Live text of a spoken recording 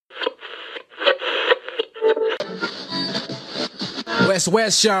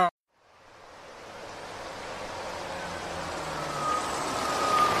West, y'all.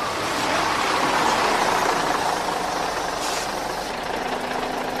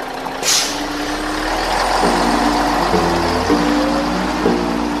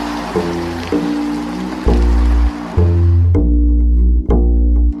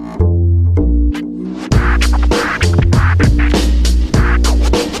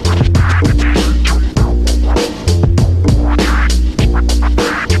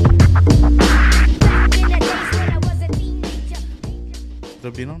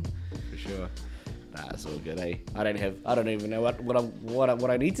 Been on for sure. Nah, it's all good, eh? I don't even know what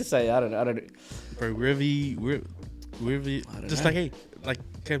I need to say. I don't. bro. Wherever you, just know. like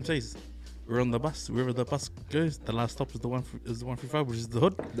Cam says, we're on the bus. Wherever the bus goes, the last stop is the 135, which is the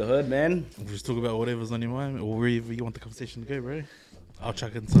hood. The hood, man. We'll just talk about whatever's on your mind or wherever you want the conversation to go, bro. I'll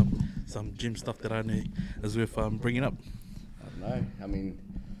chuck in some gym stuff that I know is worth bringing up. I don't know. I mean,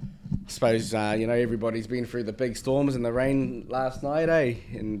 I suppose everybody's been through the big storms and the rain last night, eh?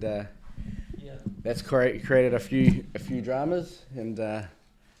 And that's created a few dramas and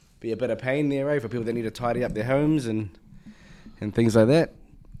be a bit of pain there, eh? For people that need to tidy up their homes and things like that.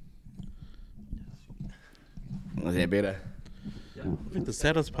 Was that better? I think the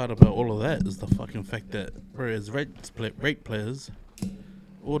saddest part about all of that is the fucking fact that, bro, as rate players,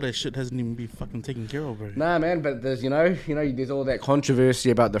 all that shit hasn't even been fucking taken care of, bro. Nah, man, but there's there's all that controversy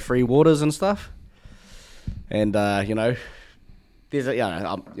about the free waters and stuff, and there's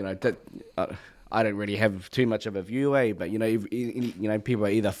I don't really have too much of a view, eh? But people are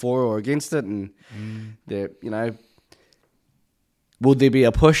either for or against it, and will there be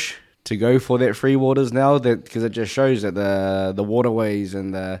a push to go for that free waters now? That because it just shows that the waterways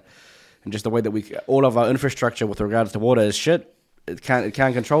and just the way that all of our infrastructure with regards to water is shit. It can't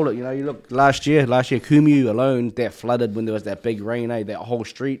control it. You look last year, Kumu alone, that flooded when there was that big rain, that whole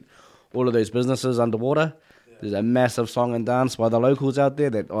street, all of those businesses underwater. Yeah. There's a massive song and dance by the locals out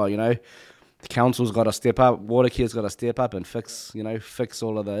there that, the council's got to step up, Watercare's got to step up and fix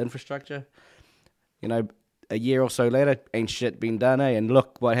all of the infrastructure. A year or so later, ain't shit been done, eh? And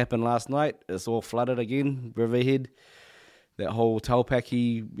look what happened last night. It's all flooded again, Riverhead, that whole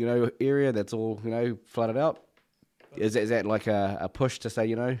Taupaki, area, that's all, flooded out. Is that like a push to say,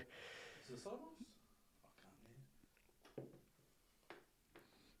 Is it silence?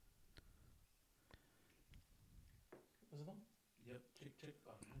 Is it on? Yep, check.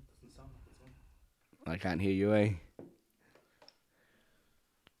 Oh, no, it doesn't sound like it's on. I can't hear you, eh?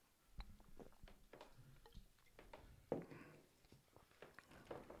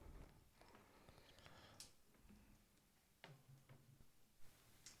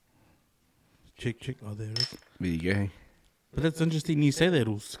 Check. Oh, there it is. There you go. But that's interesting you say that,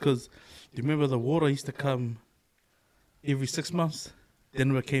 because you remember the water used to come every 6 months, then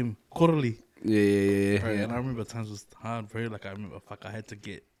it became quarterly. Yeah. Right, and I remember times was hard, bro. Like I remember, I had to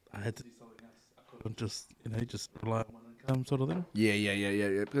do something else. I couldn't just rely on one income sort of thing.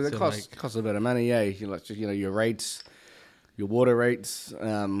 Yeah. Because it costs a bit of money, yeah. Your rates, your water rates,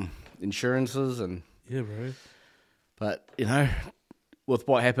 insurances, and yeah, bro. But with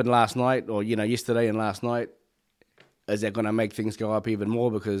what happened last night, or yesterday and last night, is that going to make things go up even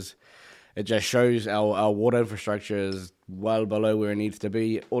more? Because it just shows our water infrastructure is well below where it needs to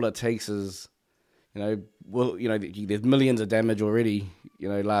be. All it takes is, there's millions of damage already,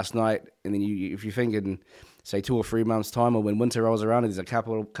 last night, and then if you think in, say, 2 or 3 months' time, or when winter rolls around, and there's a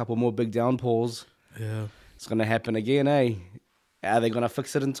couple more big downpours, yeah, it's going to happen again, eh? Are they going to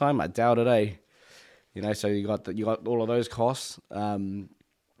fix it in time? I doubt it, eh? So you got all of those costs, and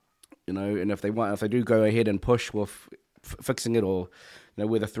if they do go ahead and push with fixing it, or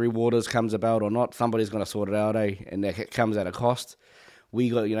whether Three Waters comes about or not, somebody's going to sort it out, eh? And that comes at a cost. We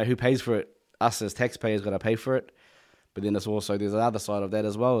got, who pays for it? Us as taxpayers got to pay for it. But then there's the other side of that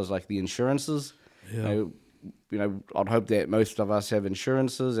as well, is like the insurances. Yeah. I'd hope that most of us have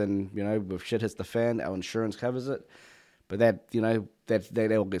insurances, and if shit hits the fan, our insurance covers it. But that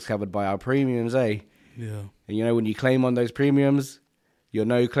all gets covered by our premiums, eh? Yeah. And when you claim on those premiums, your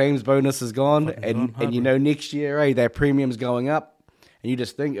no claims bonus is gone, and next year, that premium's going up, and you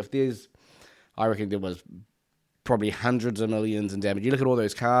just think I reckon there was probably hundreds of millions in damage. You look at all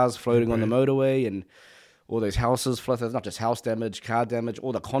those cars floating on the motorway, and all those houses flooded. Not just house damage, car damage,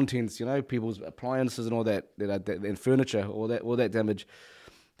 all the contents, people's appliances and all that and furniture, all that damage.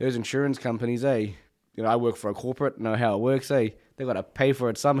 Those insurance companies, eh? I work for a corporate, know how it works, eh? They got to pay for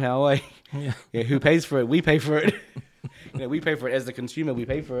it somehow, eh? Yeah. Who pays for it? We pay for it. We pay for it as the consumer. We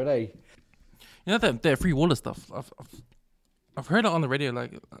pay for it, eh? That free water stuff. I've heard it on the radio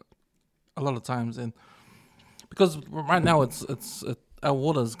like a lot of times, Because right now our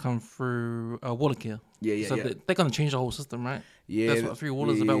waters come through water care. Yeah. So they're gonna change the whole system, right? Yeah, That's what free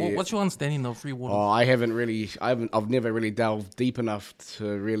water is about. yeah. What's your understanding of free water? Oh, I've never really delved deep enough to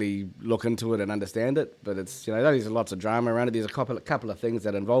really look into it and understand it. But it's, there's lots of drama around it. There's a couple of things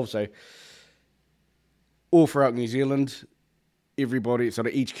that involve. So all throughout New Zealand, everybody, sort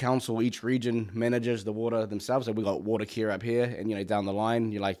of each council, each region manages the water themselves. So we got water care up here, and down the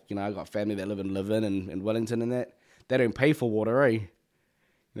line, I got family that live in Wellington and that. They don't pay for water, eh?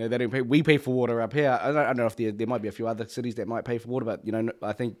 They don't pay. We pay for water up here. I don't know if there might be a few other cities that might pay for water, but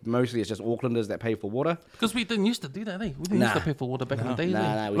I think mostly it's just Aucklanders that pay for water. Because we didn't used to do that, eh? We didn't used to pay for water back in the day.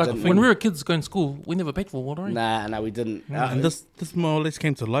 we like didn't. when we were kids going to school, we never paid for water, eh? Nah, we didn't. And this more or less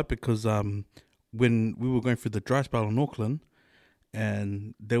came to light because when we were going through the dry spell in Auckland,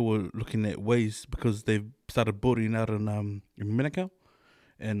 and they were looking at ways because they've started building out in Manukau,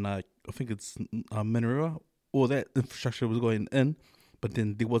 and I think it's Manurewa. All that infrastructure was going in, but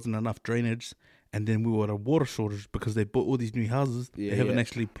then there wasn't enough drainage, and then we were at a water shortage because they built all these new houses. They haven't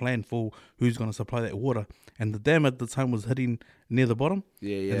actually planned for who's going to supply that water, and the dam at the time was hitting near the bottom.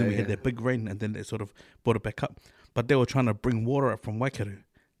 And then we had that big rain, and then they sort of brought it back up. But they were trying to bring water up from Waikato.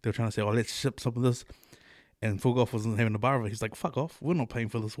 They were trying to say, "Oh, let's ship some of this." And Fulgoff wasn't having a bar of it. He's like, "Fuck off! We're not paying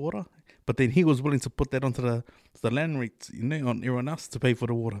for this water." But then he was willing to put that onto the land rates, on everyone else to pay for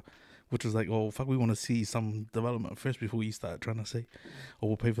the water. Which was like, oh, fuck, we want to see some development first before you start trying to say, oh,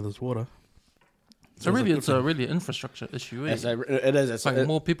 we'll pay for this water. So really, it's a really infrastructure issue, eh? It is. It's like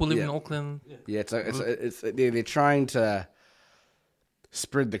more people live in Auckland. Yeah, they're trying to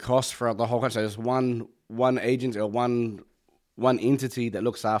spread the cost throughout the whole country. So there's one agency or one entity that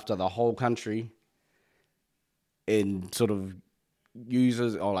looks after the whole country and sort of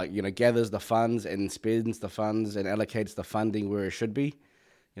uses or gathers the funds and spends the funds and allocates the funding where it should be.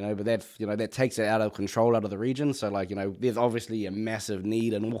 But that takes it out of control out of the region. So there's obviously a massive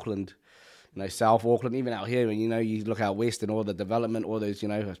need in Auckland, South Auckland, even out here. When you look out west and all the development, all those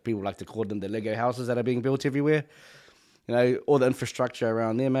people like to call them the Lego houses that are being built everywhere. All the infrastructure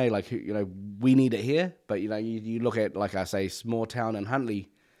around there, mate. We need it here. But you look at, like I say, small town in Huntly.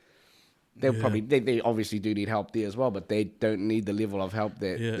 They obviously do need help there as well, but they don't need the level of help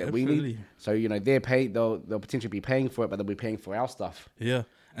that we need. So they'll potentially be paying for it, but they'll be paying for our stuff. Yeah.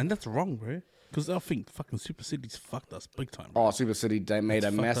 And that's wrong, bro. Because I think fucking Super City's fucked us big time. Bro. Oh, Super City, they made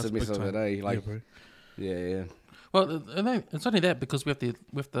a massive mess of it, eh? Bro. Yeah. Well, it's only that because we have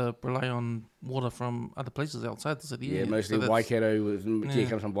to rely on water from other places outside the city. Yeah, mostly so Waikato.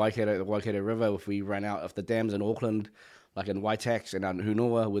 Comes from Waikato, the Waikato River. If we ran out, if the dams in Auckland, like in Waitax and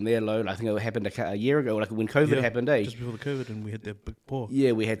Hunua, when they're low, I think it happened a year ago, like when COVID happened, eh? Just before the COVID, and we had that big pour.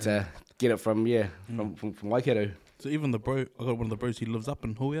 Yeah, we had to get it from Waikato. So even I got one of the bros, he lives up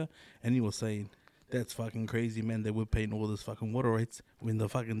in Hoya, and he was saying, that's fucking crazy, man, that we're paying all this fucking water rates when the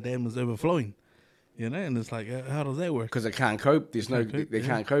fucking dam is overflowing. And it's like, how does that work? Because they can't cope. They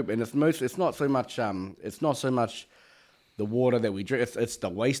can't cope, and it's not so much the water that we drink. It's the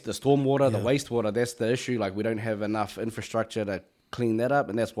waste, the storm water, the wastewater. That's the issue. We don't have enough infrastructure to clean that up,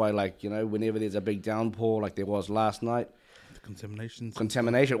 and that's why, whenever there's a big downpour, like there was last night, contamination.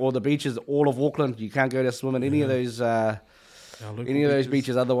 All the beaches, all of Auckland, you can't go to swim in any of those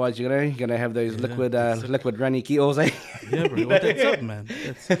beaches. Otherwise, you're gonna have those liquid runny keels, eh? Yeah, bro. Well, that's up, man.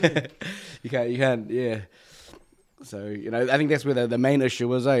 That's you can't. Yeah. So I think that's where the main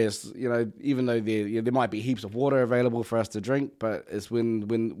issue is. Is even though there might be heaps of water available for us to drink, but it's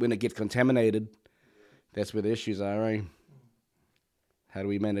when it gets contaminated, that's where the issues are. Eh? How do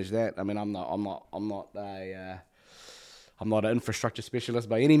we manage that? I mean, I'm not an infrastructure specialist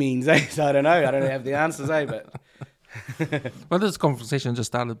by any means, eh? So I don't know. I don't have the answers, eh? But well, this conversation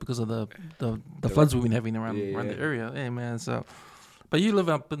just started because of the floods we've been having around the area. Hey, man, so. But you live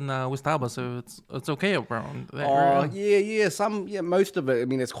up in West Harbour, so it's okay around that area. Most of it. I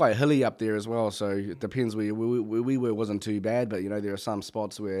mean, it's quite hilly up there as well, so it depends where we were. Wasn't too bad, but there are some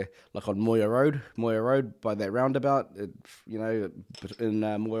spots where, like on Moya Road by that roundabout, in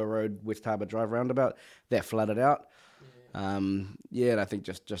Moya Road, West Harbour Drive roundabout, that flooded out. And I think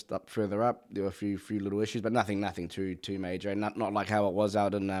just up further up there were a few little issues, but nothing too major. Not like how it was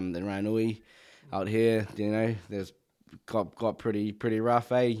out in Ranui, out here. There's got pretty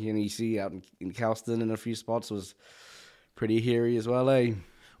rough, eh? You see out in Kelston in a few spots was pretty hairy as well, eh?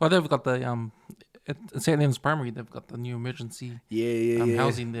 Well, they've got the at St. Leonard's Primary, they've got the new emergency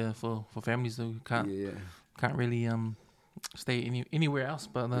housing there for families who can't really stay anywhere else,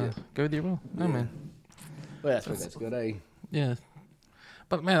 but go there. Well, no man. Well, that's good, eh? Yeah,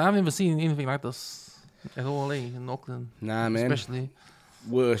 but man, I've never seen anything like this at all, eh? In Auckland, nah, man. Especially,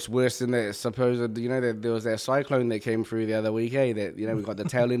 Worse than that supposed, that there was that cyclone that came through the other week, that, we got the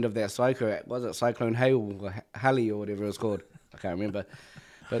tail end of that cyclone. Was it Cyclone Halley or whatever it was called? I can't remember.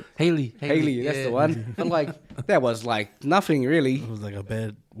 But Haley, that's the one. But that was nothing really. It was like a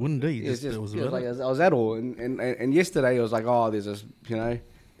bad windy. I was at all. And yesterday it was there's this, they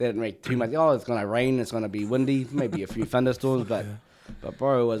didn't make too much. Oh, it's going to rain, it's going to be windy, maybe a few thunderstorms, but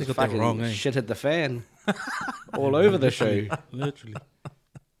bro, it was fucking shit hit the fan all over the show. Literally.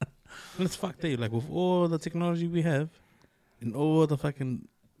 And it's fucked up. Like, with all the technology we have and all the fucking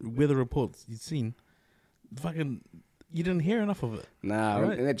weather reports you've seen, you didn't hear enough of it. Nah,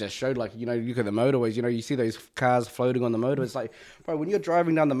 right? And it just showed, you look at the motorways, you see those cars floating on the motorway. It's like, bro, when you're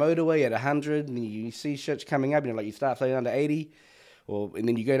driving down the motorway at 100 and you see shit coming up, you start floating under 80, and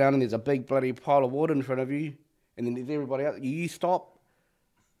then you go down and there's a big bloody pile of water in front of you, and then there's everybody else. You stop,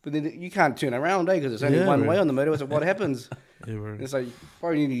 but then you can't turn around, because it's only one way on the motorway, so what happens? Yeah, right. It's like,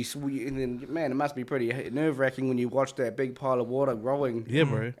 bro, and then, man, it must be pretty nerve-wracking when you watch that big pile of water growing. Yeah,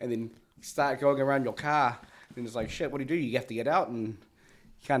 bro. And then start going around your car. And it's like, shit, what do? You have to get out, and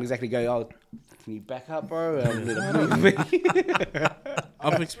you can't exactly go, oh, can you back up, bro?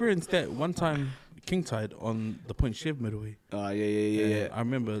 I've experienced that one time, king tide on the Point Chev motorway. Oh, yeah. I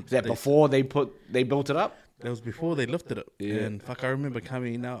remember. Is that before they built it up? That was before they lifted it. Yeah. And I remember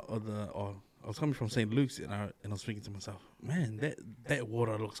coming out of I was coming from St. Luke's, and I was thinking to myself, man, that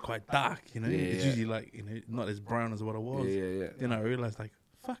water looks quite dark, It's usually not as brown as what it was. Yeah. Then I realized,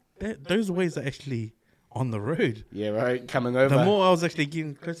 fuck, those waves are actually on the road. Yeah, right, coming over. The more I was actually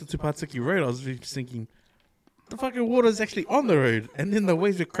getting closer to Patsiki Road, I was just thinking, the fucking water is actually on the road, and then the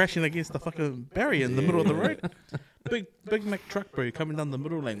waves were crashing against the fucking barrier in the middle of the road. Big Mac truck, bro, coming down the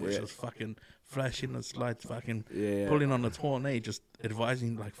middle lane, which was fucking flashing its lights, fucking pulling on its horn, just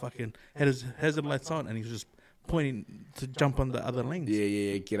advising, fucking had his hazard lights on, and he was just pointing to jump on the other lanes.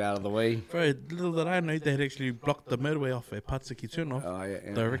 Yeah, get out of the way. Bro, little did I know they had actually blocked the motorway off at Patsiki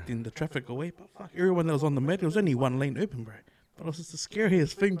turnoff, directing the traffic away. But fuck, everyone that was on the motorway, there was only one lane open, bro. But it was just the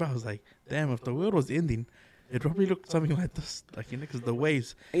scariest thing, but I was like, damn, if the world was ending, it probably looked something like this, because the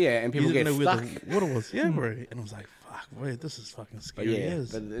waves. Yeah, and people get stuck. Where the water was, bro. And I was like, fuck, boy, this is fucking scary.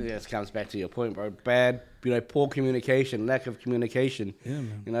 But this comes back to your point, bro. Bad, poor communication, lack of communication. Yeah,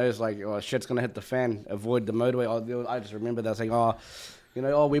 man. It's like, oh, shit's gonna hit the fan. Avoid the motorway. I just remember that saying,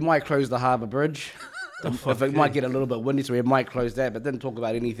 we might close the harbour bridge. If it might get a little bit windy, so we might close that, but didn't talk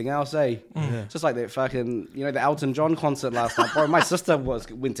about anything else, eh? Yeah. Just like that fucking, the Elton John concert last night, bro. My sister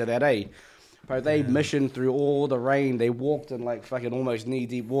went to that, eh? Bro, they missioned through all the rain. They walked in fucking almost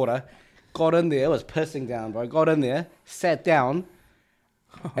knee-deep water. Got in there, it was pissing down, bro. Got in there, sat down,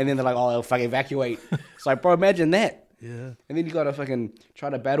 and then they're like, oh, they'll fucking evacuate. It's like, bro, imagine that. Yeah. And then you got to fucking try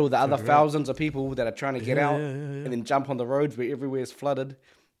to battle the other thousands of people that are trying to get out and then jump on the roads where everywhere's flooded.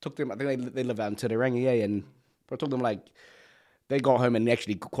 Took them, I think they live out in Titirangi, and it took them they got home in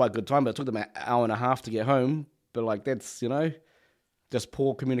actually quite good time, but it took them an hour and a half to get home. But that's, just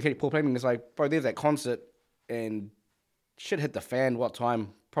poor communication, poor planning. It's like, bro, there's that concert, and shit hit the fan. What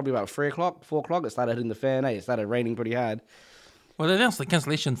time? Probably about 3 o'clock, 4 o'clock. It started hitting the fan. It started raining pretty hard. Well, they announced the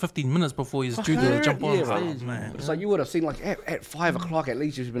cancellation 15 minutes before he's due to jump on stage, man. It's like you would have seen at 5 o'clock at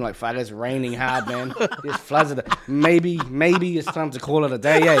least. You've been like, fuck, it's raining hard, man. It's floods. Maybe it's time to call it a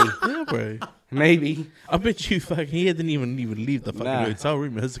day, eh? Yeah, bro. Maybe. I bet you he didn't even leave the fucking hotel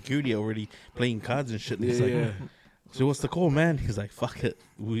room. His security already playing cards and shit. And he's like, so what's the call, man? He's like, fuck it.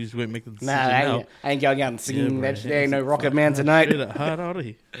 We just won't make the decision now. I ain't going out and singing that. There ain't no Rocket Man tonight.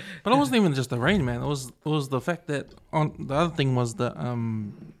 But it wasn't even just the rain, man. It was the fact that the other thing was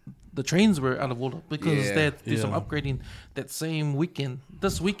the trains were out of order because they had to do some upgrading that same weekend.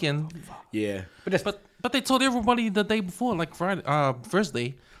 This weekend. Yeah. But they told everybody the day before, Friday,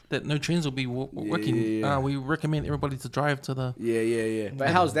 Thursday, that no trains will be working. We recommend everybody to drive to the. Yeah. But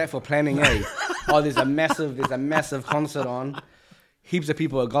how's that for planning, eh? Oh, there's a massive concert on. Heaps of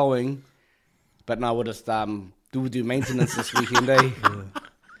people are going, but now we'll just do maintenance this weekend, eh?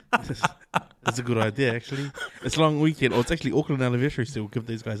 That's a good idea, actually. It's a long weekend. It's actually Auckland anniversary, so we'll give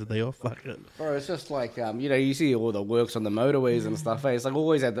these guys a day off. Fuck it. Bro, it's just like, you see all the works on the motorways and stuff, eh? It's like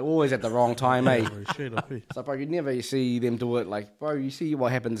always at the wrong time, eh? Straight up, eh? So, bro, you never see them do it. Bro, you see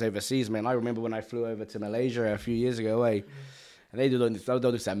what happens overseas, man. I remember when I flew over to Malaysia a few years ago, eh? And they'll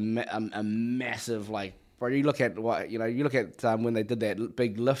do this a massive, bro, you look at when they did that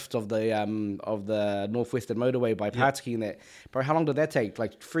big lift of the Northwestern Motorway by Patsiki and that, bro, how long did that take?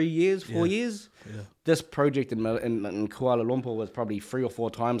 3 years, 4 years? Yeah. This project in Kuala Lumpur was probably 3 or 4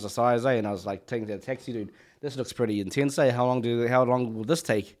 times the size, eh? And I was taking to the taxi, dude, this looks pretty intense, eh? How long will this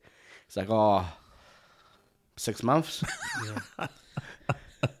take? It's like, 6 months. Yeah.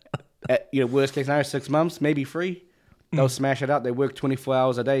 worst case scenario, 6 months, maybe 3. They'll smash it out. They work 24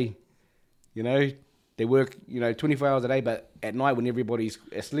 hours a day. They work 24 hours a day, but at night when everybody's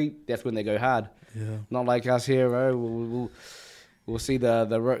asleep, that's when they go hard. Yeah. Not like us here. We'll see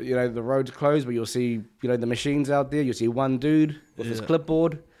the roads closed, but you'll see the machines out there. You'll see one dude with his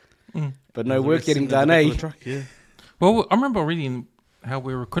clipboard, but no work getting done. Truck, yeah. Well, I remember reading how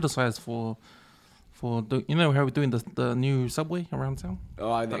we were criticized for how we're doing the new subway around town.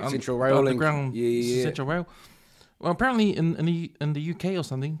 Oh, the Central Rail link. Central Rail. Well, apparently in the UK or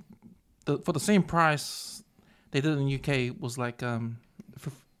something, for the same price they did in the UK was like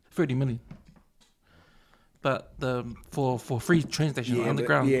 30 million. But for free train stations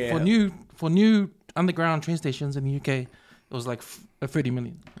underground for new underground train stations in the UK, it was like 30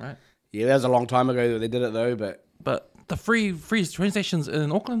 million, right? Yeah, that was a long time ago that they did it though, but the free train stations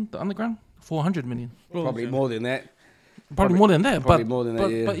in Auckland, the underground, 400 million. Probably more than that. Probably more than that. Probably more than that,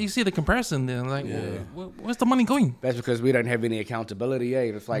 yeah. But you see the comparison there, like, where's the money going? That's because we don't have any accountability,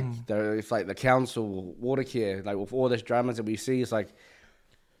 eh? It's like the council, Watercare, like with all this dramas that we see, it's like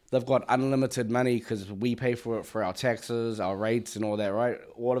they've got unlimited money because we pay for it for our taxes, our rates, and all that, right?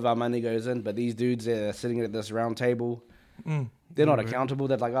 All of our money goes in, but these dudes that are sitting at this round table, they're not accountable.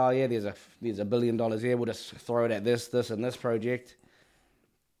 They're like, oh yeah, there's $1 billion here. We'll just throw it at this, and this project,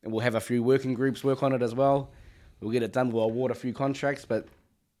 and we'll have a few working groups work on it as well. We'll get it done. We'll award a few contracts, but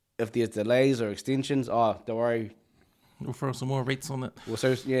if there's delays or extensions, don't worry. We'll throw some more rates on it.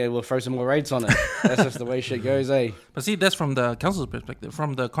 We'll throw some more rates on it. That's just the way shit goes, eh? But see, that's from the council's perspective.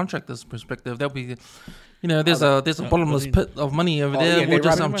 From the contractor's perspective, there'll be, there's a bottomless pit of money over there. We'll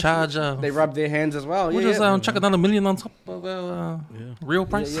just charge. They rub their hands as well. We'll just chuck another $1 million on top of our real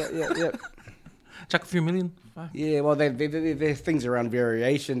price. Yeah. Chuck a few million. Yeah, well, there's things around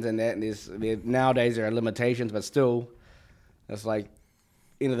variations and that, and nowadays there are limitations, but still, it's like,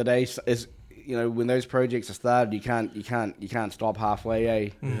 end of the day, is when those projects are started, you can't stop halfway, eh?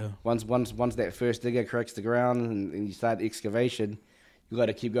 Yeah. Once that first digger cracks the ground and you start excavation, you got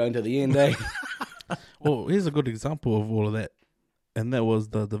to keep going to the end, eh? Well, here's a good example of all of that, and that was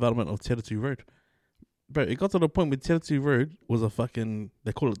the development of Te Ratu Road. Bro, it got to the point where Te Ratu Road was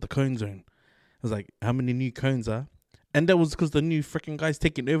they call it the cone zone. It was like, how many new cones are? And that was because the new freaking guys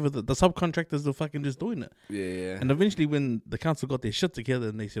taking over, the subcontractors are fucking just doing it. Yeah. And eventually when the council got their shit together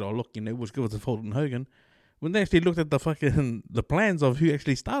and they said, oh, look, we'll give it to Fulton Hogan. When they actually looked at the plans of who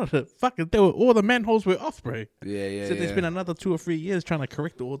actually started it, all the manholes were off, bro. Yeah. So they spent another 2 or 3 years trying to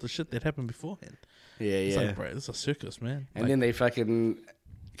correct all the shit that happened beforehand. Yeah. It's like, bro, this is a circus, man. And then they fucking...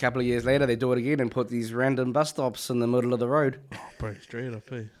 A couple of years later, they do it again and put these random bus stops in the middle of the road. Oh, bro, straight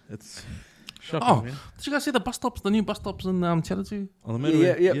up, eh? It's... shocking, man. Did you guys see the new bus stops in Te Ratu? On the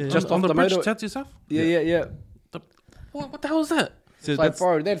motorway? Yeah. Just on off the the bridge, motorway. Te Ratu South? Yeah. What the hell is that? So like,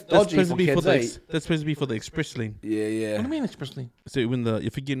 bro, that's dodgy for kids, eh? That's supposed to be for the express lane. Yeah. What do you mean express lane? So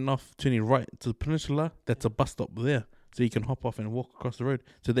if you're getting off, turning right to the peninsula, that's a bus stop there. So you can hop off and walk across the road.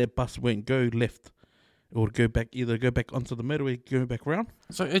 So that bus won't go left. It would go back onto the motorway, go back around.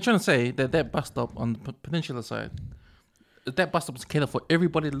 So you're trying to say that bus stop on the peninsula side, that bus stop is catered for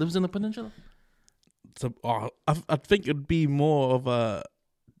everybody that lives in the peninsula? So I think it'd be more of a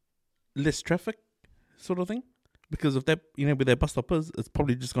less traffic sort of thing. Because if that, where that bus stop is, it's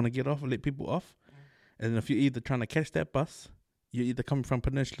probably just going to get off and let people off. And if you're either trying to catch that bus, you're either coming from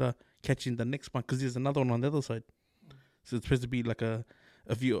Peninsula, catching the next one, because there's another one on the other side. So it's supposed to be like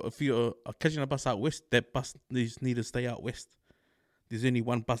if you're catching a bus out west, that bus needs to stay out west. There's only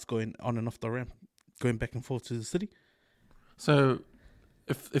one bus going on and off the ramp, going back and forth to the city. So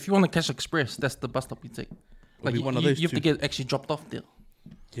if you want to catch Express, that's the bus stop you take. Like you have to get actually dropped off there.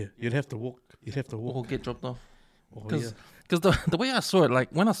 Yeah, you'd have to walk. Or get dropped off. Because the way I saw it, like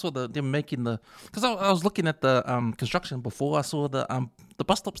when I saw them making because I was looking at the construction before I saw the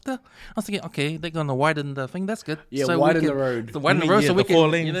bus stops there. I was thinking, okay, they're gonna widen the thing. That's good. Yeah, so widen the road. Widen the road so we can. 4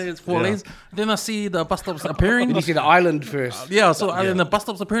 lanes. It's 4 lanes. Then I see the bus stops appearing. Did you see the island first? Yeah. So and the bus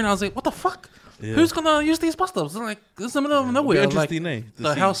stops appearing. I was like, what the fuck? Yeah. Who's gonna use these bus stops? Like, it's in the middle of nowhere. Interesting, like,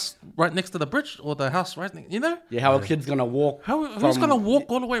 the house right next to the bridge, or the house right next, Yeah, how a kid's gonna walk? Who's gonna walk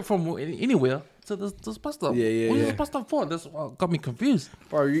all the way from anywhere to this bus stop? Yeah. What is this bus stop for? This got me confused.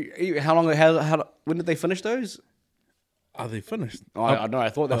 Bro, how when did they finish those? Are they finished? Oh, I know. I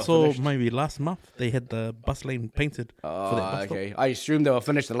thought they were finished. finished. Maybe last month they had the bus lane painted. For that bus okay. stop. I assumed they were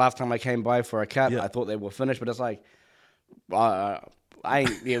finished the last time I came by for a cut. Yeah. I thought they were finished, but it's like,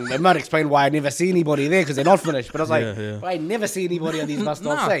 they might explain why I never see anybody there because they're not finished. But I was like, I never see anybody on these bus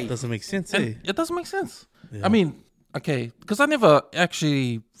stops. It doesn't make sense. It doesn't make sense. Yeah. I mean, okay, because I never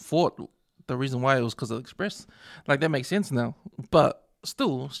actually thought the reason why it was because of Express. Like that makes sense now. But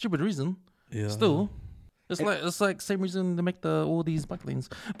still, stupid reason. Yeah. Still, it's like same reason to make all these bike lanes.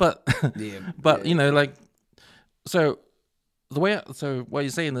 But Yeah. you know, like, so what you're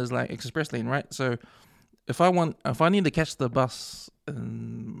saying is like express lane, right? So if I need to catch the bus at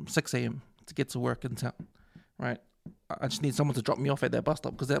 6 a.m. to get to work in town, right? I just need someone to drop me off at that bus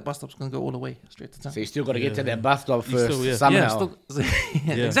stop because that bus stop's gonna go all the way straight to town. So you still got to get to that bus stop first still, somehow.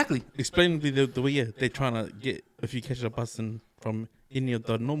 Exactly. Explain the way they're trying to get. If you catch a bus from any of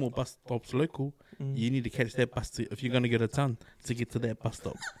the normal bus stops local, you need to catch that bus if you're gonna go to town to get to that bus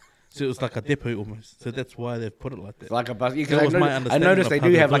stop. So it was like a depot almost. So that's why they've put it like that. It's like a bus. I noticed they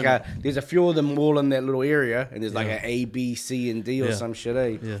do have like there's a few of them all in that little area, and there's like an A, B, C, and D or some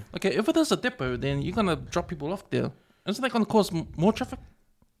shit. Yeah. Okay, if it is a depot, then you're gonna drop people off there. Isn't that gonna cause more traffic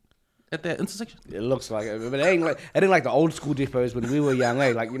at that intersection? It looks like it, but it ain't like the old school depots when we were young.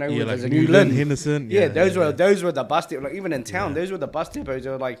 Like when like there's a New Lynn, Lynn, Henderson. those were the bus depots. Like even in town, those were the bus depots. They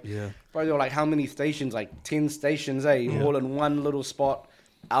were like, bro, they were like how many stations? Like 10 stations, all in one little spot.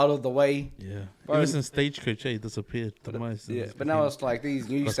 Out of the way. Yeah. Even since Stagecoach, disappeared. But now it's like these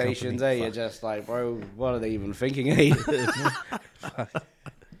new stations, you're just like, bro, what are they even thinking,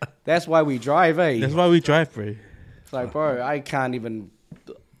 That's why we drive, That's why we drive, bro. It's like, bro, I don't even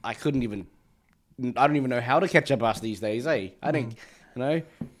know how to catch a bus these days, I think, I'd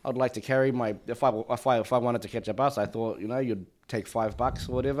like to carry my, if I wanted to catch a bus, I thought, you'd take $5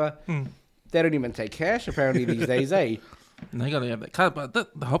 or whatever. They don't even take cash, apparently, these days, No, you gotta have that card, but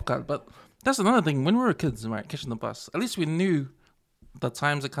the hop card. But that's another thing. When we were kids, right, catching the bus, at least we knew the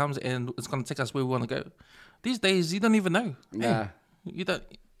times it comes and it's gonna take us where we want to go. These days, you don't even know. Nah. Hey, you don't,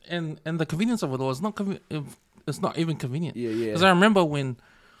 and the convenience of it all is not it's not even convenient. Yeah. Because I remember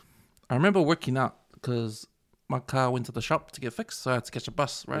working out because my car went to the shop to get fixed, so I had to catch a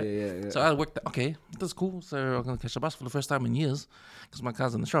bus, right? Yeah. So I worked. Okay, that's cool. So I'm gonna catch a bus for the first time in years because my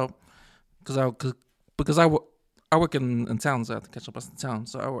car's in the shop. Because I work in town, so I have to catch a bus in town.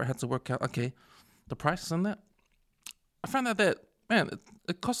 So I had to work out, okay, the price on that. I found out that, man,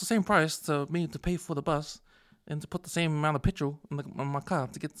 it costs the same price to me to pay for the bus and to put the same amount of petrol on my car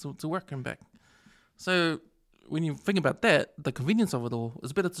to get to work and back. So when you think about that, the convenience of it all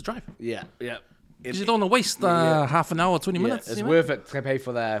is better to drive. Yeah. Because you don't want to waste half an hour, 20 minutes. It's worth it to pay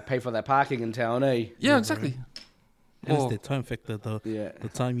for that parking in town, Yeah, exactly. And it's the time factor, the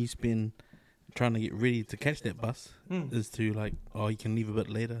time you spend trying to get ready to catch that bus is to you can leave a bit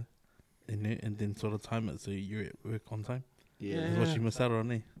later and then sort of time it so you're at work on time. That's what you miss out on,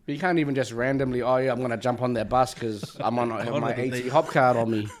 But you can't even just randomly, I'm going to jump on that bus because I might not have my AT hop card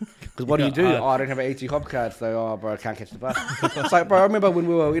on me. Because what do you do? I don't have an AT hop card, so bro, I can't catch the bus. It's like, bro, I remember when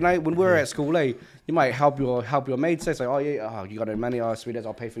we were at school, you might help your mates. Say, you got no money? Oh, sweet as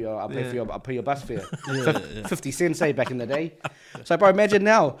I'll pay your bus fare. 50 cents, back in the day. So, bro, imagine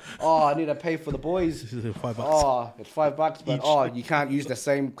now. I need to pay for the boys. $5. It's $5, but you can't use the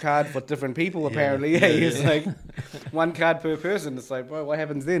same card for different people. Apparently, it's like one card per person. It's like, bro, what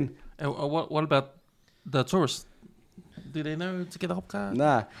happens then? And what about the tourists? Do they know to get a hop card?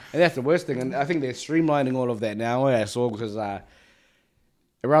 Nah, and that's the worst thing. And I think they're streamlining all of that now. I saw because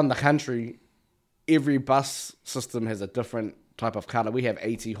around the country, every bus system has a different type of card. Like we have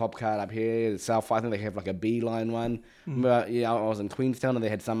AT hop card up here. South, I think they have like a B-line one. But I was in Queenstown and they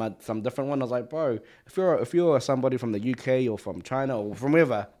had some different one. I was like, bro, if you're somebody from the UK or from China or from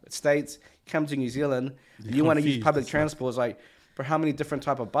wherever, States, come to New Zealand, you want to use public transport, it's like, bro, how many different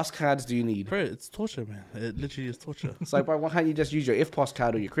type of bus cards do you need? Bro, it's torture, man. It literally is torture. It's like, bro, why can't you just use your FPOS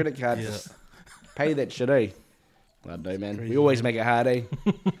card or your credit card? Just pay that shit, I don't know, man. Crazy, we always make it hard,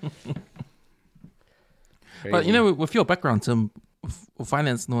 But with your background, Tim, with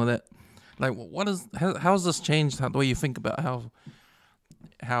finance and all that, like, how has this changed the way you think about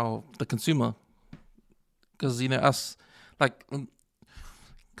how the consumer? Because us, like,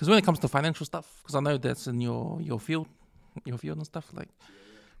 because when it comes to financial stuff, because I know that's in your field and stuff, like,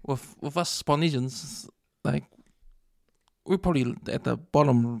 with us Polynesians, like, we're probably at the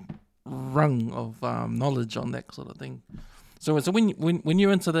bottom rung of knowledge on that sort of thing. So when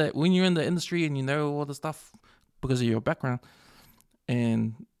you're into that, when you're in the industry and you know all the stuff because of your background,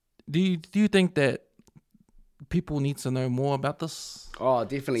 and do you think that people need to know more about this? Oh,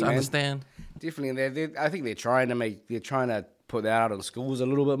 definitely, to man. Understand. Definitely, I think they're trying to put that out in schools a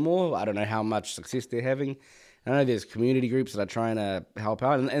little bit more. I don't know how much success they're having. I know there's community groups that are trying to help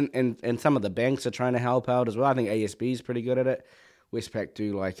out, and some of the banks are trying to help out as well. I think ASB is pretty good at it. Westpac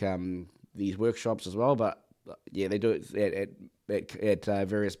do like these workshops as well, but yeah, they do it at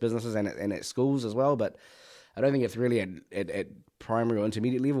various businesses and at schools as well. But I don't think it's really at primary or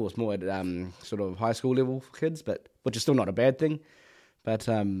intermediate level. It's more at sort of high school level for kids, but which is still not a bad thing. But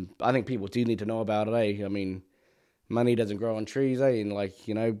I think people do need to know about it, eh? I mean, money doesn't grow on trees, eh? And like,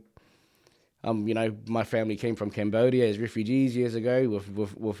 my family came from Cambodia as refugees years ago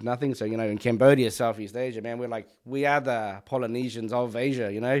with nothing. So, in Cambodia, Southeast Asia, man, we are the Polynesians of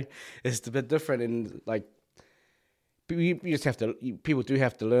Asia, It's a bit different, and like, you just have to. People do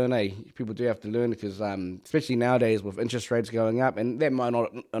have to learn, eh? People do have to learn because, especially nowadays with interest rates going up, and that might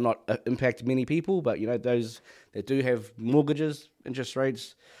not impact many people, but those that do have mortgages, interest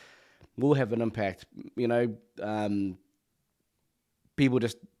rates will have an impact. People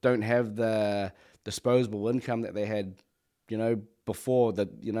just don't have the disposable income that they had, before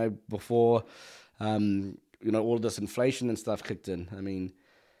all this inflation and stuff kicked in. I mean,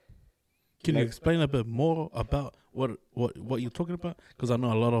 can you explain a bit more about what you're talking about? Because I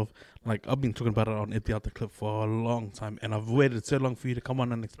know a lot of, like, I've been talking about it on Empty Out the Clip for a long time, and I've waited so long for you to come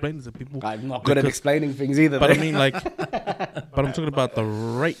on and explain it to people. I'm not good at explaining things either. But I mean, like, but I'm talking about the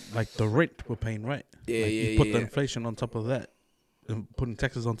rate we're paying, right? Yeah, like you put the inflation on top of that, and putting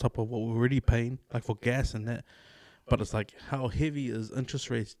taxes on top of what we're already paying, like for gas and that. But it's like, how heavy is interest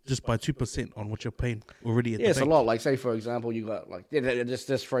rates just by 2% on what you're paying already at the bank? It's a lot. Like, say, for example, you got, like,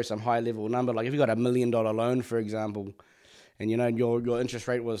 just throw some high-level number. Like, if you got $1 million loan, for example, and, your interest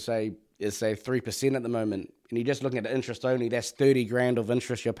rate was, say 3% at the moment, and you're just looking at the interest only, that's $30,000 of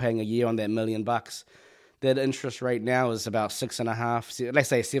interest you're paying a year on that $1 million. That interest rate now is about 6.5%, let's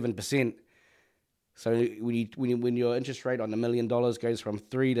say 7%. So when your interest rate on $1 million goes from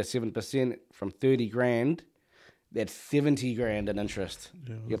 3 to 7%, from $30,000, that's $70,000 in interest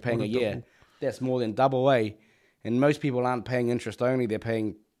you're paying a year. Double. That's more than double, eh? And most people aren't paying interest only; they're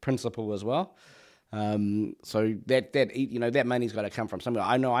paying principal as well. So that money's got to come from somewhere.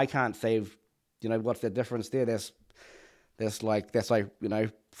 I know I can't save. What's the difference there? That's like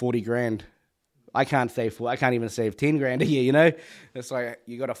 $40,000. I can't save I can't even save $10,000 a year. It's like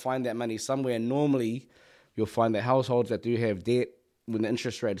you got to find that money somewhere. Normally, you'll find that households that do have debt, when the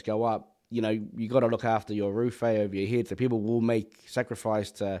interest rates go up, you got to look after your roof over your head. So people will make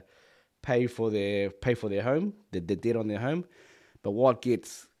sacrifice to pay for their home, the debt on their home. But what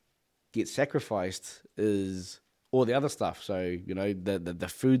gets sacrificed is all the other stuff. So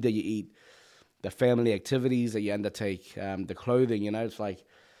the food that you eat, the family activities that you undertake, the clothing. It's like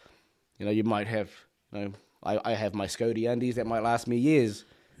you might have I have my Scody undies that might last me years,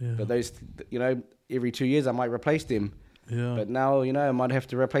 but those every 2 years I might replace them. Yeah. But now, I might have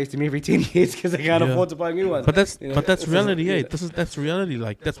to replace them every 10 years because I can't afford to buy new ones. But that's reality, eh? That's reality.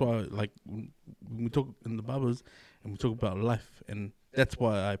 Like, that's why, like, when we talk in the barbers and we talk about life, and that's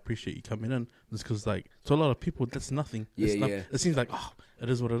why I appreciate you coming in. It's because, like, to a lot of people, that's nothing. It seems like, it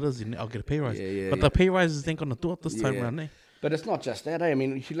is what it is. I'll get a pay rise. But the pay rises ain't going to do it this time around, eh? But it's not just that, eh? I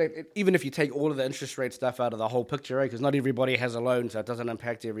mean, even if you take all of the interest rate stuff out of the whole picture, eh? Because not everybody has a loan, so it doesn't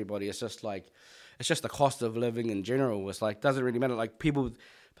impact everybody. It's just like, it's just the cost of living in general. It's like, doesn't really matter. Like, people,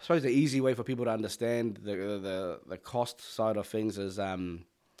 I suppose the easy way for people to understand the cost side of things is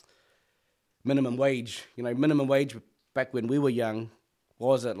minimum wage. Minimum wage back when we were young, what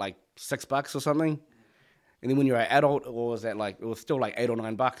was it, like $6 or something? And then when you're an adult, it was still like $8 or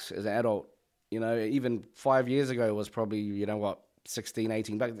 $9 as an adult. Even 5 years ago it was probably, $16,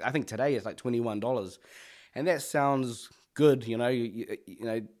 $18. I think today it's like $21. And that sounds good,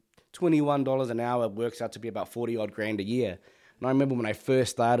 $21 an hour works out to be about 40-odd grand a year. And I remember when I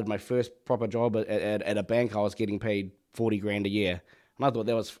first started my first proper job at a bank, I was getting paid 40 grand a year. And I thought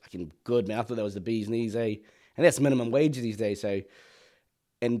that was fucking good, man. I thought that was the bee's knees, eh? And that's minimum wage these days. So,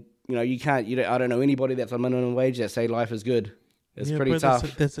 and you can't, I don't know anybody that's on minimum wage that say life is good. It's pretty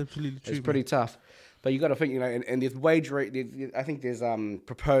tough. That's absolutely true. It's pretty tough. But you got to think, and there's wage rate. I think there's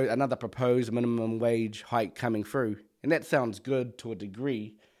another proposed minimum wage hike coming through, and that sounds good to a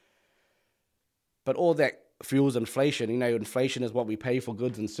degree. But all that fuels inflation. Inflation is what we pay for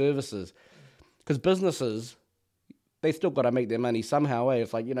goods and services. Because businesses, they still got to make their money somehow. Eh?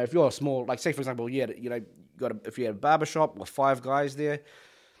 It's like, if you're a small, like say for example, if you had a barbershop with 5 guys there,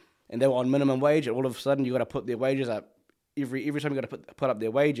 and they were on minimum wage, and all of a sudden you got to put their wages up. Every time you got to put up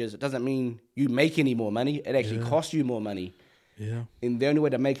their wages, it doesn't mean you make any more money. It actually costs you more money. Yeah. And the only way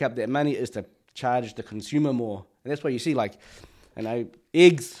to make up that money is to charge the consumer more. And that's why you see, like,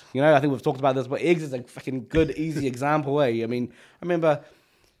 eggs, I think we've talked about this, but eggs is a fucking good, easy example, eh? I mean, I remember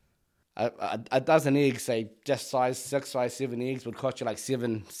a dozen eggs, say, just size 6, size 7 eggs would cost you like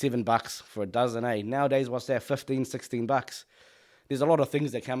 $7 for a dozen, eh? Nowadays, what's that, $15, $16? There's a lot of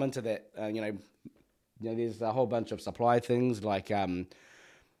things that come into that, there's a whole bunch of supply things like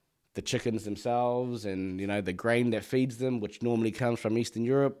the chickens themselves and, the grain that feeds them, which normally comes from Eastern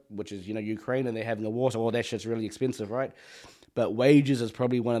Europe, which is, Ukraine, and they're having a war, so all that shit's really expensive, right? but wages is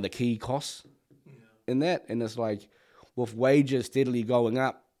probably one of the key costs in that. And it's like, with wages steadily going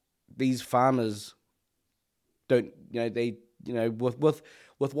up, these farmers don't,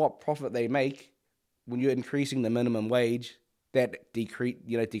 with what profit they make, when you're increasing the minimum wage, that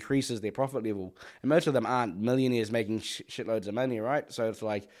decreases their profit level. And most of them aren't millionaires making shitloads of money, right? So it's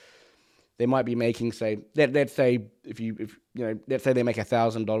like, they might be making, let's say they make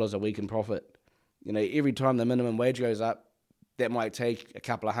 $1,000 a week in profit. Every time the minimum wage goes up, that might take a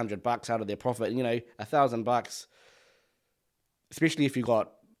couple of $100 out of their profit. $1,000, especially if you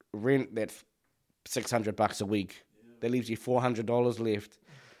got rent that's $600 a week, that leaves you $400 left.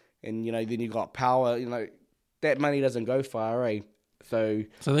 And then you got power. That money doesn't go far, eh? So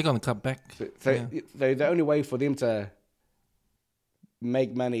they're gonna cut back. So the only way for them to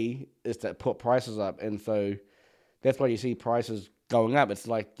make money is to put prices up, and so that's why you see prices going up. It's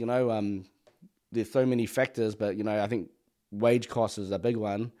like there's so many factors, but I think wage costs is a big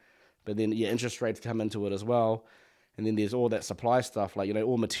one, but then interest rates come into it as well, and then there's all that supply stuff, like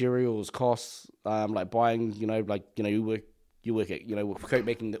all materials costs, like buying, you work at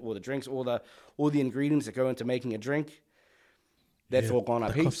making all the drinks, all the ingredients that go into making a drink. That's all gone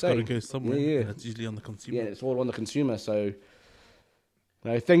up heaps. Got to go somewhere. Yeah, it's usually on the consumer. Yeah, it's all on the consumer. So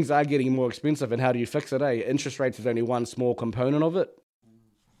things are getting more expensive, and how do you fix it? Interest rates is only one small component of it.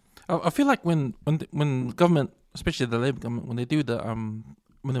 I feel like when government, especially the Labour government, when they do the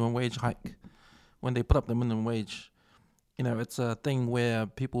minimum wage hike, when they put up the minimum wage, it's a thing where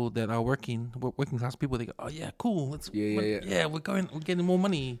people that are working class people, they go, oh yeah, cool, we're getting more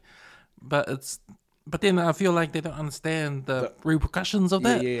money, but then I feel like they don't understand the repercussions of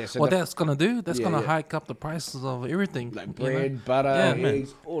that. So what that's gonna do, that's gonna hike up the prices of everything, like bread, butter,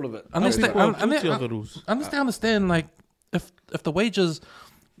 eggs, all of it. Understand, like if the wages,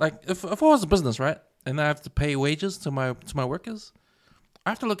 like if I was a business, right, and I have to pay wages to my workers,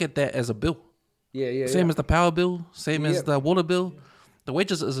 I have to look at that as a bill. Same as the power bill, same as the water bill. The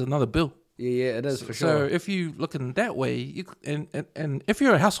wages is another bill. Yeah, it is for sure. So if you look in that way, and if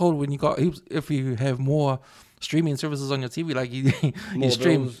you're a household, if you have more streaming services on your TV, like you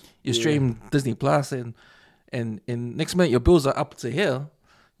stream Disney Plus, and next minute your bills are up to here,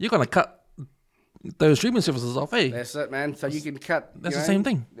 you're gonna cut those streaming services off. That's it, man. So you can cut. That's the same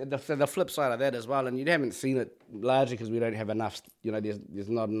thing. The flip side of that as well, and you haven't seen it largely because we don't have enough. There's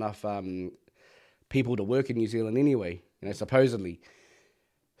not enough people to work in New Zealand anyway. Supposedly.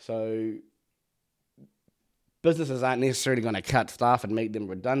 So businesses aren't necessarily going to cut staff and make them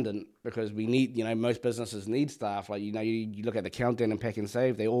redundant, because we need, most businesses need staff. Like, you look at the Countdown and Pack and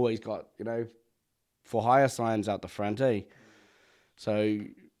Save, they always got, for hire signs out the front, eh? So,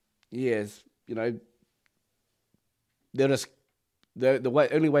 yes, they're just, the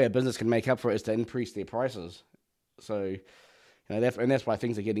only way a business can make up for it is to increase their prices. So, that's why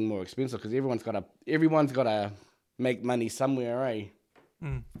things are getting more expensive, because everyone's got to make money somewhere, eh?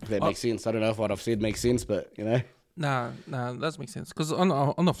 If that makes sense. I don't know if what I've said makes sense, but Nah, that does make sense. Because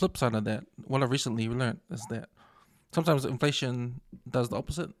on the flip side of that, what I've recently learned is that sometimes inflation does the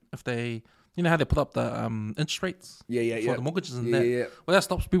opposite. If they, how they put up the interest rates for the mortgages and that. Well, that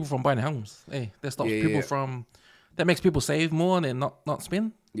stops people from buying homes. Hey, that stops people from. That makes people save more and not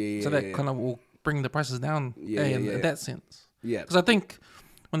spend. So that kind of will bring the prices down. In that sense. Yeah. Because I think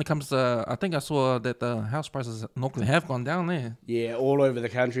when it comes to, I think I saw that the house prices in Auckland have gone down there. Yeah, all over the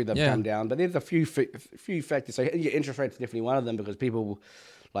country they've come down. But there's a few factors. So interest rates are definitely one of them, because people,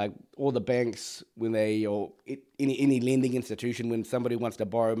 like all the banks, when they, or any lending institution, when somebody wants to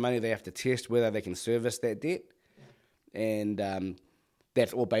borrow money, they have to test whether they can service that debt. And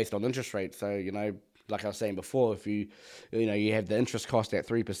that's all based on interest rates. So, like I was saying before, if you have the interest cost at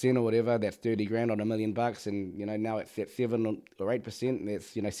 3% or whatever, that's $30,000 on $1 million, and now it's at 7 or 8%, and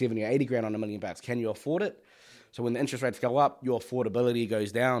that's 70 or $80,000 on $1 million. Can you afford it? So when the interest rates go up, your affordability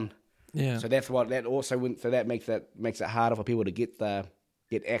goes down. Yeah. So that's what that also that makes it harder for people to get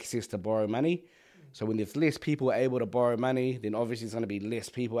access to borrow money. So when there's less people able to borrow money, then obviously there's going to be less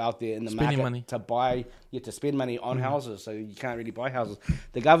people out there in the market to buy, to spend money on houses. So you can't really buy houses.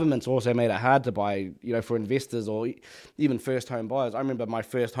 The government's also made it hard to buy, for investors or even first home buyers. I remember my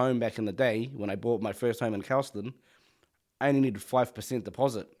first home back in the day when I bought my first home in Kelston. I only needed 5%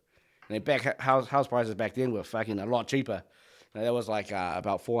 deposit. And house prices back then were fucking a lot cheaper. That was like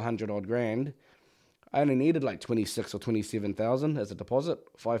about 400 odd grand. I only needed like 26 or 27,000 as a deposit,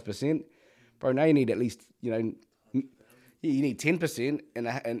 5%. Bro, now you need at least, you need 10%,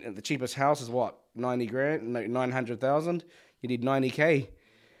 and the cheapest house is what, 90 grand, 900,000. You need 90K,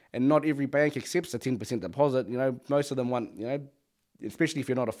 and not every bank accepts a 10% deposit. Most of them want, especially if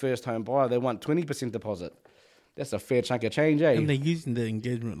you're not a first home buyer, they want 20% deposit. That's a fair chunk of change, eh? And they're using the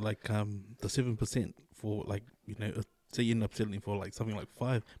engagement like the 7% for like, say you end up settling for like something like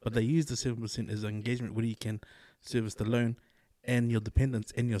 5, but they use the 7% as an engagement where you can service the loan and your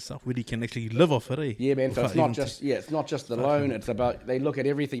dependents and yourself, where you can actually live off it, eh? Yeah, man. So it's not just the loan. It's about, they look at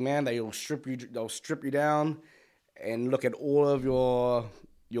everything, man. They'll strip you down and look at all of your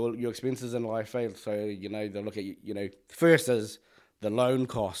expenses in life, eh? So they'll look at first is the loan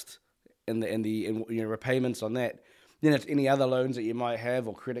cost and your repayments on that. Then it's any other loans that you might have,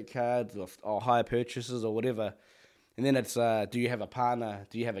 or credit cards, or hire purchases, or whatever. And then it's do you have a partner?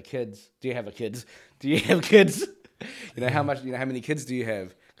 Do you have kids? Do you have kids? How much? How many kids do you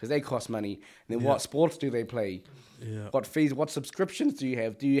have? Because they cost money. And then what sports do they play? Yeah. What fees? What subscriptions do you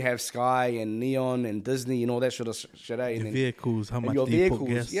have? Do you have Sky and Neon and Disney and all that sort of shit? And your vehicles, how much do you put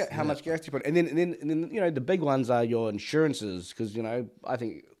gas? Yeah, how much gas do you put? And then the big ones are your insurances, because I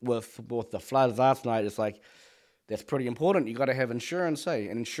think with the floods last night, it's like that's pretty important. You got to have insurance, eh?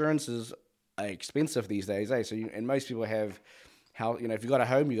 And insurances are expensive these days, eh? So and most people have if you got a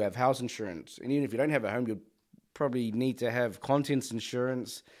home, you have house insurance, and even if you don't have a home, you probably need to have contents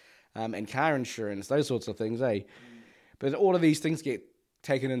insurance, and car insurance, those sorts of things, eh? But all of these things get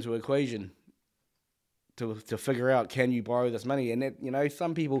taken into equation to figure out, can you borrow this money? And that,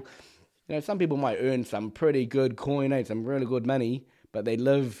 some people might earn some pretty good coin, eh? Some really good money, but they've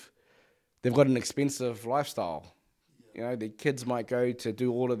got an expensive lifestyle. Their kids might go to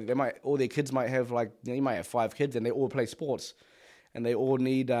do all their kids might have you might have 5 kids and they all play sports, and they all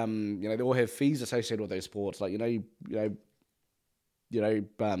need they all have fees associated with those sports, like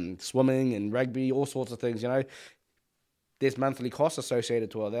swimming and rugby, all sorts of things. There's monthly costs associated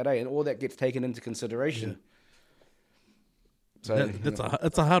to all that, eh? And all that gets taken into consideration. Yeah. So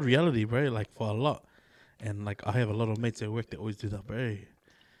it's a hard reality, bro. Like for a lot, and like I have a lot of mates at work that always do that, bro.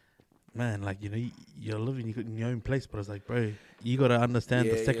 Man, like you're living in your own place, but it's like, bro, you gotta understand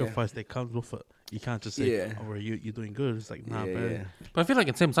the sacrifice that comes with it. You can't just say, "Oh, bro, you're doing good." It's like, nah, bro. Yeah. But I feel like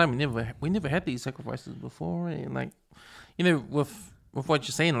at the same time, we never had these sacrifices before, right? And like, with what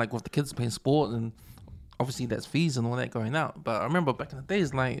you're saying, like with the kids playing sport, and obviously that's fees and all that going out. But I remember back in the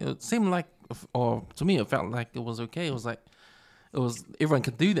days, like it seemed like, or to me, it felt like it was okay. It was like everyone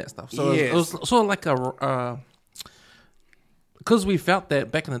could do that stuff. So it was sort of like because we felt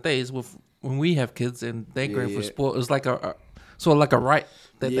that back in the days when we have kids and they go for sport, it was like a sort of like a right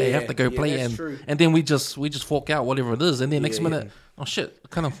that they have to go play, and then we just fork out whatever it is, and then next minute, oh shit, I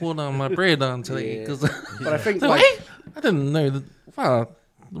can't afford my bread today. Cause but I think I didn't know that. Wow,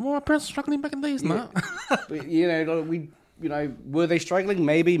 my parents were struggling back in the days, now. But, were they struggling?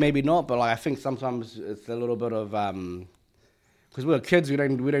 Maybe not. But I think sometimes it's a little bit of because we're kids, we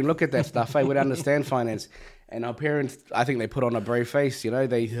don't look at that stuff. We don't understand finance. And our parents, I think they put on a brave face,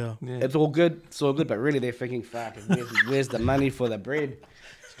 It's all good, but really they're thinking, fuck, where's the money for the bread?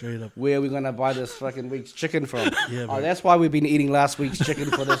 Straight up. Where are we going to buy this fucking week's chicken from? Yeah, bro. That's why we've been eating last week's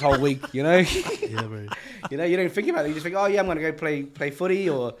chicken for this whole week, Yeah, bro. You don't think about it. You just think, oh, yeah, I'm going to go play footy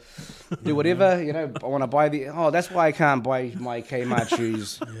or do whatever. I want to buy that's why I can't buy my Kmart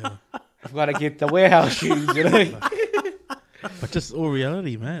shoes. Yeah. I've got to get the warehouse shoes, But just all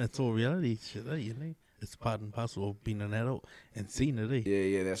reality, man. It's all reality shit, It's part and parcel of being an adult and seeing it, eh?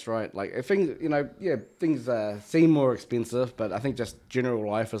 Yeah, that's right. Like, things, things seem more expensive, but I think just general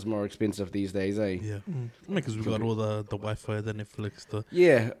life is more expensive these days, eh? Yeah. Because we've got all the Wi-Fi, the Netflix,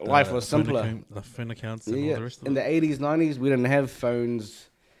 life was simpler. The phone accounts and all the rest of it. In the 80s, 90s, we didn't have phones.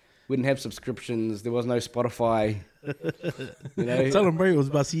 We didn't have subscriptions. There was no Spotify. Tell them, bro, it was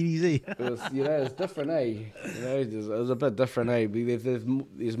about CDs, eh? It was, it was different, eh? It was a bit different, eh?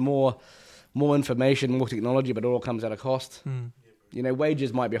 There's more information, more technology, but it all comes at a cost.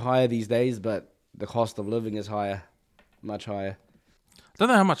 Wages might be higher these days, but the cost of living is higher, much higher. I don't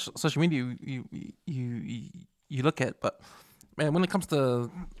know how much social media you look at, but man, when it comes to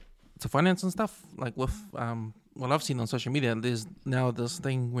finance and stuff, like with what I've seen on social media, there's now this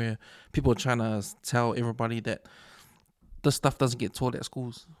thing where people are trying to tell everybody that this stuff doesn't get taught at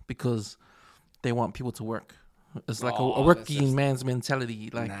schools because they want people to work. It's like a working man's mentality.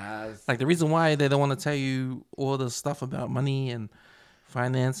 Like the reason why they don't want to tell you all the stuff about money and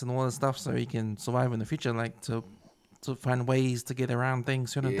finance and all this stuff so you can survive in the future, like to find ways to get around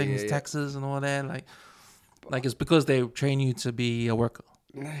things, certain things, taxes and all that. Like it's because they train you to be a worker.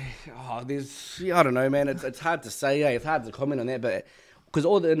 I don't know, man. It's hard to say. It's hard to comment on that, but because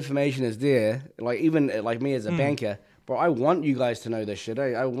all the information is there. Like even like me as a banker, bro, I want you guys to know this shit.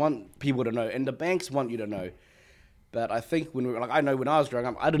 I want people to know, and the banks want you to know. But I think I know when I was growing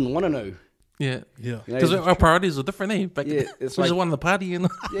up, I didn't want to know. Yeah. Because our priorities are different, eh? We just want to party, Yeah,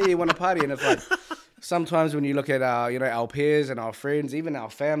 you want to party, and it's like, sometimes when you look at our peers and our friends, even our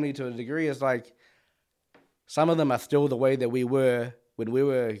family to a degree, it's like some of them are still the way that we were when we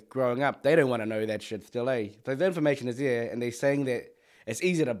were growing up. They don't want to know that shit still, eh? So the information is there, and they're saying that it's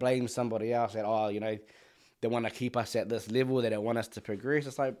easy to blame somebody else that, they want to keep us at this level. They don't want us to progress.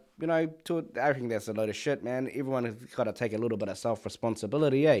 It's like, I think that's a load of shit, man. Everyone has got to take a little bit of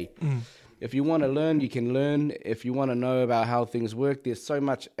self-responsibility, eh? If you want to learn, you can learn. If you want to know about how things work, there's so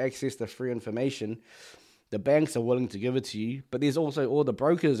much access to free information. The banks are willing to give it to you, but there's also all the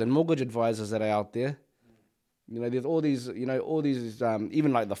brokers and mortgage advisors that are out there. There's all these,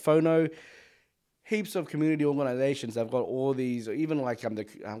 even like the Phono, heaps of community organizations have got all these, or even like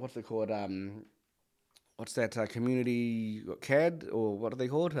what's it called? What's that community CAD, or what are they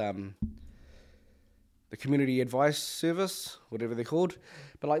called? The Community Advice Service, whatever they're called.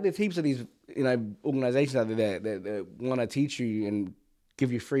 But like there's heaps of these, organizations out there that want to teach you and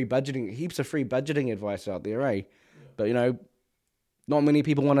give you free budgeting, heaps of free budgeting advice out there, eh? But not many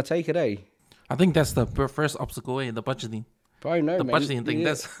people want to take it, eh? I think that's the first obstacle, the budgeting. Probably no, the man. Budgeting thing. Yeah.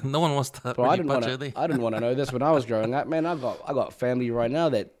 That's no one wants to really budget. I didn't want to know this when I was growing up, man. I got family right now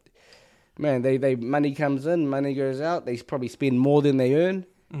that, man, they money comes in, money goes out. They probably spend more than they earn,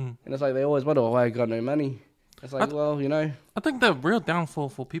 and it's like they always wonder, why I got no money. It's like, I think the real downfall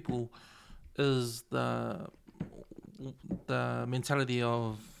for people is the mentality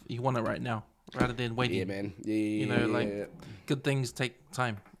of you want it right now rather than waiting. Yeah, man. Yeah. Good things take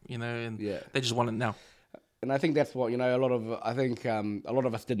time, and they just want it now. And I think that's what, a lot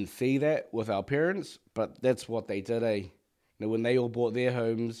of us didn't see that with our parents, but that's what they did, eh? When they all bought their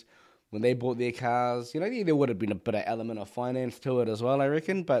homes, when they bought their cars, there would have been a bit of element of finance to it as well, I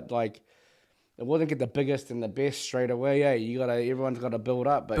reckon, but like, it wasn't get the biggest and the best straight away, eh? Everyone's got to build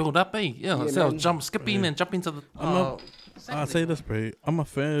up. But build up, eh? Yeah, so skip in and jump into the... I'll say this, bro. I'm a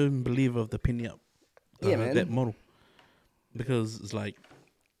firm believer of the penny up. Man. That model. Because it's like,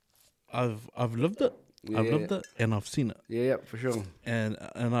 I've lived it. Yeah. I've lived it and I've seen it. Yeah, for sure. And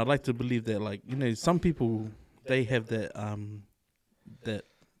I'd like to believe that, like, some people, they have that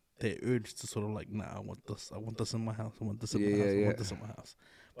that urge to sort of like, nah, I want this in my house, I want this in my house, I want this in my house.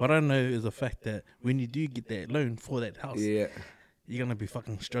 But I know is the fact that when you do get that loan for that house, you're gonna be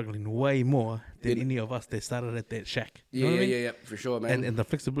fucking struggling way more than any of us that started at that shack. You know what I mean? Yeah, for sure, man. And the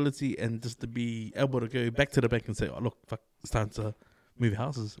flexibility and just to be able to go back to the bank and say, oh look, fuck, it's time to move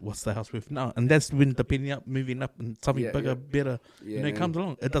houses. What's the house worth now? And that's when the penny up, moving up, and something bigger, better, it comes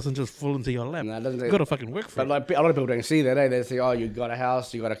along. It doesn't just fall into your lap. You gotta fucking work for it. But like a lot of people don't see that, eh? They say, oh, you got a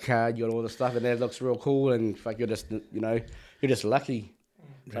house, you got a car, you got all this stuff, and that looks real cool, and fuck, you're just, you're just lucky.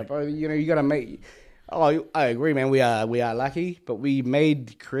 So, bro, you gotta make. Oh, I agree, man. We are lucky, but we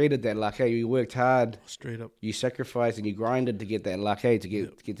created that luck. Hey, we worked hard. Straight up. You sacrificed and you grinded to get that luck. Hey, to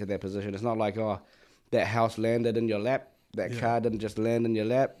get to that position. It's not like that house landed in your lap. That car didn't just land in your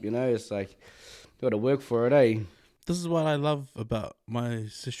lap. It's like you got to work for it, eh? This is what I love about my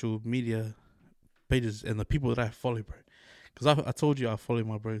social media pages and the people that I follow, bro. Because I told you I follow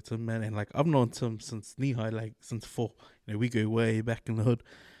my bro Tim, man, and like I've known Tim since knee high, like since 4. We go way back in the hood.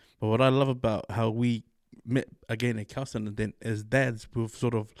 But what I love about how we met again at Calston and then as dads,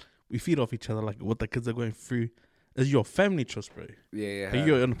 we feed off each other, like what the kids are going through is your family trust, bro. Yeah. Like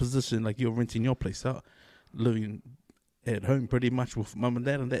you're in a position like you're renting your place out, living at home pretty much with mum and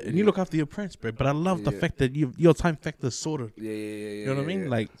dad and that, and you look after your parents, bro. But I love the fact that your time factor is sorted. You know what I mean?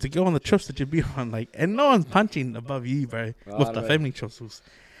 Like to go on the trips that you be on, like, and no one's punching above you, bro, with the family trips.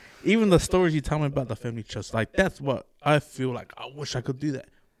 Even the stories you tell me about the family trips, like that's what I feel like. I wish I could do that,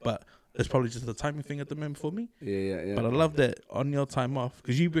 but it's probably just the timing thing at the moment for me. Yeah. But I love that on your time off,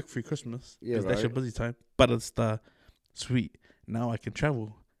 because you work through Christmas, because that's your busy time. But it's the sweet. Now I can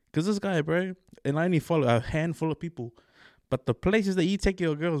travel, because this guy, bro, and I only follow a handful of people. But the places that you take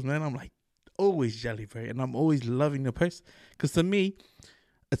your girls, man, I'm like always jelly, bro. And I'm always loving your posts. Because to me,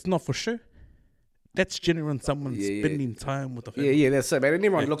 it's not for sure. That's genuine someone spending time with the family. Yeah, that's it, man. And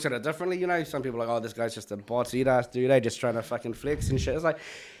everyone looks at it differently, Some people are like, oh, this guy's just a boss ass dude. They just trying to fucking flex and shit. It's like,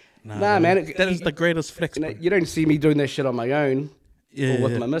 nah man. That is the greatest flex, bro. You don't see me doing this shit on my own. Or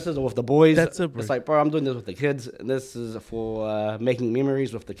with my missus or with the boys. That's it, bro. It's like, bro, I'm doing this with the kids. And this is for making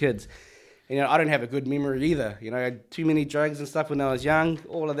memories with the kids. And, I don't have a good memory either. I had too many drugs and stuff when I was young,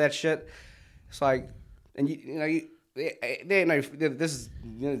 all of that shit. It's like, and this is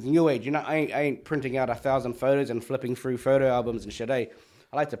new age. I ain't printing out 1,000 photos and flipping through photo albums and shit. I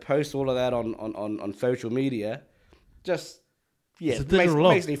like to post all of that on social media. Just,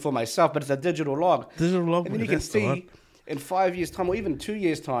 basically for myself, but it's a digital log. And then you can see in 5 years' time or even 2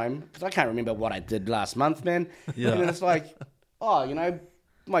 years' time, because I can't remember what I did last month, man. Yeah. And it's like,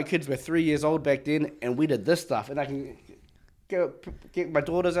 my kids were 3 years old back then, and we did this stuff, and I can get my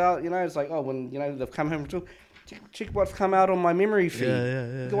daughters out. It's like, oh, when they've come home from school, check what's come out on my memory feed.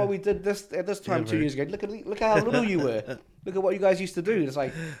 Look at what we did at this time 2 years ago. Look at how little you were. Look at what you guys used to do. It's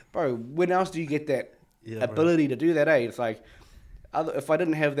like, bro, when else do you get that ability to do that? It's like, if I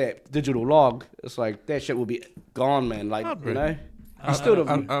didn't have that digital log, it's like that shit would be gone, man. Like, I like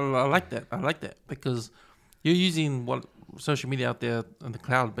that. I like that because you're using what social media out there on the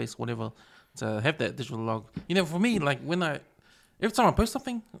cloud based whatever to have that digital log. For me, like every time I post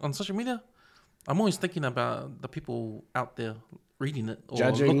something on social media, I'm always thinking about the people out there reading it or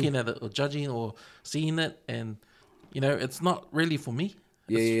looking at it or judging or seeing it, and it's not really for me.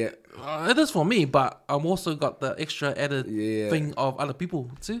 It is for me, but I'm also got the extra added thing of other people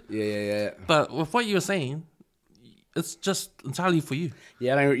too. But with what you're saying, it's just entirely for you.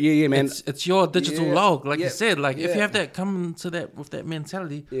 Man. It's your digital log, like you said. Like if you have that come to that with that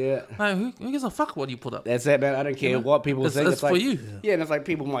mentality, like who gives a fuck what you put up? That's it, man. I don't care what people think. It's for like, you. And it's like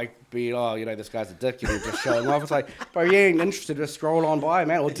people might be, this guy's a dick, just showing off. It's like, bro, you ain't interested, just scroll on by,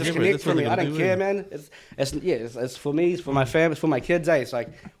 man, or disconnect from me. I don't care, man. It's for me, it's for my family, it's for my kids. It's like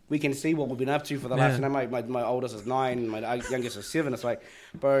we can see what we've been up to for the last. My oldest is 9, my youngest is 7. It's like,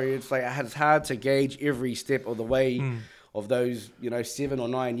 bro, it's hard to gauge every step of the way. Of those, 7 or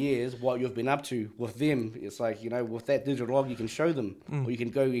 9 years, what you've been up to with them. It's like, with that digital log, you can show them. Or you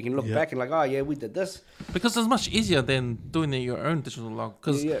can look back and like, oh, yeah, we did this. Because it's much easier than doing your own digital log.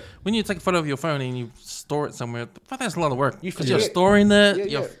 Because when you take a photo of your phone and you store it somewhere, that's a lot of work. Because you're storing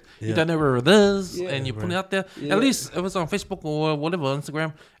it, you don't know where it is, and you put it out there. At least if it's on Facebook or whatever,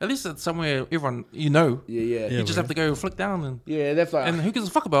 Instagram, at least it's somewhere everyone you just have to go flick down and that's right. And who gives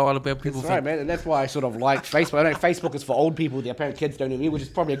a fuck about other people? That's right, man. And that's why I sort of like Facebook. I know Facebook is for old people. The apparent kids don't know me, which is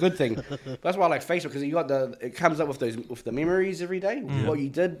probably a good thing. But that's why I like Facebook because it comes up with the memories every day, what you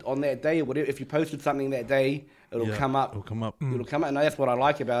did on that day, or whatever. If you posted something that day, it'll come up. It'll come up. And that's what I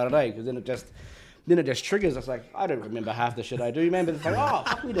like about it, because then it just triggers. It's like, I don't remember half the shit I do, man, but it's like, oh,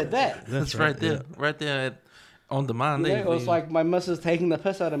 fuck, we did that. That's right there. Right there on demand. It was like my missus taking the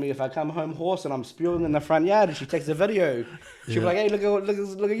piss out of me if I come home hoarse and I'm spewing in the front yard and she takes a video. She'll be like, hey, look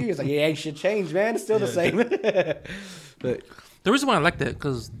at you. It's like, ain't shit changed, man. It's still the same. But the reason why I like that,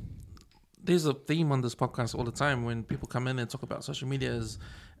 because there's a theme on this podcast all the time when people come in and talk about social media as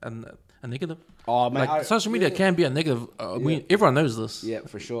a negative. Oh, man. Social media can be a negative. Everyone knows this. Yeah,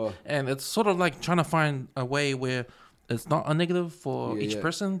 for sure. And it's sort of like trying to find a way where it's not a negative for each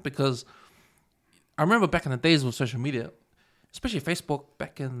person, because I remember back in the days with social media, especially Facebook,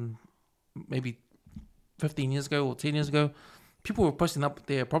 back in maybe 15 years ago or 10 years ago, people were posting up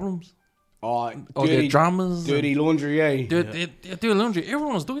their problems. Or their dramas. Dirty laundry, Dirty laundry.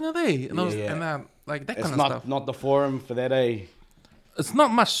 Everyone was doing it, And like that kind of stuff. It's not the forum for that, It's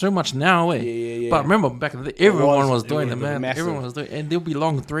not so much now, But remember back in the day, everyone was doing it, man. Massive. Everyone was doing it. And there'll be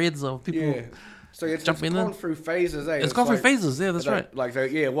long threads of people. So it's gone through phases, It's gone through phases, that's right. Like,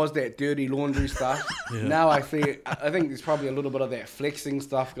 it was that dirty laundry stuff. Now I think there's probably a little bit of that flexing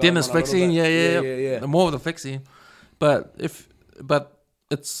stuff going on. Dennis flexing, more of the flexing. But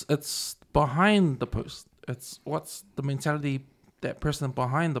it's behind the post. It's what's the mentality that person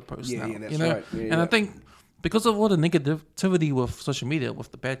behind the post now. That's right. And I think because of all the negativity with social media, with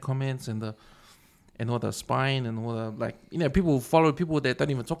the bad comments and all the spying and all the people follow people that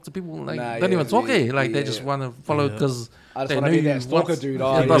don't even talk to people, don't even talk, they just want to follow because they know you. That stalker dude,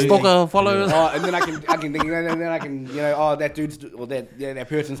 stalker followers. And then I can think, and then I can, that dude's, that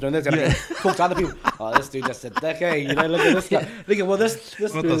person's doing this, and I can talk to other people. Oh, this dude just said, look at this guy. Look at this.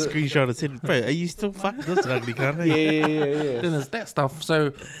 Not the screenshot that said, bro, are you still fucking this ugly guy? Then there's that stuff.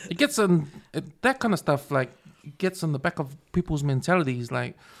 So it gets in that kind of stuff, gets in the back of people's mentalities,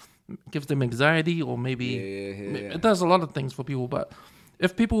 gives them anxiety, or maybe it does a lot of things for people. But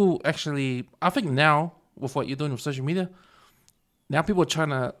if people actually, I think now with what you're doing with social media, now people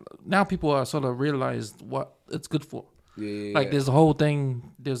are sort of realized what it's good for. There's a whole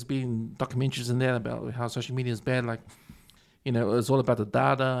thing, there's been documentaries in there about how social media is bad, it's all about the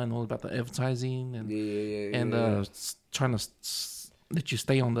data and all about the advertising and trying to let you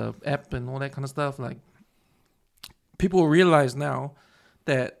stay on the app and all that kind of stuff. People realize now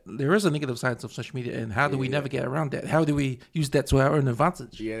that there is a negative side of social media, and how do we navigate around that? How do we use that to our own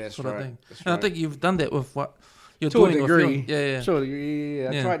advantage? That's sort right. Of thing. And I think you've done that with what you're doing. To a degree. Sure,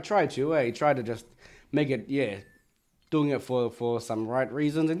 try to just make it, doing it for some right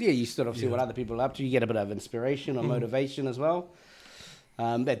reasons. And you sort of see what other people are up to. You get a bit of inspiration or motivation as well.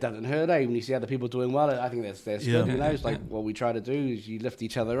 That doesn't hurt, when you see other people doing well. I think that's good, It's what we try to do is you lift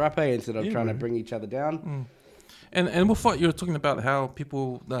each other up, instead of trying to bring each other down. And with what you're talking about, how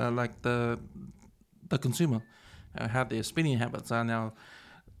people like the consumer, how their spending habits are now,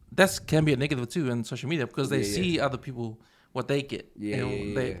 that can be a negative too in social media because they see other people what they get.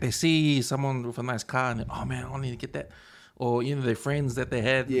 They see someone with a nice car and oh man, I need to get that, or their friends that they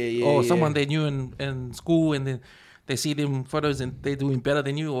had, or someone they knew in school, and then they see them photos and they're doing better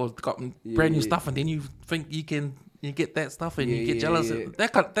than you or got brand new stuff, and then you think you get that stuff and you get jealous.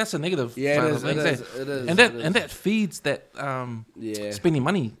 That's a negative side of things. It is. And that feeds that spending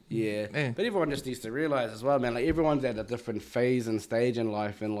money. But everyone just needs to realize as well, man, like everyone's at a different phase and stage in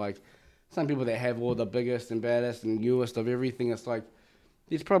life, and like some people that have all the biggest and baddest and newest of everything, it's like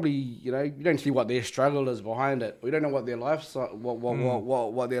there's probably, you don't see what their struggle is behind it. We don't know what their life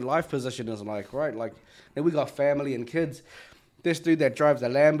what their life position is like, right? Like, and we got family and kids. This dude that drives a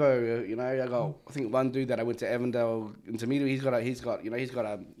Lambo, I think one dude that I went to Avondale Intermediate, he's got a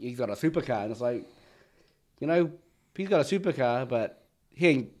supercar, and it's like, he's got a supercar, but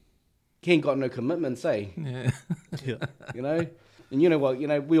he ain't got no commitments, eh? Yeah.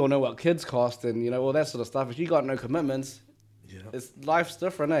 And we all know what kids cost and all that sort of stuff. If you got no commitments, life's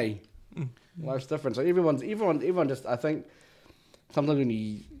different, eh? Life's different. So everyone just, I think sometimes when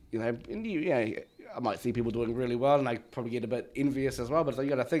I might see people doing really well, and I probably get a bit envious as well. But you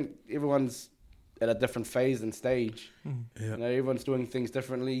got to think everyone's at a different phase and stage. Everyone's doing things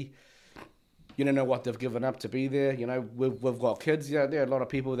differently. You don't know what they've given up to be there. We've got kids. There are a lot of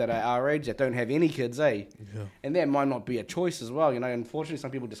people that are our age that don't have any kids, eh? Yeah. And that might not be a choice as well. Unfortunately,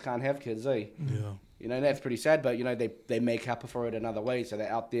 some people just can't have kids, eh? Yeah. That's pretty sad. But they make up for it another way. So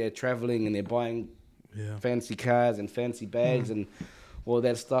they're out there traveling and they're buying fancy cars and fancy bags and all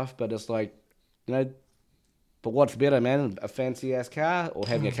that stuff. But it's like, but what's better, man? A fancy ass car or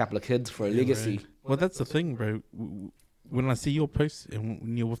having a couple of kids for a legacy? Right. Well, that's the thing, bro. When I see your posts and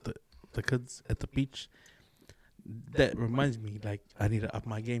when you're with the kids at the beach, that reminds me, like, I need to up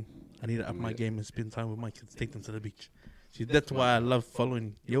my game. I need to up my game and spend time with my kids, take them to the beach. See, that's why I love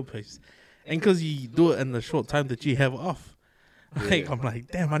following your posts. And because you do it in the short time that you have off. I'm like,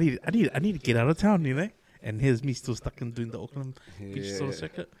 damn, I need to get out of town, And here's me still stuck in doing the Auckland beach sort of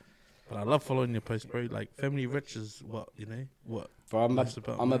circuit. But I love following your posts, bro. Like, family rich is what. Bro,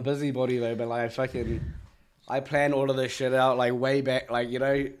 I'm a busybody, though, but like, I plan all of this shit out, like, way back,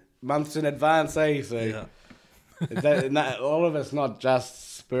 like, months in advance, eh? So, all of it's not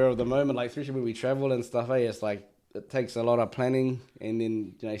just spur of the moment, like, especially when we travel and stuff, eh? It's like, it takes a lot of planning and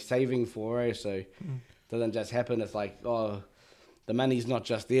then, saving for, eh? So, it doesn't just happen. It's like, oh, the money's not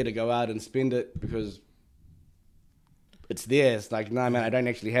just there to go out and spend it because it's there. It's like, no, man, I don't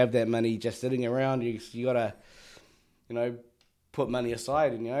actually have that money just sitting around. You gotta, put money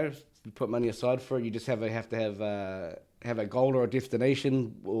aside, and you put money aside for it. You just have to have a goal or a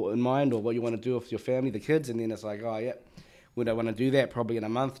destination in mind, or what you want to do with your family, the kids, and then it's like, oh yeah, would I want to do that? Probably in a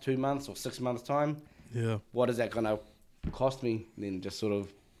month, 2 months, or 6 months time. Yeah. What is that gonna cost me? And then just sort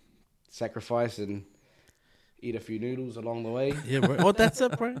of sacrifice and eat a few noodles along the way. Yeah, bro. Oh, that's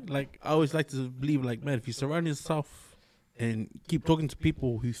it, bro. Like, I always like to believe, like, man, if you surround yourself and keep talking to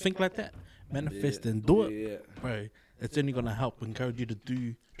people who think like that, manifest and do it, bro, it's only going to help encourage you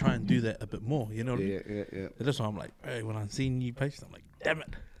to try and do that a bit more, you know what I mean? Yeah. So that's why I'm like, hey, when I'm seeing you post, I'm like, damn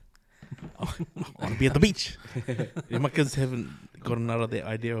it, I want to be at the beach. My kids haven't gotten out of the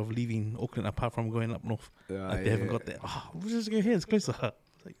idea of leaving Auckland apart from going up north. They haven't got that. Oh, we'll just go here, it's closer.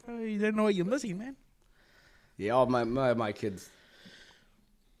 It's like, bro, you don't know what you're missing, man. Yeah, my kids,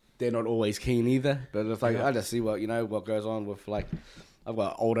 they're not always keen either. But it's like, I just see what goes on with, like, I've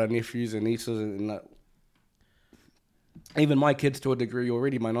got older nephews and nieces and even my kids to a degree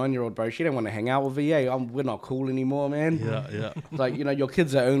already. My 9-year-old, bro, she don't want to hang out with VA. We're not cool anymore, man. Yeah. It's like, your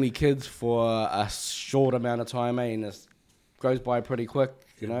kids are only kids for a short amount of time, eh? And it goes by pretty quick,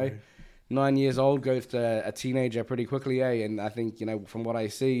 9 years old goes to a teenager pretty quickly, eh? And I think, from what I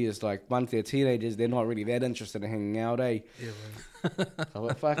see is like once they're teenagers, they're not really that interested in hanging out, eh? Yeah, man.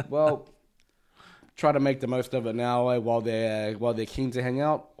 So, well, try to make the most of it now, eh? While they're keen to hang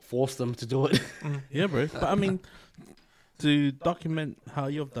out, force them to do it. Yeah, bro. But I mean, to document how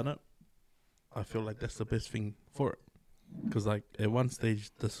you've done it, I feel like that's the best thing for it. Because, like, at one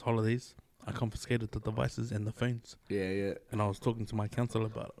stage this holidays, I confiscated the devices and the phones. Yeah. And I was talking to my counselor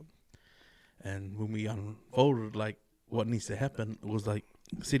about it. And when we unfolded, like, what needs to happen, it was, like,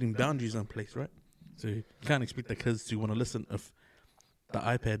 setting boundaries in place, right? So you can't expect the kids to want to listen if the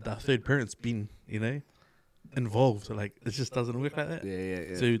iPad, the third parent's been, involved. Like, it just doesn't work like that.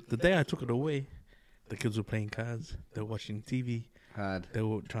 Yeah. So the day I took it away, the kids were playing cards, they were watching TV, they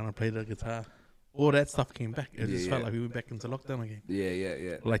were trying to play the guitar. All that stuff came back. It just felt like we went back into lockdown again.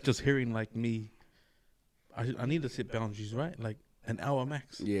 Yeah. Like, just hearing, like, me I need to set boundaries, right? Like an hour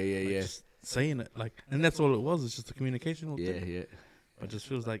max. Yeah. Just saying it, like, and that's all it was. It's just a communication. Yeah. But it just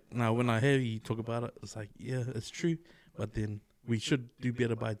feels like now when I hear you talk about it, it's like, yeah, it's true. But then we should do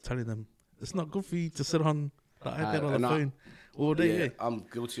better by telling them it's not good for you to sit on the iPad or the phone all day. Yeah, I'm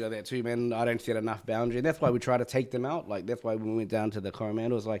guilty of that too, man. I don't set enough boundary, and that's why we try to take them out. Like that's why when we went down to the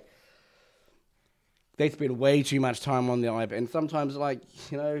Coromandos, like they spend way too much time on the iPad, and sometimes, like,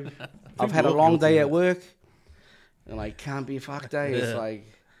 you know, I've had a long day at work, and like can't be a fuck day. It's like,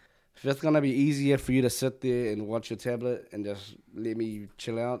 if it's gonna be easier for you to sit there and watch your tablet and just let me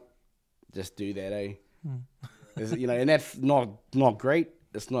chill out, just do that, eh? You know, and that's not great.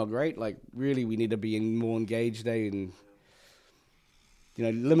 It's not great. Like, really, we need to be more engaged, eh? And, you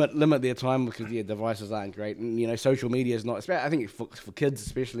know, limit their time because, devices aren't great. And, you know, social media is not, I think for kids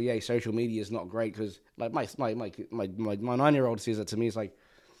especially, social media is not great because, like, my 9-year-old says it to me. It's like,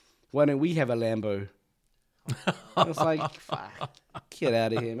 why don't we have a Lambo? It's like, fuck, get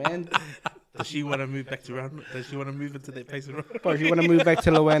out of here, man. Does she want to move back to Round? Does she want to move into that place? Bro, if you want to move back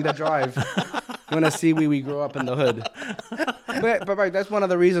to Luanda Drive, you want to see where we grew up in the hood. But bro, that's one of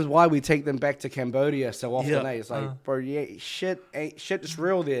the reasons why we take them back to Cambodia so often. It's like, bro, shit's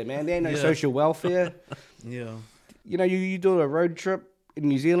real there, man. There ain't no social welfare. Yeah. You know, you do a road trip in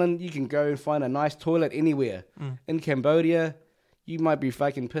New Zealand, you can go and find a nice toilet anywhere. In Cambodia, you might be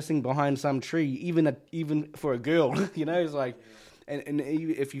fucking pissing behind some tree, even for a girl. You know, it's like, and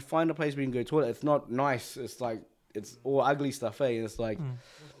if you find a place where you can go to toilet, it's not nice. It's like, it's all ugly stuff, eh? And it's like,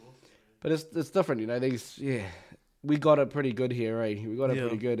 but it's different, you know. We got it pretty good here, eh? We got it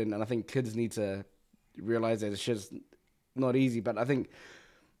pretty good, and I think kids need to realize that it's just not easy. But I think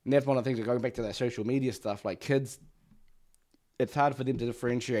that's one of the things, going back to that social media stuff, like kids, it's hard for them to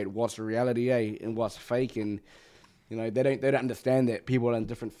differentiate what's reality, eh, and what's fake, and you know, they don't understand that people are in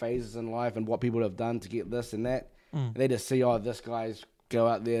different phases in life and what people have done to get this and that. They just see, this guy's go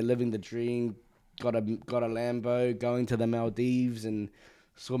out there living the dream, got a Lambo, going to the Maldives and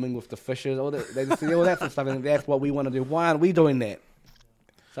swimming with the fishes. They just see all that sort of stuff, and that's what we want to do. Why aren't we doing that?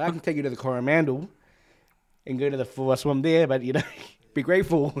 So I can take you to the Coromandel and go to the swim there, but, you know, be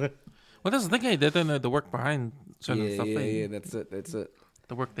grateful. Well, that's the thing, they don't know the work behind certain stuff. Yeah, that's it.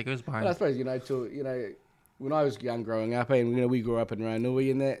 The work that goes behind. But I suppose, you know, when I was young growing up, and, you know, we grew up in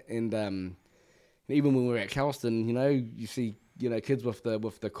Ranui and that, and even when we were at Calston, you know, you see, you know, kids with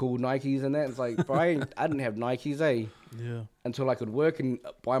the cool Nikes and that. It's like, bro, I didn't have Nikes, eh? Yeah. Until I could work and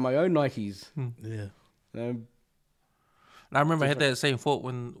buy my own Nikes. Yeah. You know? And I remember I had that same thought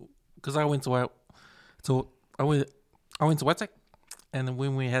because I went to Waitek, and then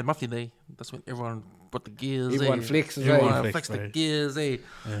when we had Muffy Day, that's when everyone brought the gears. Everyone flexes, Everyone flexed the gears, eh?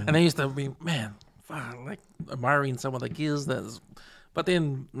 Yeah. And I used to be, man, like admiring some of the gears but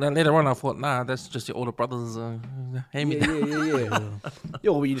then later on I thought, nah, that's just your older brothers. Yeah.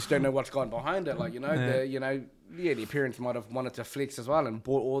 Well, you just don't know what's gone behind it. Like, you know, their parents might have wanted to flex as well and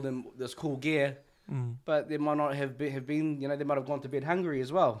bought all them this cool gear, but they might not have been, you know, they might have gone to bed hungry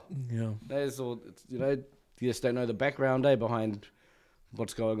as well. Yeah, that's all. You know, you just don't know the background behind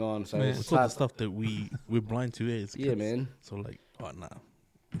what's going on. So it's all the stuff that we're blind to. It's kids. Man. So like, nah,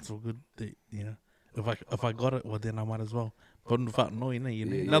 it's all good. You know, if I got it, well then I might as well. But without knowing it, you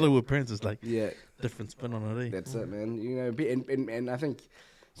know. In other words, parents is like different spin on it. That's it, man. You know, and I think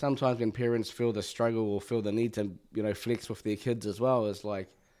sometimes when parents feel the struggle or feel the need to, you know, flex with their kids as well, it's like,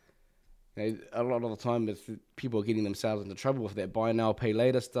 you know, a lot of the time it's people are getting themselves into trouble with that buy now, pay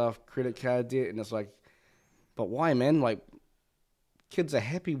later stuff, credit card debt, and it's like, but why, man? Like, kids are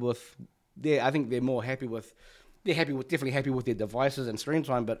happy with I think they're more happy with. They're definitely happy with their devices and screen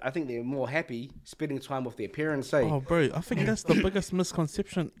time, but I think they're more happy spending time with their parents. Oh, bro, I think that's the biggest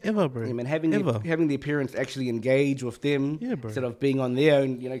misconception ever, bro. Yeah, man, having their parents actually engage with them instead of being on their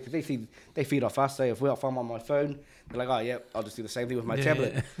own, you know, because they feed off us. If I'm on my phone, they're like, oh, yeah, I'll just do the same thing with my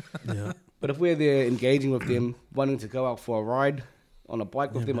tablet. Yeah. But if we're there engaging with them, wanting to go out for a ride on a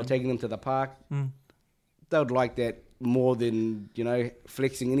bike with them or taking them to the park, they would like that more than, you know,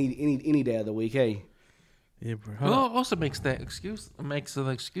 flexing any day of the week, eh? Yeah, bro. Well, also makes an excuse,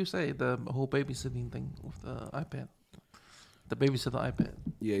 the whole babysitting thing with the iPad. The babysitter iPad.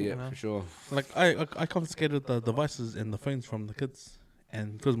 Yeah, you know? For sure. Like, I confiscated the devices and the phones from the kids.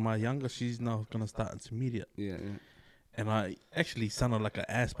 And because my younger, she's now going to start intermediate. Yeah. And I actually sounded like an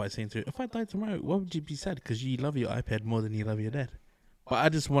ass by saying to her, if I died tomorrow, what would you be sad? Because you love your iPad more than you love your dad. But I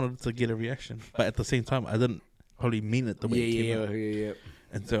just wanted to get a reaction. But at the same time, I didn't probably mean it the way it came out. Yeah.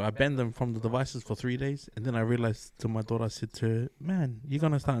 And so I banned them from the devices for 3 days. And then I realized to my daughter, I said to her, man, you're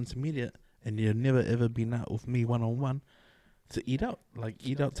going to start intermediate and you've never ever been out with me one-on-one. to eat out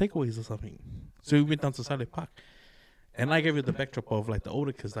takeaways or something. So we went down to Saleh Park. And I gave you the backdrop of like the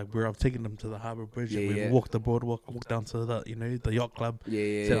older kids, like where I've taken them to the Harbour Bridge, and we walked the boardwalk, walked down to the the yacht club,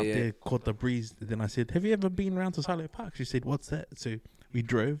 sat up there, caught the breeze. And then I said, "Have you ever been around to Saleh Park?" She said, "What's that?" So we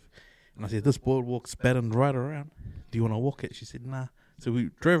drove, and I said, "This boardwalk's patterned right around. Do you want to walk it?" She said, "Nah." So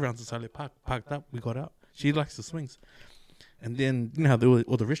we drove around to Saleh Park, parked up, we got out. She likes the swings, and then you know how there were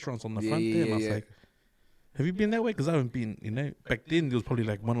all the restaurants on the front there, and I was like, have you been that way? Because I haven't been, back then there was probably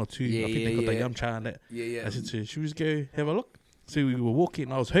like one or two. I think they got the yum cha and that. I said to her, should we just go have a look? So we were walking,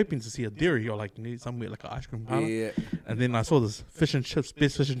 and I was hoping to see a dairy or like somewhere like an ice cream parlor. And then I saw this fish and chips,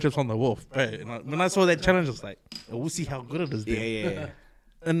 best fish and chips on the wharf. Right? And when I saw that challenge, I was like, we'll see how good it is there.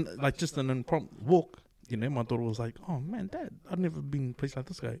 And like just an impromptu walk, my daughter was like, oh man, Dad, I've never been in a place like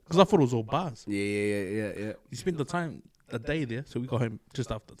this guy. Because I thought it was all bars. We spent the day there, so we got home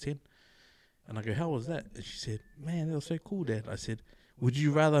just after 10. And I go, how was that? And she said, man, that was so cool, Dad. I said, would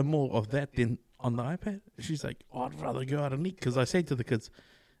you rather more of that than on the iPad? And she's like, oh, I'd rather go out and eat. Because I say to the kids,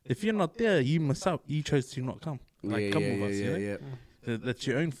 if you're not there, you miss out. You chose to not come. Like, come with us, That's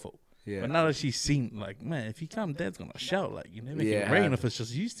your own fault. But now that she's seen, like, man, if you come, Dad's going to shout, like, make it rain if it's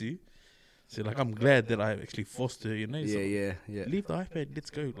just used to. So, like, I'm glad that I actually forced her, So leave the iPad, let's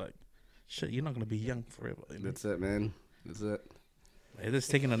go. Like, shit, you're not going to be young forever. That's it, man. That's it. Hey,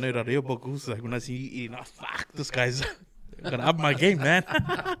 just taking a note out of your book. Like when I see you eating, fuck, this guy's gonna up my game, man.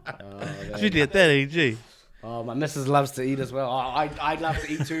 She did that, AG. Oh, my missus loves to eat as well. I love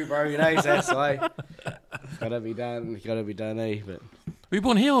to eat too, bro. So that's why. Gotta be done, But were you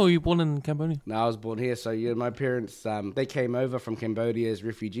born here or were you born in Cambodia? No, I was born here. So my parents, they came over from Cambodia as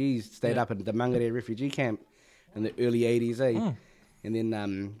refugees, stayed up in the Mangere refugee camp in the early 80s, And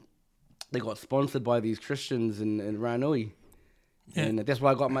then they got sponsored by these Christians in Ranui. And that's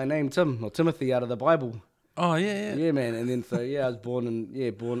why I got my name, Tim, or Timothy, out of the Bible. Oh, yeah. Yeah, man. And then, I was born in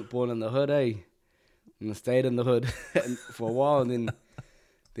the hood, And I stayed in the hood for a while. And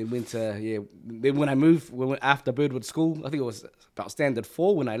then went to, Then when I moved, after Birdwood School, I think it was about Standard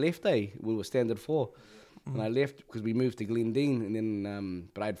 4 when I left, We were Standard 4 when I left because we moved to Glendine. And then,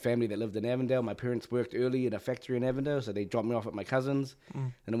 but I had family that lived in Avondale. My parents worked early in a factory in Avondale, so they dropped me off at my cousin's.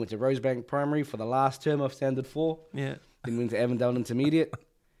 And I went to Rosebank Primary for the last term of Standard 4. Yeah. Then went to Avondale Intermediate,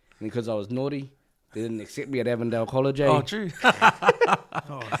 and because I was naughty, they didn't accept me at Avondale College. Oh, true. Is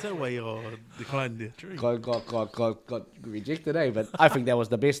that why you declined there? True. Got rejected, But I think that was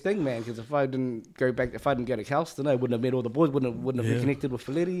the best thing, man. Because if I didn't go to Calston, I wouldn't have met all the boys. Wouldn't have reconnected with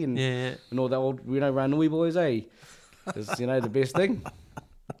Felitti and all the old Ranui boys, It's the best thing.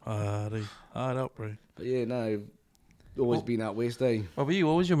 Hard up, bro. But always been out west, What were you?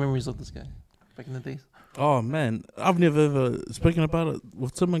 What was your memories of this guy back in the days? Oh man, I've never ever spoken about it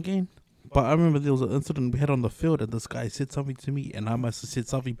with Tim again. But I remember there was an incident we had on the field, and this guy said something to me, and I must have said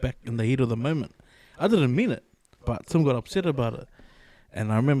something back in the heat of the moment. I didn't mean it, but Tim got upset about it.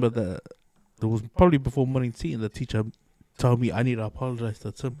 And I remember that there was probably before morning tea, and the teacher told me I need to apologize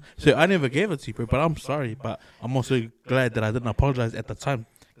to Tim. So I never gave it to you, bro, but I'm sorry. But I'm also glad that I didn't apologize at the time,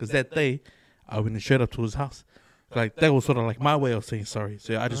 because that day I went and showed up to his house. Like that was sort of like my way of saying sorry.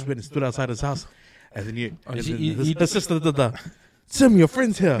 So I just went and stood outside his house. And then his sister did the, Tim, your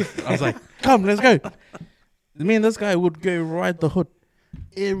friend's here. I was like, come, let's go. Me and this guy would go ride the hood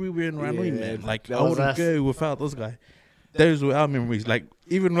everywhere in Ranui, man. Like, I wouldn't go without this guy. Those were our memories. Like,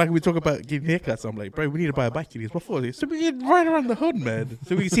 even like we talk about getting haircuts, I'm like, bro, we need to buy a bike before this. So we ride around the hood, man.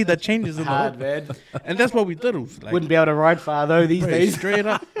 So we see the changes in the hood. Man. And that's what we did. Like, wouldn't be able to ride far, though, these days. Straight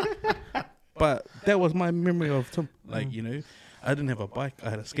up. But that was my memory of Tim. Like, I didn't have a bike. I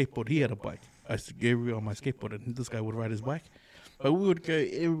had a skateboard. He had a bike. I used to go everywhere on my skateboard, and this guy would ride his bike. But we would go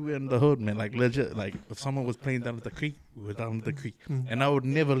everywhere in the hood, man, like legit. Like if someone was playing down at the creek, we were down at the creek, and I would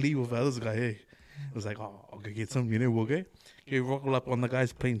never leave without this guy. It was like, oh, I'll go get some, we'll go. Roll up on the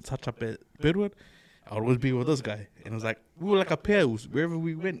guys playing touch up at Birdwood. I would always be with this guy, and it was like we were like a pair. Wherever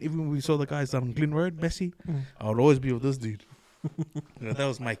we went, even when we saw the guys down Glen Road, Messi, I would always be with this dude. That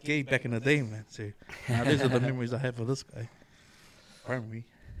was my gay back in the day, man. So these are the memories I have of this guy. Primary.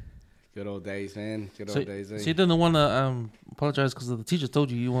 Good old days, man. Good old days. So you didn't want to apologize because the teacher told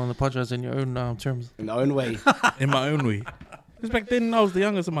you want to apologize in your own terms. In your own way. In my own way. Because back then I was the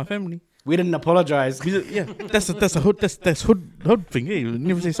youngest in my family. We didn't apologize. Yeah, that's a hood thing. Yeah, you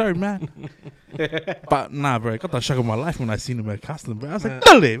never say sorry, man. But nah, bro, I got the shock of my life when I seen him at Castle, bro. I was like,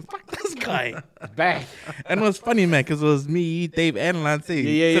 Dale, fuck this guy. Back. And it was funny, man, because it was me, Dave, and Lance. So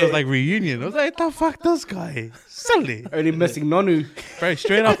it was like reunion. I was like, the fuck this guy? Silly. Only missing Nonu. Bro,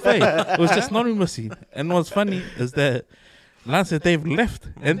 straight up, it was just Nonu missing. And what's funny is that Lance said they've left,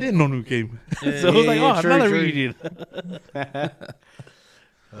 and then Nonu came. So I was like, oh, true, another true. reunion.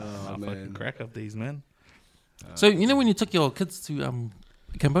 Oh, Fucking crack up these, man. So you know when you took your kids to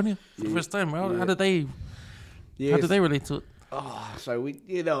Cambodia for the first time, how did they relate to it? Oh, so we,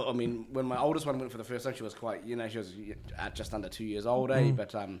 you know, I mean, when my oldest one went for the first time, she was quite, you know, she was just under 2 years old,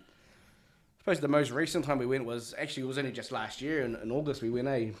 But I suppose the most recent time we went was actually, it was only just last year in August we went,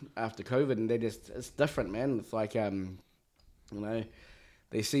 after COVID, and it's different, man. It's like, you know,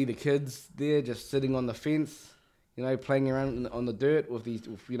 they see the kids there just sitting on the fence, you know, playing around on the dirt with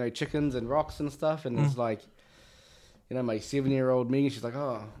you know, chickens and rocks and stuff, and it's like, you know, my 7-year-old me, she's like,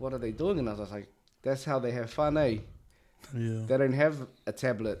 oh, what are they doing? And I was like, that's how they have fun, Yeah. They don't have a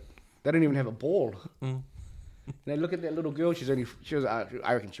tablet. They don't even have a ball. You know, look at that little girl. She was,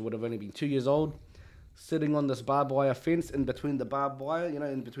 I reckon she would have only been 2 years old, sitting on this barbed wire fence in between the barbed wire, you know,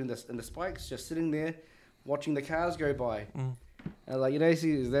 in between the spikes, just sitting there, watching the cars go by. And like, you know,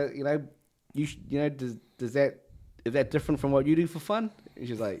 see, is that, you know, you know, is that different from what you do for fun? And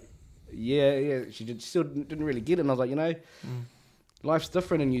she's like, yeah. She still didn't really get it. And I was like, you know, life's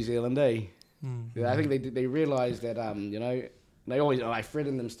different in New Zealand, Yeah, I think they realised that, you know, they always, I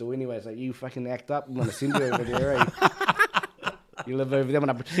threaten them still anyway. It's like, you fucking act up, I'm going to send you over there, You live over there, I'm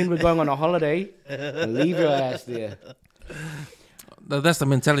going to pretend we're going on a holiday and leave your ass there. That's the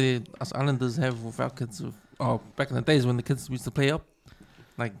mentality us islanders have with our kids. Back in the days when the kids used to play up.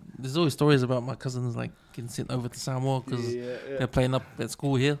 Like, there's always stories about my cousins, like, getting sent over to Samoa because they're playing up at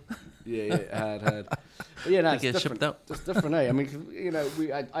school here. Hard. But yeah, no, they get shipped out. It's different, I mean, you know,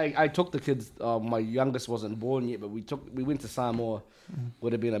 I took the kids. My youngest wasn't born yet, but we went to Samoa.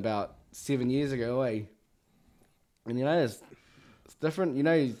 Would have been about 7 years ago, And you know, it's different. You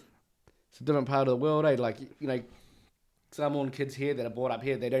know, it's a different part of the world, Like, you know, Samoan kids here that are brought up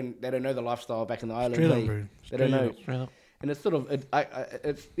here, they don't know the lifestyle back in the islands. They don't know. Straight up. And it's sort of,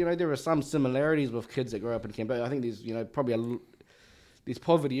 it's, you know, there are some similarities with kids that grow up in Cambodia. I think there's, you know, probably there's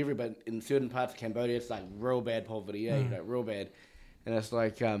poverty everywhere, but in certain parts of Cambodia, it's like real bad poverty, you know, real bad. And it's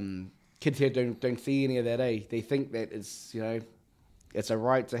like, kids here don't see any of that, They think that it's, you know, it's a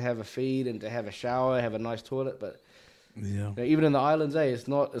right to have a feed and to have a shower, have a nice toilet, but you know, even in the islands, it's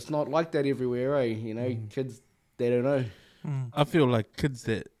not like that everywhere, You know, kids, they don't know. I feel like kids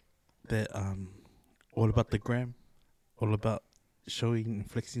that all about the gram, all about showing and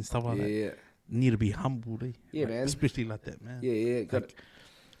flexing stuff like that, need to be humbled, Yeah, like, man. especially like that, man. Yeah. Like,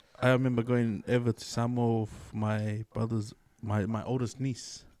 I remember going over to Samoa with my brother's, my oldest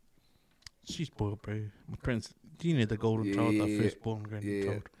niece. She's spoiled, bro. My parents, you know, the golden child, the firstborn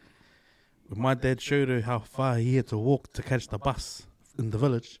grandchild. When my dad showed her how far he had to walk to catch the bus in the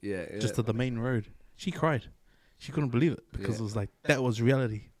village, just to the main road, she cried. She couldn't believe it because it was like, that was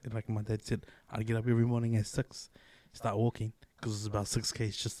reality. And like my dad said, I'd get up every morning at 6, start walking, because it's about 6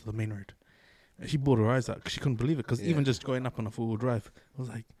 k's just to the main road. And she bawled her eyes out because she couldn't believe it, because even just going up on a 4-wheel drive, I was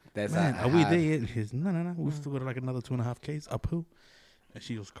like, man, are we there yet? She says, no, we've still got like another 2.5 k's uphill. And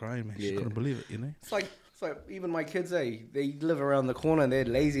she was crying, man. She couldn't believe it, you know? It's like even my kids, they live around the corner and they're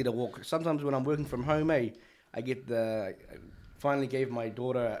lazy to walk. Sometimes when I'm working from home, I finally gave my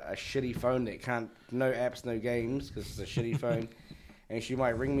daughter a shitty phone that no apps, no games, because it's a shitty phone. And she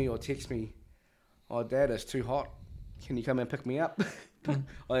might ring me or text me, oh, Dad, it's too hot. Can you come and pick me up?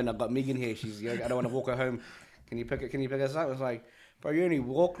 Oh, and I've got Megan here. She's, I don't want to walk her home. Can you pick us up? It's like, bro, you only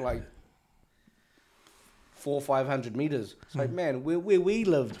walk like 400-500 meters. It's like, man, where we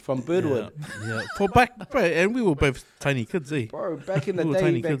lived from Birdwood. Yeah. For back, bro, and we were both tiny kids, Bro, back in the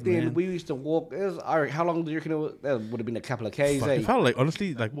day, back then, man. We used to walk. How long do you reckon that would have been? A couple of k's. It felt like,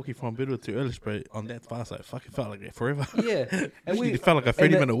 honestly, like walking from Birdwood to Earlish, bro, on that fast, like, fuck, it felt like that forever. Yeah, and it felt like a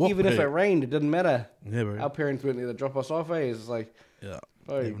 30-minute walk. Even if it rained, it didn't matter. Yeah, bro. Our parents went there to drop us off. It's like,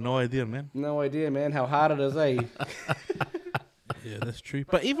 bro, I have no idea, man. No idea, man. How hard it is, Yeah, that's true.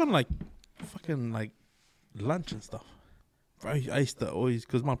 But even like, fucking like, lunch and stuff, bro. I used to always,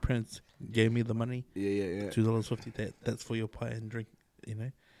 because my parents gave me the money. Yeah. $2.50. That's for your pie and drink. You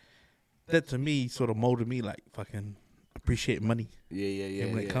know, that to me sort of molded me like fucking appreciate money. Yeah.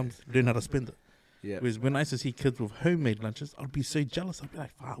 And when it comes, learn how to spend it. Yeah. Whereas when I used to see kids with homemade lunches, I'd be so jealous. I'd be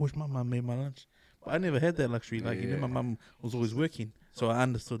like, I wish my mum made my lunch. But I never had that luxury. Like, you know, my mum was always working, so I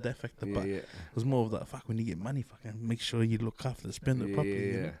understood that factor. But it was more of that, fuck, when you get money, fucking make sure you look after, spend it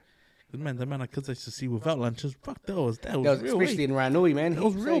properly. You know? Man, the amount of kids I used to see without lunches, fuck, that was real. Especially in Ranui, man. That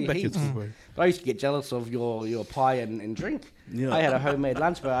was real back in school, bro. But I used to get jealous of your pie and drink. Yeah. I had a homemade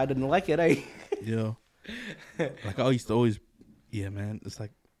lunch, but I didn't like it, Yeah. Like, I used to always, man, it's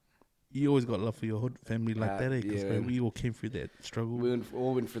like, you always got love for your hood family like that, Because we all came through that struggle. We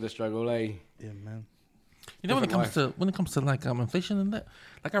all went through the struggle, Yeah, man. You know, when it comes to like inflation and that,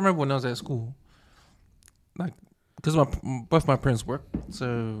 like I remember when I was at school, like because both my parents worked,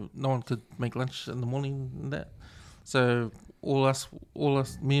 so no one could make lunch in the morning and that. So all us,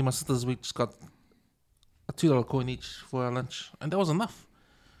 me and my sisters, we just got a $2 coin each for our lunch, and that was enough.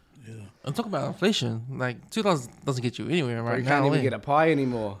 Yeah. And talk about inflation, like $2 doesn't get you anywhere right now. You can't even get a pie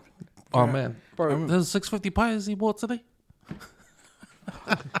anymore. Oh man, bro, there's 650 pies he bought today.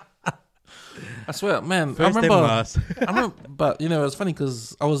 I swear, man. First I remember, but you know, it's funny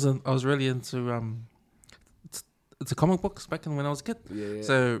because I was really into it's comic books back when I was a kid. Yeah.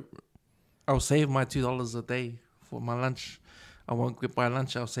 So I'll save my $2 a day for my lunch. I won't buy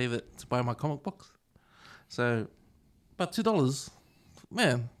lunch. I'll save it to buy my comic books. So, but $2,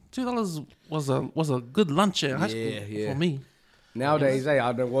 man, $2 was a good lunch at high school for me. Nowadays, I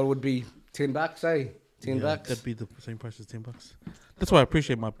don't know what would be $10, $10. That'd be the same price as $10. That's why I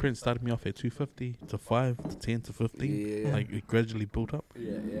appreciate my parents started me off at $2.50 to $5 to $10 to $15. Yeah. Like it gradually built up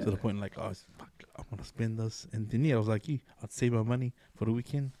Yeah. to the point like, oh fuck, I want to spend this, and then I was like, I'd save my money for the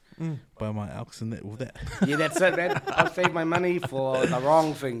weekend, buy my alks and that with that. Yeah, that's it, man. I'll save my money for the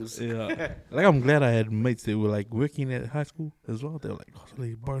wrong things. Yeah, like I'm glad I had mates that were like working at high school as well. They were like, oh, so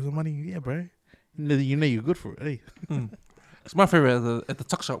they borrow some money, yeah, bro. You know you're good for it, hey. Cause my favorite at the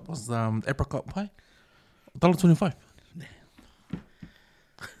tuck shop was apricot pie, $1.25.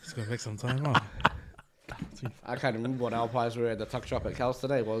 It's gonna take some time off. I can't remember what our pies were at the tuck shop at Cal's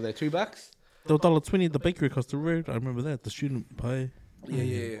today. What were they, $2? The $1.20 at the bakery across the road. I remember that. The student pie.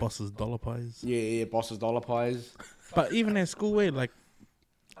 Yeah. Boss's dollar pies. Yeah, Boss's dollar pies. But even at school, like,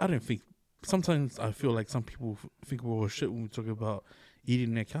 I don't think. Sometimes I feel like some people think we're all shit when we talk about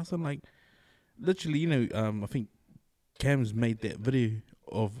eating at Cal's. And like, literally, you know, I think Cam's made that video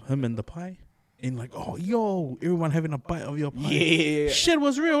of him and the pie. And like, oh, yo, everyone having a bite of your pie. Yeah. Shit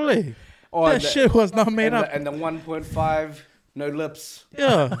was real, eh? Oh, that shit was not made up. And the 1.5, no lips.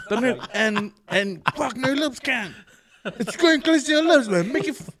 Yeah. And fuck, no lips can. It's going close to your lips, man. Make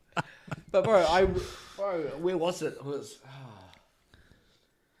it. But bro, where was it? It was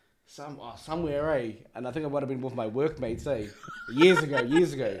somewhere, eh? And I think I might have been with my workmates, eh? Years ago.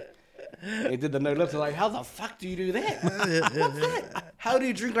 They did the no lips. I was like, how the fuck do you do that? What's that? How do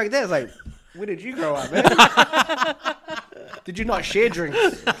you drink like that? It's like, where did you grow up, man? Did you not share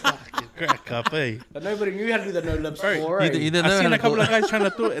drinks? Crack up, eh? But nobody knew how to do the no lips before, eh? I've seen a couple of guys trying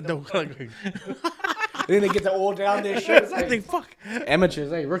to do it and they were like, Then they get it all down their shit. I think, fuck.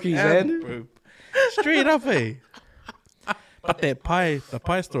 Amateurs, eh? Rookies, man. Bro. Straight up, eh? But the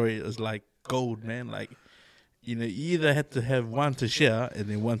pie story is like gold, man. Like, you know, you either had to have one to share and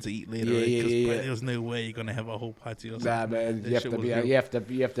then one to eat later. Yeah. There was no way you're gonna have a whole pie to yourself. Nah, man. You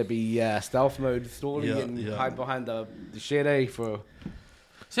have to be stealth mode, stalling and hide behind the shed, eh? For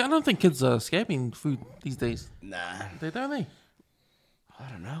See, I don't think kids are scamming food these days. Nah, They don't, eh? I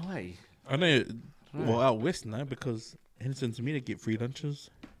don't know, eh? I know. Well, out west now because Henderson to me to get free lunches.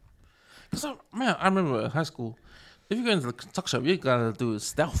 Cause I remember in high school, if you go into the tuck shop, you gotta do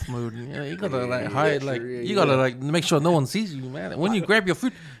stealth mode. You gotta hide, you gotta make sure no one sees you, man. When you grab your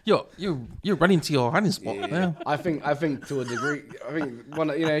food, you're running to your hiding spot, man. I think to a degree, I think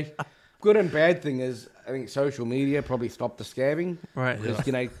one, good and bad thing is I think social media probably stopped the scamming, Right? Because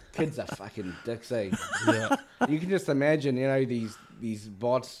kids are fucking dicks, eh? Yeah. You can just imagine, these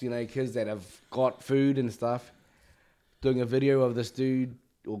bots, kids that have got food and stuff, doing a video of this dude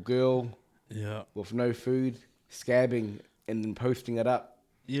or girl, with no food, scabbing and then posting it up.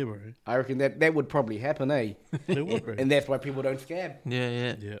 Yeah, bro. I reckon that would probably happen, eh? It would, bro. And that's why people don't scab.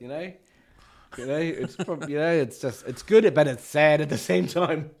 Yeah. It's probably, it's just, it's good, but it's sad at the same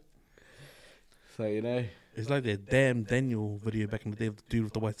time. So, It's like that damn Daniel video back in the day of the dude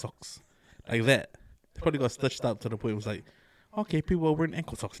with the white socks. Like that. They probably got stitched up to the point it was like, okay, people are wearing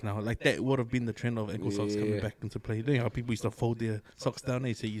ankle socks now. Like that would have been the trend of ankle socks coming back into play. You know how people used to fold their socks down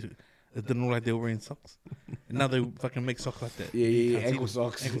there so it didn't look like they were wearing socks. And now they fucking make socks like that. Yeah, ankle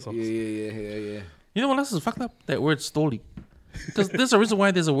socks. Ankle socks. Yeah. You know what else is fucked up? That word stoli. Because there's a reason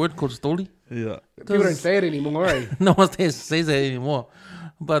why there's a word called stoli. Yeah. People don't say it anymore, eh? No one says that anymore.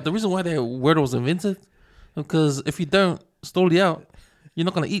 But the reason why that word was invented, because if you don't stoli out, you're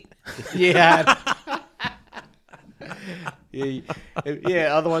not gonna eat. Yeah.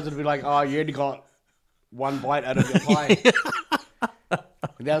 Yeah. Otherwise, it'd be like, oh, you only got one bite out of your pie.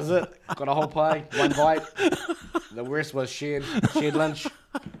 That was it. Got a whole pie, one bite. The rest was shared lunch.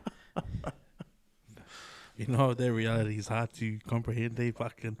 You know, their reality is hard to comprehend. They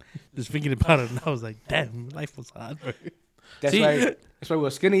fucking just thinking about it, and I was like, damn, life was hard, bro. That's why we're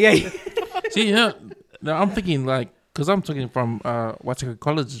skinny, eh? See, now I'm thinking because I'm talking from Waitaka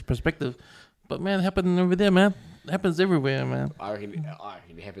College's perspective, But man, it happened over there, man. It happens everywhere, man. I reckon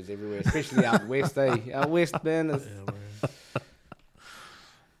it happens everywhere, especially out west. Out west, man.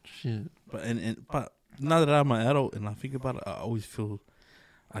 Shit. But now that I'm an adult and I think about it, I always feel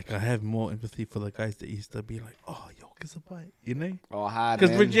like I have more empathy for the guys that used to be like, "Oh, yo, kiss a bite," you know? Oh, hard.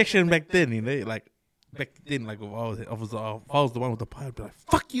 Because rejection back then, you know, like. Back then, like if I was the one with the pie, I'd be like,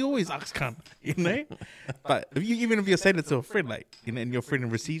 "Fuck you, always ask cunt," you know. But even if you're saying it to a friend, like, you know, and your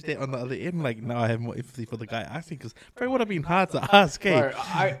friend receives that on the other end, like now I have more empathy for the guy asking, because it would have been hard to ask. Bro,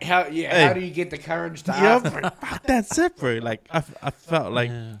 how do you get the courage to ask? Bro, that's it, bro. Like I felt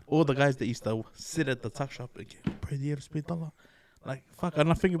like all the guys that used to sit at the tuck shop again, bro, do you have a $1? Like fuck, I'm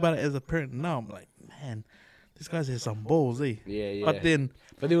not thinking about it as a parent now. I'm like, man, this guy's has some balls, eh? Yeah.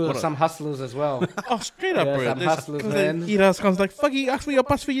 But there were some hustlers as well. Oh, straight up, bro. Some hustlers, man. He just comes like, fuck, you asked for your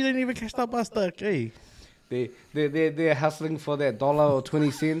bus fee, you didn't even catch that bus, okay? They're hustling for that $1 or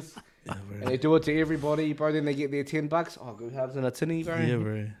 20 cents. And they do it to everybody, bro. Then they get their $10. Oh, good house in a tinny, bro. Yeah,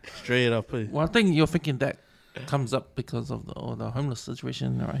 bro. Straight up, eh? Well, I think you're thinking that comes up because of the homeless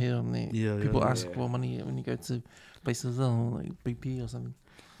situation right here. And people ask for money when you go to places like BP or something.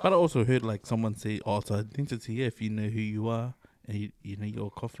 But I also heard like someone say, "Oh, it's identity. If you know who you are and you know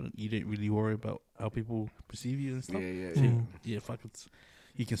you're confident, you don't really worry about how people perceive you and stuff." Yeah, fuck it.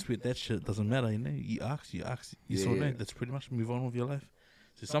 You can split that shit. Doesn't matter, you know. You ask. You saw that. That's pretty much move on with your life.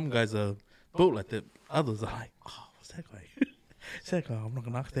 So some guys are built like that. Others are like, "Oh, what's that guy? That guy. I'm not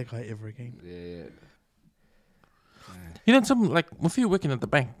gonna ask that guy ever again." Yeah. You know, something like with you working at the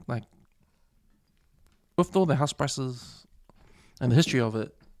bank, like with all the house prices and the history of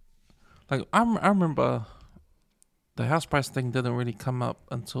it. Like I remember the house price thing didn't really come up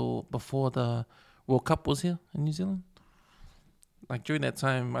until before the World Cup was here in New Zealand. Like during that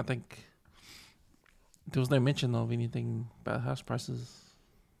time, I think there was no mention of anything about house prices.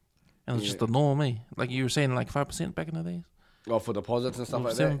 And it was just the norm, eh? Like you were saying, like 5% back in the days. Oh, for deposits and stuff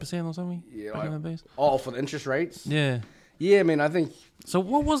like 7% that? 7% or something? Yeah. Back in the days? Oh, for the interest rates? Yeah. Yeah, I mean, I think... So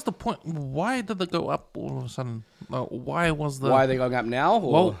what was the point? Why did it go up all of a sudden? Like, why are they going up now?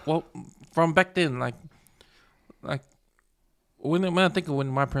 Or? Well, from back then, like when I think of when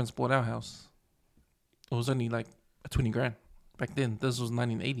my parents bought our house, it was only like 20 grand. Back then, this was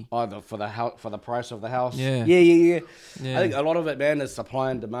 1980. Oh, for the house, for the price of the house. Yeah. I think a lot of it, man, is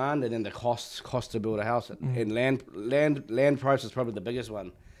supply and demand, and then the cost to build a house. And land price is probably the biggest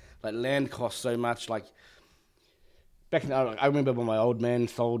one. Like land costs so much. Like back in, I remember when my old man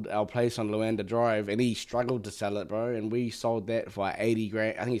sold our place on Luanda Drive, and he struggled to sell it, bro. And we sold that for 80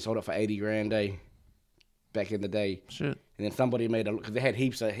 grand. I think he sold it for 80 grand, back in the day. Shit. And then somebody because they had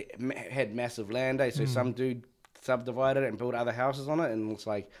heaps of had massive land, so some dude subdivided it and built other houses on it, and it's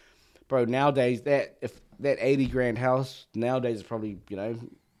like, bro, nowadays if that 80 grand house nowadays is probably, you know,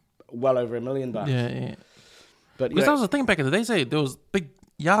 well over $1 million. Yeah. But because that was the thing back in the day, say there was big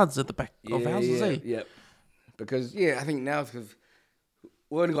yards at the back of houses, Yeah. Because I think now because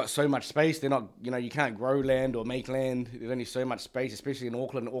we've only got so much space, they're not, you know, you can't grow land or make land. There's only so much space, especially in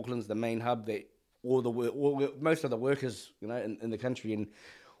Auckland. Auckland's the main hub that most of the workers, you know, in the country, and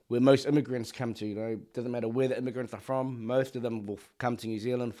where most immigrants come to, you know, doesn't matter where the immigrants are from, most of them will come to New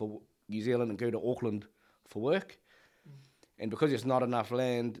Zealand and go to Auckland for work. And because there's not enough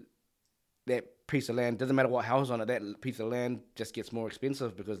land, that piece of land, doesn't matter what house on it, that piece of land just gets more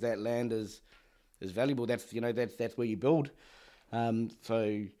expensive because that land is valuable. That's, you know, that's where you build.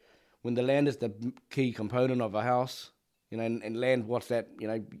 So when the land is the key component of a house, you know, and land, what's that, you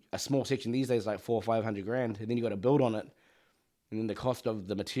know, a small section these days, like 400 or 500 grand, and then you got to build on it. And then the cost of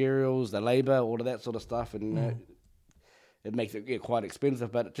the materials, the labor, all of that sort of stuff, and you know, it makes it quite expensive.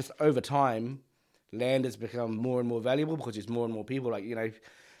 But just over time, land has become more and more valuable because there's more and more people. Like, you know,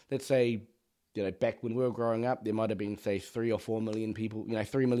 let's say, you know, back when we were growing up, there might have been, say, 3 or 4 million people, you know,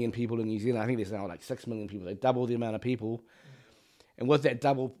 3 million people in New Zealand. I think there's now like 6 million people. They double the amount of people. And with that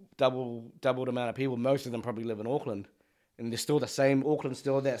doubled amount of people, most of them probably live in Auckland. And they're still the same, Auckland's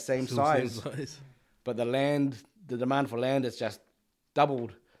still that same size. But the demand for land is just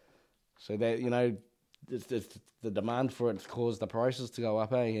doubled. So that, you know, it's the demand for it's caused the prices to go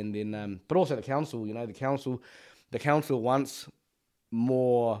up, And then, but also the council, you know, the council wants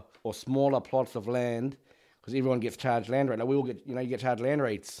more or smaller plots of land because everyone gets charged land rate. Now we all get, you know, you get charged land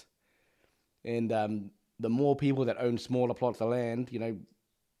rates, and the more people that own smaller plots of land, you know,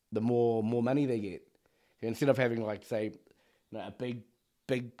 the more money they get. Instead of having like, say, you know, a big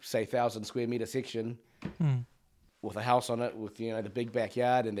say 1,000 square meter section with a house on it with, you know, the big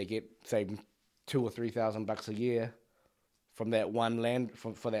backyard, and they get, say, $2,000 or $3,000 a year from that one land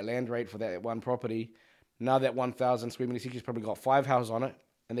for that land rate for that one property. Now that 1,000 square meter section's probably got 5 houses on it,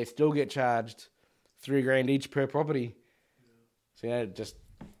 and they still get charged $3,000 each per property. So just.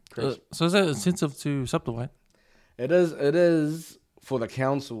 So is that incentive to subdivide? It is for the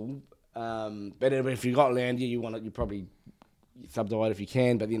council. But if you got land, you probably subdivide if you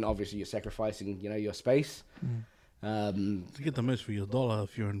can. But then obviously you're sacrificing, your space. To get the most for your dollar,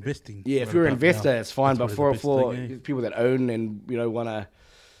 if you're investing. Yeah, if you're an investor, it's fine. But for people that own and want to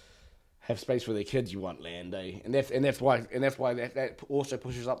have space for their kids, you want land, and that's why that also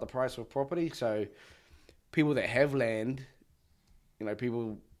pushes up the price of property. So people that have land,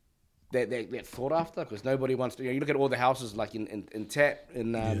 people that sought after, because nobody wants to. You look at all the houses like in Tat,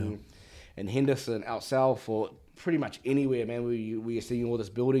 in Henderson, out south, or pretty much anywhere, man. We are seeing all this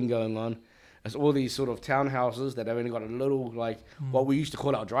building going on. It's all these sort of townhouses that have only got a little, what we used to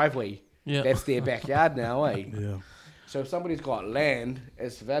call our driveway. Yeah. That's their backyard now, Yeah. So if somebody's got land,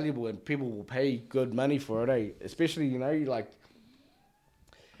 it's valuable and people will pay good money for it, Especially,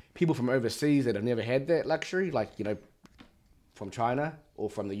 people from overseas that have never had that luxury, from China or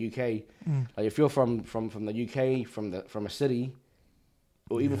from the UK. Like if you're from the UK, from a city,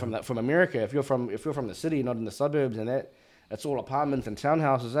 or even from America, if you're from the city, not in the suburbs and that, it's all apartments and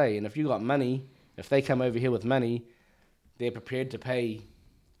townhouses, And if you got money, if they come over here with money, they're prepared to pay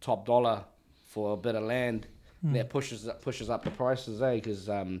top dollar for a bit of land. That pushes up the prices, Because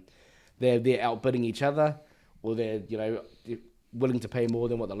they're outbidding each other, or they're willing to pay more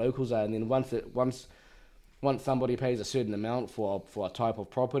than what the locals are. And then once somebody pays a certain amount for a type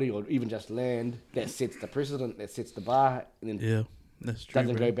of property or even just land, that sets the precedent, that sets the bar, and then that's true.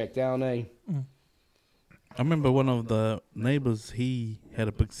 Doesn't go back down, I remember one of the neighbors. He had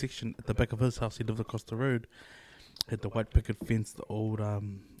a big section at the back of his house. He lived across the road. Had the white picket fence, the old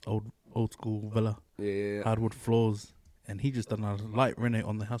school villa, hardwood floors, and he just done a light renate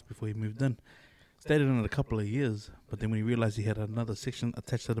on the house before he moved in. Stayed in it a couple of years, but then when he realized he had another section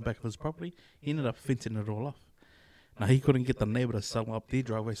attached to the back of his property, he ended up fencing it all off. Now he couldn't get the neighbor to sell up their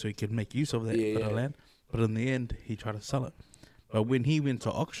driveway so he could make use of that bit of land, but in the end he tried to sell it. But when he went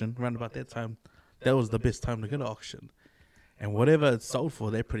to auction, around about that time, that was the best time to go to auction. And whatever it sold for,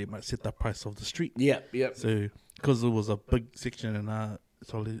 they pretty much set the price of the street. Yep. So, because it was a big section and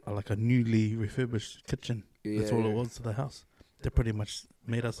it's only like a newly refurbished kitchen. That's all it was to the house. They pretty much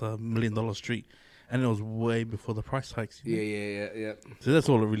made us $1 million street. And it was way before the price hikes. Yeah. So that's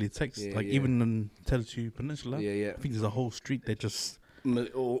all it really takes. Even in Teletoon Peninsula, I think there's a whole street that just...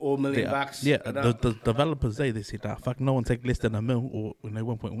 All $1 million bucks. Yeah, the developers, they said, fuck, no one take less than $1 million or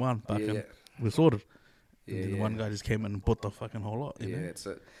 1.1. We're sorted. And then one guy just came in and bought the fucking whole lot. That's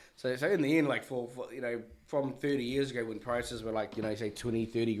it. So in the end, for from 30 years ago when prices were say 20,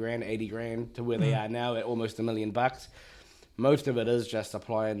 30 grand, 80 grand to where they are now at almost $1 million bucks, most of it is just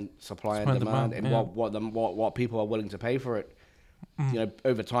supply and demand, and what people are willing to pay for it.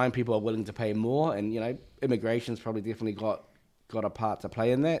 Over time, people are willing to pay more, and immigration's probably definitely got a part to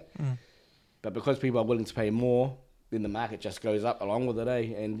play in that. But because people are willing to pay more, then the market just goes up along with it,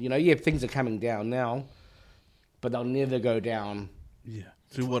 And things are coming down now, but they'll never go down.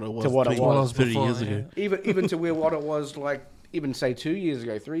 To what it was 30 years ago. Even to where what it was even say 2 years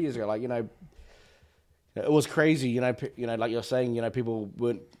ago, 3 years ago. It was crazy. Like you're saying, people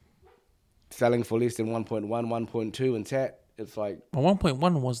weren't selling for less than 1.1, 1.2 in Tat. It's like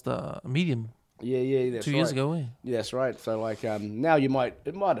 1.1 was the medium. Yeah, that's 2 years ago, Yeah, that's right. So now it might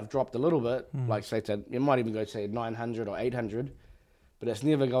have dropped a little bit. It might even go to 900 or 800, but it's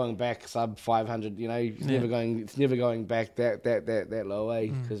never going back sub 500. It's never going back that low,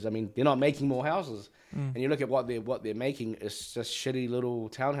 because they're not making more houses, and you look at what they're making, it's just shitty little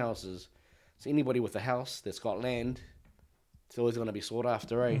townhouses. So anybody with a house that's got land, it's always going to be sought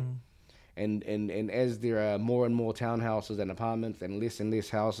after, And as there are more and more townhouses and apartments and less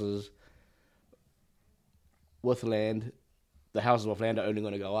houses with land, the houses with land are only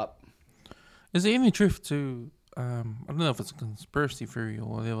going to go up. Is there any truth to, I don't know if it's a conspiracy theory or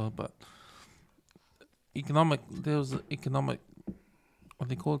whatever, but there's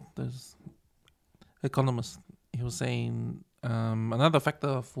economist, he was saying another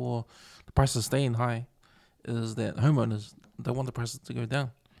factor for the prices staying high is that homeowners don't want the prices to go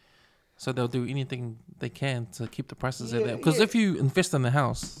down. So they'll do anything they can to keep the prices at that. Because if you invest in the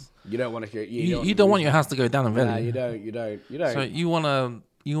house, you don't want to. You don't want your house to go down in value. No, you don't. So you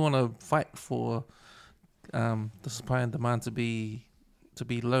wanna fight for the supply and demand to be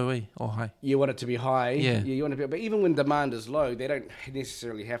low or high. You want it to be high. Yeah. You want to be, but even when demand is low, they don't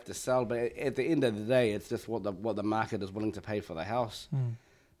necessarily have to sell. But at the end of the day, it's just what the market is willing to pay for the house.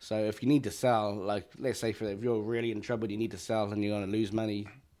 So if you need to sell, let's say if you're really in trouble, you need to sell and you're going to lose money.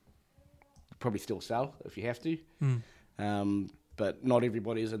 Probably still sell if you have to. but not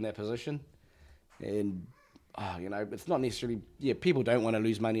everybody is in that position. And, it's not necessarily... Yeah, people don't want to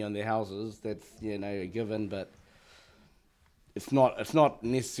lose money on their houses. That's, a given, but it's not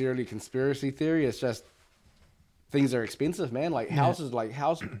necessarily conspiracy theory. It's just things are expensive, man. Like houses,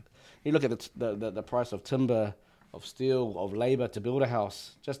 you look at the price of timber, of steel, of labor to build a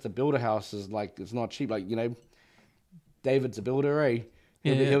house. Just to build a house is like, it's not cheap. Like, David's a builder, eh?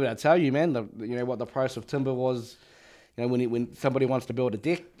 He'll be able to tell you, man, what the price of timber was. When somebody wants to build a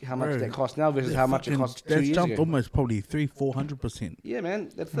deck, how much that costs now versus how much it cost 2 years ago. That's jumped almost probably 300-400%. Yeah, man,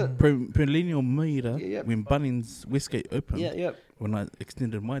 that's it. Per linear meter, when Bunnings Westgate opened, when I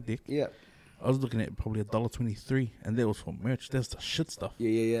extended my deck, I was looking at probably $1.23, and that was for merch. That's the shit stuff.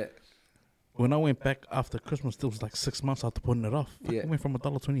 Yeah. When I went back after Christmas, it was like 6 months after putting it off. It went from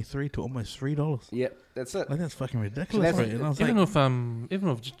 $1.23 to almost $3. Yeah, that's it. Like, that's fucking ridiculous, so right? And I was even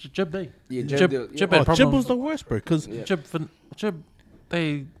with Jib, Jib was the worst, bro. Because Jib,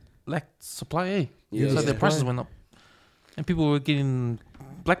 they lacked supply, eh? Yeah. So their prices went up, and people were getting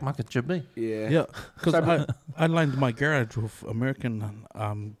black market Jib, eh? Yeah. Because I lined my garage with American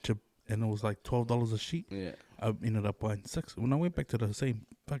Jib, and it was like $12 a sheet. Yeah. I ended up buying 6. When I went back to the same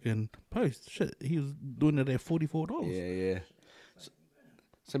fucking post, he was doing it at $44. Yeah.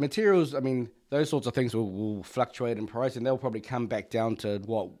 So materials, I mean, those sorts of things will fluctuate in price, and they'll probably come back down to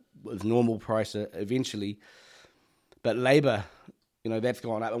what was normal price eventually. But labor, that's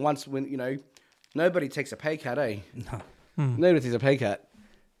gone up. And when nobody takes a pay cut, eh? No. Nobody takes a pay cut.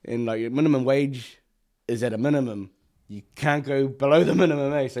 And like your minimum wage is at a minimum. You can't go below the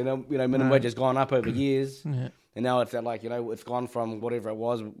minimum, eh? So, minimum wage has gone up over years. Yeah. And now it's at it's gone from whatever it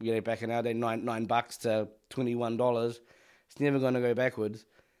was, back in our day, $9 to $21. It's never going to go backwards.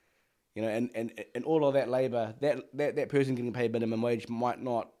 And all of that labor, that person getting paid minimum wage might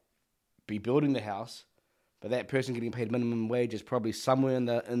not be building the house, but that person getting paid minimum wage is probably somewhere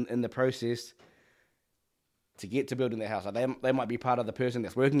in the process to get to building the house. Like they might be part of the person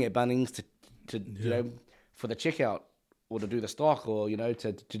that's working at Bunnings to for the checkout, or to do the stock, or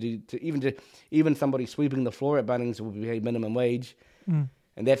even somebody sweeping the floor at Bunnings will be paid minimum wage, and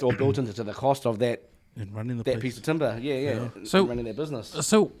that's all built into the cost of that and running that piece of timber. Yeah. So running their business.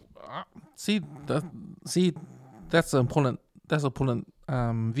 So that's an important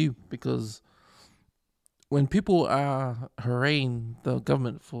view, because when people are hooraying the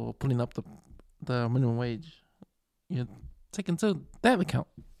government for putting up the minimum wage, take into that account,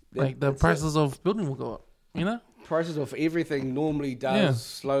 like the prices of building will go up. Prices of everything normally does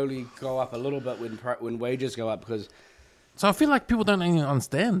slowly go up a little bit when wages go up, because. So I feel like people don't even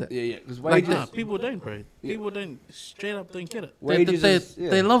understand that. Yeah. Because wages, people don't, bro. People don't straight up don't get it.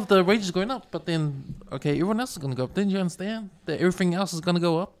 They love the wages going up, but then everyone else is going to go up. Then you understand that everything else is going to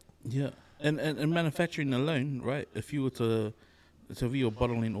go up. Yeah, and manufacturing alone, right? If you were to if you're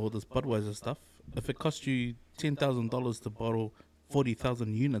bottling all this Budweiser stuff, if it cost you $10,000 to bottle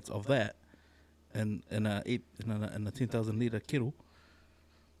 40,000 units of that, in a 10,000 liter kettle,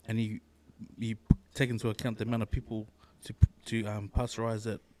 and you take into account the amount of people to pasteurize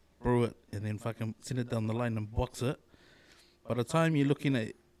it, brew it, and then fucking send it down the line and box it. By the time you're looking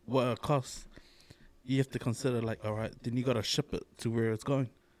at what it costs, you have to consider like, all right, then you gotta ship it to where it's going.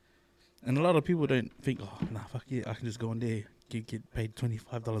 And a lot of people don't think, oh nah, fuck yeah, I can just go in there, get paid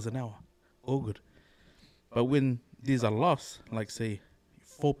 $25 an hour, all good. But when there's a loss, like say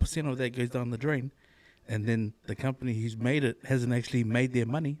 4% of that goes down the drain, and then the company who's made it hasn't actually made their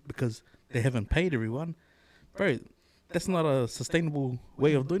money because they haven't paid everyone, bro, that's not a sustainable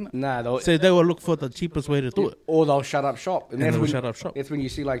way of doing it. Nah, so they will look for the cheapest way to do it. Or they'll shut up shop. And they'll shut up shop. That's when you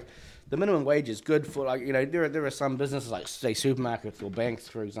see like the minimum wage is good for there are some businesses like say supermarkets or banks,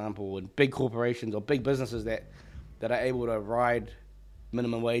 for example, and big corporations or big businesses that are able to ride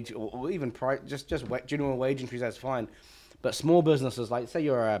minimum wage or even price, just general wage increase. That's fine. But small businesses, like say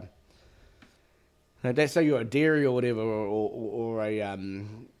you're a dairy or whatever,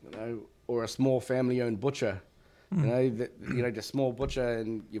 or a small family-owned butcher, the small butcher,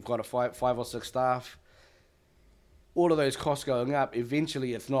 and you've got a five or six staff. All of those costs going up.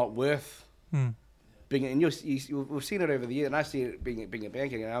 Eventually, it's not worth being. And we've seen it over the years, and I see it being a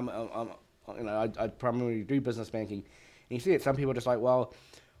banking. And I primarily do business banking, and you see it. Some people are just like, well,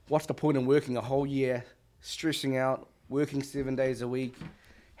 what's the point in working a whole year, stressing out, working 7 days a week,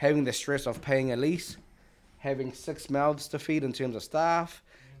 having the stress of paying a lease, having 6 mouths to feed in terms of staff,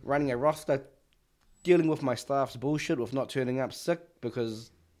 running a roster, dealing with my staff's bullshit with not turning up sick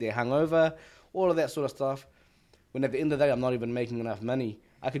because they're hungover, all of that sort of stuff. When at the end of the day, I'm not even making enough money.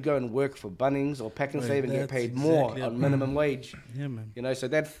 I could go and work for Bunnings or Pack and Save and get paid more on minimum wage. Yeah, man. So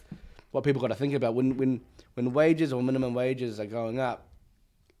that's what people got to think about when wages or minimum wages are going up,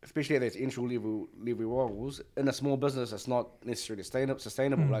 especially at those entry level roles in a small business, it's not necessarily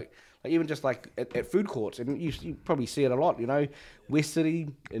sustainable. Like even just like at food courts, and you probably see it a lot. West City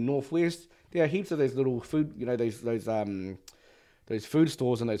in Northwest, there are heaps of those little food, those food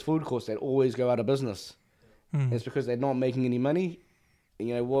stores and those food courts that always go out of business. It's because they're not making any money.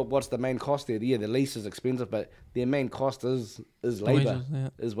 And, what's the main cost there? Yeah, the lease is expensive, but their main cost is labor,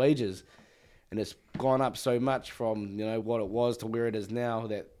 is wages. And it's gone up so much from, what it was to where it is now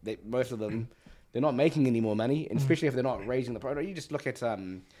that most of them, they're not making any more money, and especially if they're not raising the product. You just look at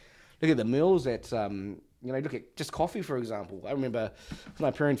the meals at, look at just coffee, for example. I remember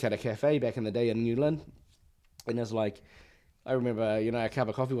my parents had a cafe back in the day in Newland, and it was like, I remember, a cup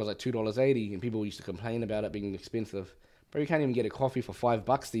of coffee was like $2.80, and people used to complain about it being expensive. But you can't even get a coffee for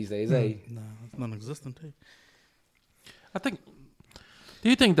 $5 these days, eh? No, it's non-existent, eh? I think. Do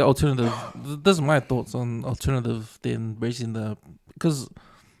you think the alternative? This is my thoughts on alternative. Then raising because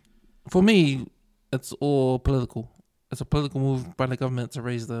for me, it's all political. It's a political move by the government to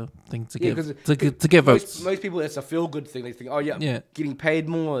raise the thing to get votes. Most people, it's a feel-good thing. They think, getting paid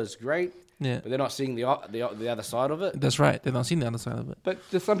more is great. Yeah, but they're not seeing the other side of it. That's right. They're not seeing the other side of it. But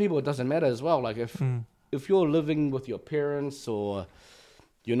to some people, it doesn't matter as well. Like if you're living with your parents or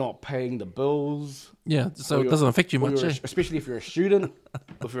you're not paying the bills. Yeah, so it doesn't affect you much. Especially if you're a student,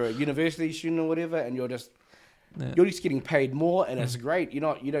 if you're a university student or whatever, and you're just getting paid more, and it's great. You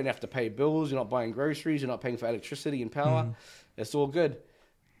don't have to pay bills. You're not buying groceries. You're not paying for electricity and power. It's all good.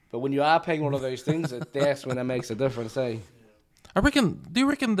 But when you are paying all of those things, that's when it makes a difference, eh? Do you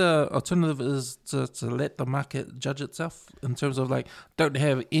reckon the alternative is to let the market judge itself in terms of don't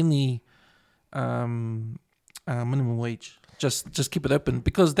have any minimum wage? Just keep it open,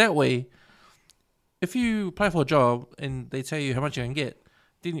 because that way, if you apply for a job and they tell you how much you can get,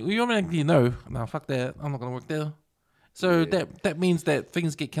 then you automatically know, no, fuck that, I'm not gonna work there. So that means that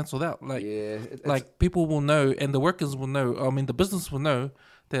things get cancelled out. People will know, and the workers will know. I mean, the business will know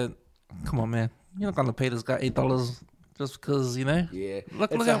that. Come on, man, you're not gonna pay this guy $8 just because Yeah,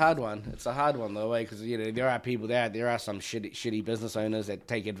 it's a hard one. It's a hard one though, because there are people there are some shitty business owners that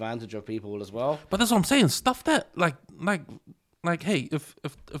take advantage of people as well. But that's what I'm saying. Stuff that hey, if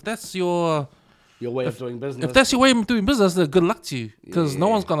that's your way of doing business, if that's your way of doing business, then good luck to you, because no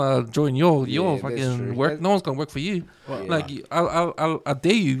one's gonna join your fucking work. No one's gonna work for you. I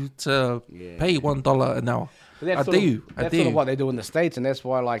dare you to pay $1 an hour. That's sort of what they do in the States, and that's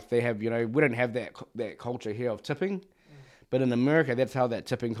why they have we don't have that culture here of tipping. But in America, that's how that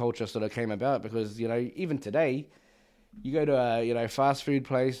tipping culture sort of came about, because, even today, you go to a, fast food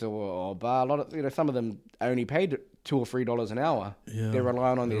place or bar, a lot of, some of them only paid $2 or $3 an hour. Yeah, they're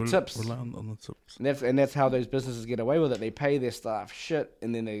relying on their tips. Relying on the tips. And that's how those businesses get away with it. They pay their staff shit,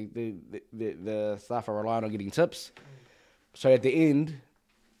 and then the staff are relying on getting tips. So at the end,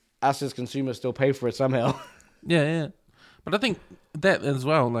 us as consumers still pay for it somehow. Yeah. But I think that as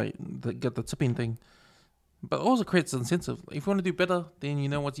well, get the tipping thing. But it also creates incentive. If you want to do better, then you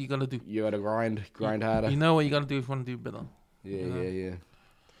know what you're going to do. You got to grind harder. You know what you got to do if you want to do better. Yeah.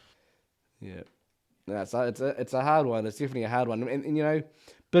 No, it's a hard one. It's definitely a hard one. And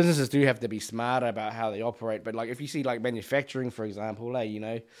businesses do have to be smarter about how they operate. But if you see manufacturing, for example,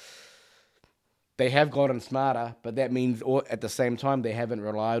 they have gotten smarter, but that means at the same time they haven't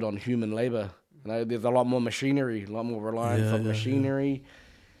relied on human labor. There's a lot more machinery, a lot more reliance on machinery.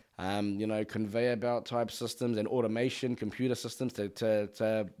 Conveyor belt type systems and automation, computer systems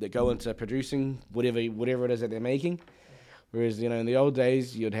that go into producing whatever it is that they're making. Whereas, in the old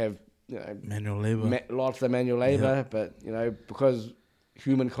days, you'd have manual labor, lots of manual labor, but because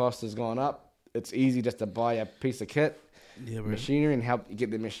human cost has gone up, it's easy just to buy a piece of kit, machinery, and help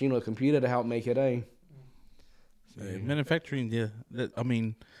get the machine or the computer to help make it. Manufacturing,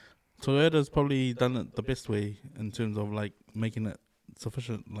 Toyota's probably done it the best way in terms of making it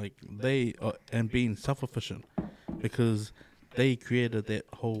sufficient, they are, and being self-efficient, because they created that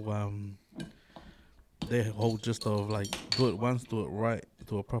whole gist of do it once, do it right,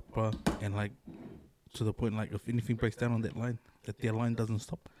 do it proper, and to the point if anything breaks down on that line, that their line doesn't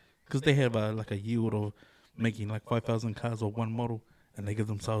stop, because they have a yield of making 5,000 cars or one model, and they give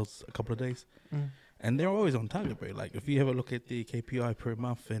themselves a couple of days, and they're always on target, bro. If you have a look at the KPI per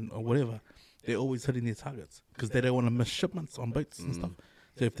month or whatever, they're always hitting their targets, because they don't want to miss shipments on boats and stuff.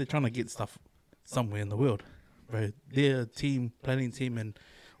 So if they're trying to get stuff somewhere in the world, bro, their planning team and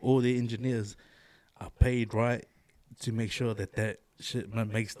all their engineers are paid right to make sure that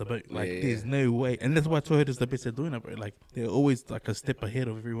shipment makes the boat. There's no way. And that's why Toyota's the best at doing it, bro. They're always a step ahead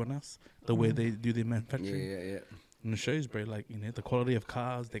of everyone else, the way they do their manufacturing. Yeah. And it shows, bro, like, you know, the quality of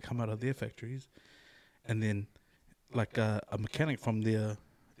cars that come out of their factories. And then, like, a mechanic from their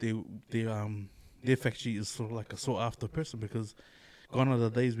factory is sort of like a sought after person, because gone are the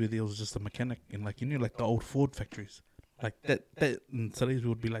days where there was just a mechanic in, like, you know, like the old Ford factories. Like that in today's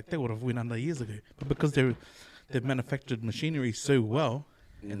would be like, they would have went under years ago. But because they've manufactured machinery so well,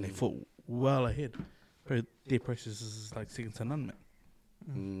 and they fought well ahead, but their process is like second to none,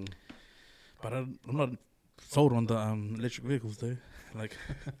 man. But I'm not sold on the electric vehicles though. Like,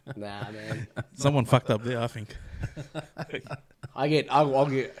 nah, man. Someone fucked up there, I think. I'll get,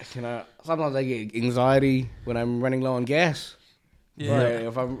 you know, sometimes I get anxiety when I'm running low on gas. Yeah. Right,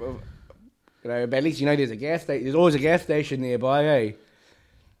 if I'm, you know, but at least you know there's a gas station. There's always a gas station nearby, eh?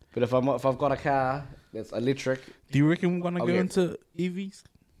 But if I've got a car that's electric, do you reckon we're gonna go into EVs?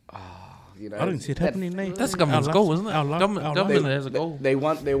 You know, I don't see it happening, mate. That's the government's goal, isn't it? Government has a goal. They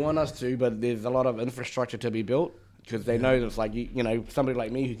want us to, but there's a lot of infrastructure to be built, because they know that it's like, you know, somebody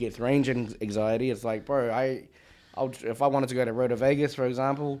like me who gets range anxiety. It's like, bro, if I wanted to go to Road to Vegas, for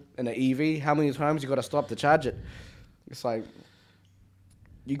example, in an EV, how many times you got to stop to charge it? It's like,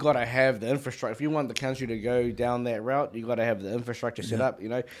 you got to have the infrastructure. If you want the country to go down that route, you got to have the infrastructure set up. You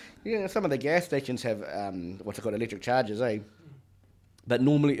know, some of the gas stations have what's it called, electric chargers, eh? But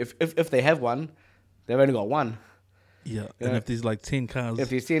normally, if they have one, they've only got one. Yeah, and if there's like 10 cars. If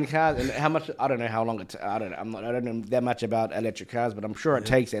there's 10 cars, and how much, I don't know how long I don't know that much about electric cars, but I'm sure it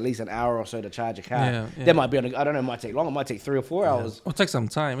takes at least an hour or so to charge a car. Yeah. That might be, I don't know, it might take long. It might take 3 or 4 hours. It'll take some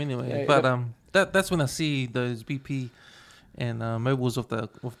time anyway. But that's when I see those BP and mobiles with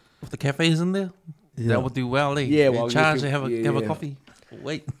the cafes in there. Yeah. That would do well. They charge, they have a coffee.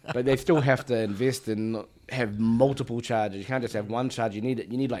 Wait. But they still have to invest and have multiple chargers. You can't just have one charger. You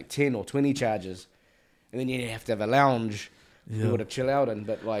need like 10 or 20 chargers. And then you have to have a lounge to be able to chill out in.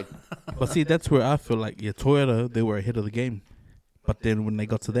 But see, that's where I feel like Toyota, they were ahead of the game. But then when they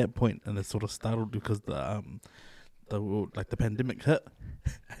got to that point, and they sort of startled because the pandemic hit,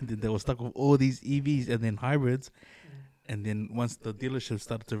 and then they were stuck with all these EVs and then hybrids. And then once the dealership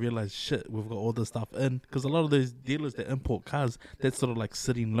started to realize, shit, we've got all this stuff in. Because a lot of those dealers that import cars, that's sort of like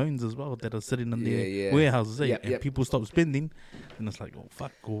sitting loans as well, that are sitting in their warehouses. And people stop spending. And it's like, oh,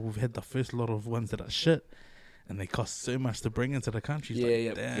 fuck, we've had the first lot of ones that are shit. And they cost so much to bring into the country.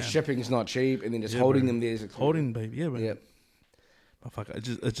 Damn. The shipping's not cheap. And then just holding them there. Holding, baby. Yeah, man. But fuck, it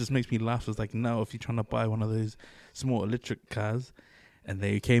just makes me laugh. It's like, now if you're trying to buy one of those small electric cars, and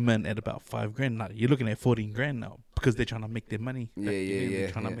they came in at about $5,000. Now you're looking at $14,000 now, because they're trying to make their money. They're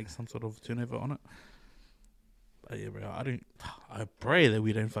trying to make some sort of turnover on it. But yeah, bro, I pray that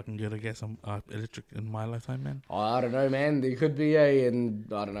we don't fucking go to gas and electric in my lifetime, man. Oh, I don't know, man. There could be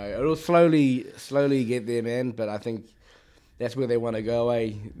and I don't know. It'll slowly get there, man. But I think that's where they want to go.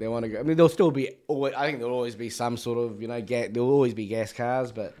 They want to go. I mean, there'll still be. I think there'll always be some sort of, you know, there'll always be gas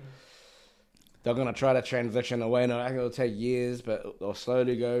cars, but they're going to try to transition away, and I think it'll take years, but they'll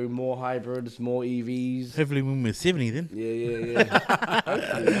slowly go more hybrids, more EVs. Hopefully when we're 70 then. Yeah.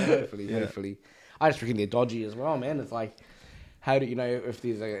 Hopefully. I just reckon they're dodgy as well, man. It's like, how do you know if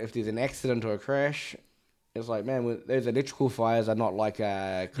there's an accident or a crash? It's like, man, those electrical fires are not like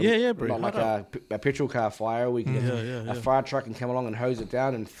a petrol car fire. We can a fire truck can come along and hose it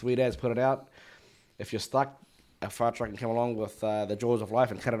down in 3 days, put it out. If you're stuck, a fire truck can come along with the jaws of life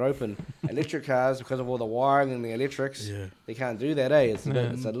and cut it open. Electric cars, because of all the wiring and the electrics, they can't do that, eh? It's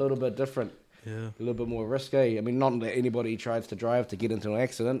a little bit different. Yeah. A little bit more risky. I mean, not that anybody tries to drive to get into an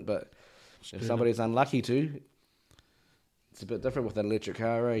accident, but if somebody's unlucky to, it's a bit different with an electric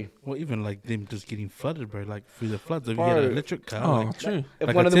car, eh? Well, even like them just getting flooded, bro, like through the floods. If you get an electric car, true. If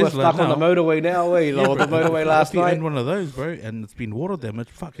like one of them was stuck on the motorway now, eh? Or the motorway last night. In one of those, bro, and it's been water damage.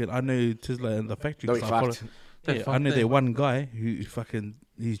 Fuck it. I know Tesla in the factory. I know that one guy who fucking,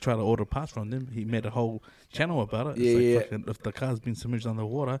 he's trying to order parts from them. He made a whole channel about it. It's like, fucking, if the car's been submerged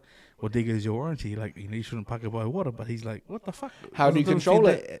underwater, well, there goes your warranty. Like, you shouldn't park it by water. But he's like, what the fuck? How do you control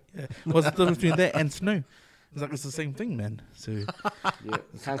it? What's the difference between that and snow? It's like, it's the same thing, man. So,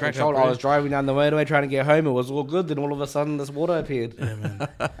 can't control it. I was driving down the motorway trying to get home. It was all good. Then all of a sudden, this water appeared. Yeah, man.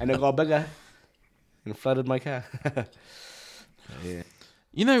 And it got bigger and flooded my car.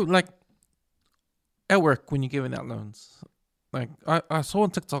 You know, like, at work, when you're giving out loans, like I saw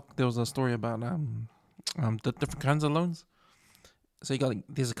on TikTok, there was a story about the different kinds of loans. So you got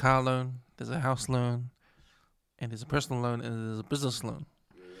there's a car loan, there's a house loan, and there's a personal loan, and there's a business loan.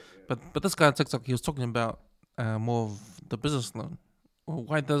 But this guy on TikTok, he was talking about more of the business loan. Well,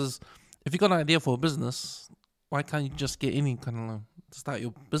 if you got an idea for a business, why can't you just get any kind of loan to start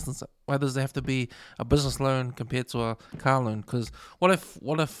your business? Why does there have to be a business loan compared to a car loan? Because what if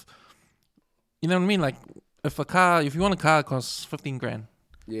you know what I mean? Like, if you want a car, it costs 15 grand.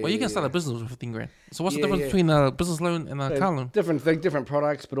 Yeah, well, you can start a business with 15 grand. So what's the difference between a business loan and a car loan? Different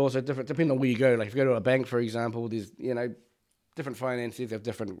products, but also different depending on where you go. Like if you go to a bank, for example, there's different finances have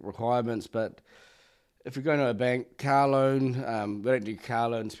different requirements. But if you're going to a bank, car loan, we don't do car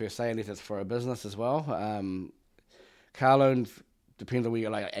loans per se unless it's for a business as well. Car loan depends on where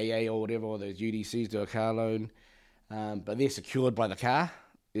you're like AA or whatever, or those UDCs do a car loan, but they're secured by the car.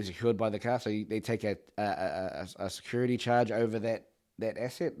 They're secured by the car, so they take a security charge over that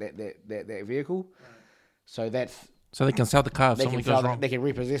asset, that vehicle. Right. So they can sell the car if something goes wrong. They can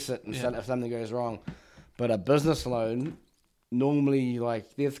repossess it and sell it if something goes wrong. But a business loan, normally,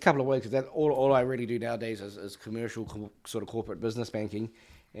 like, there's a couple of ways, because all I really do nowadays is commercial, sort of corporate business banking,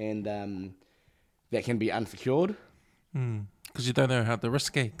 and that can be unsecured. Because you don't know how the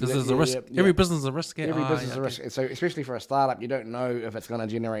risk is. Because there's a risk. Every business is a risk. Every business is a risk. So especially for a startup, you don't know if it's going to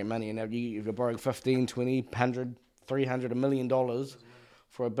generate money. And if you're borrowing 15, 20, 100, 300, $1 million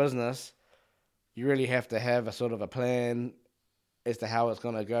for a business, you really have to have a sort of a plan as to how it's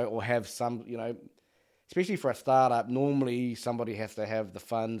going to go, or have some, especially for a startup, normally somebody has to have the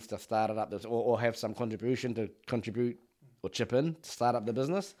funds to start it up, or have some contribution to contribute or chip in to start up the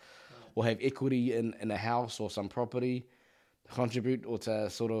business, or have equity in a house or some property to contribute, or to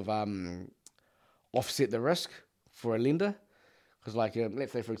sort of offset the risk for a lender. Because like,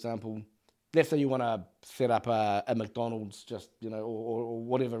 let's say, for example, let's say you want to set up a McDonald's, just, or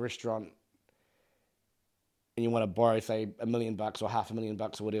whatever restaurant, and you want to borrow, say, $1 million or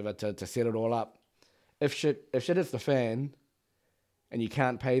 $500,000 or whatever to set it all up. If shit hits the fan and you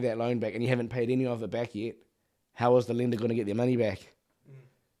can't pay that loan back, and you haven't paid any of it back yet, how is the lender going to get their money back?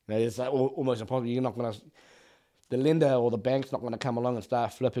 It's like almost impossible. You're not going to... The lender or the bank's not going to come along and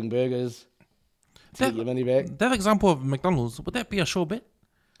start flipping burgers to get your money back. That example of McDonald's, would that be a sure bet?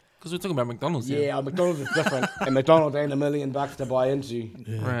 Because we're talking about McDonald's here. Yeah, McDonald's is different. And McDonald's ain't $1 million to buy into.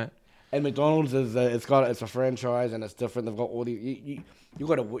 Yeah. Right. And McDonald's is it's a franchise, and it's different. They've got all these... You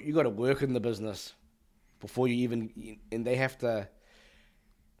got to work in the business before you even... And they have to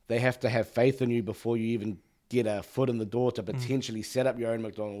have faith in you before you even get a foot in the door to potentially set up your own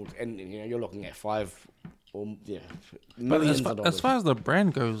McDonald's. And you're looking at millions of dollars. As far as the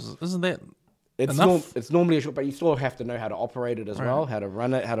brand goes, isn't that... It's normally a short, but you still have to know how to operate it as well, how to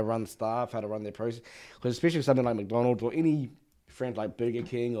run it, how to run staff, how to run their process. Because especially something like McDonald's or any friend like Burger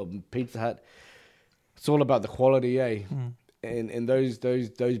King or Pizza Hut, it's all about the quality, eh? And those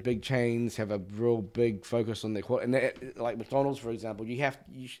big chains have a real big focus on their quality. And like McDonald's, for example,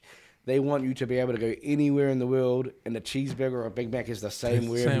 they want you to be able to go anywhere in the world, and a cheeseburger or a Big Mac is the same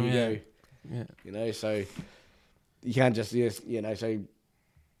wherever you go. Yeah. So you can't just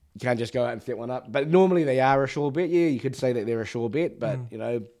you can't just go out and set one up. But normally they are a sure bet. Yeah, you could say that they're a sure bet, but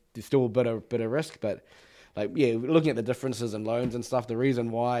there's still a bit of risk. But looking at the differences in loans and stuff, the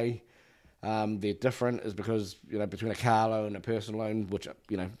reason why they're different is because between a car loan and a personal loan, which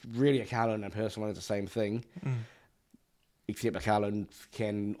really a car loan and a personal loan is the same thing, except a car loan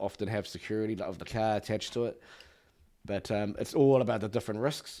can often have security of the car attached to it. But it's all about the different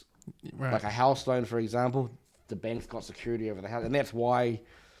risks. Right. Like a house loan, for example, the bank's got security over the house, and that's why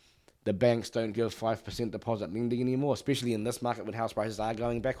the banks don't give 5% deposit lending anymore, especially in this market when house prices are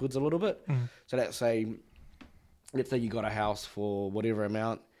going backwards a little bit. So let's say you got a house for whatever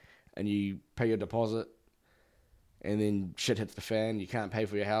amount, and you pay your deposit, and then shit hits the fan, you can't pay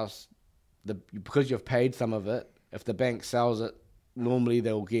for your house. Because you've paid some of it, if the bank sells it, normally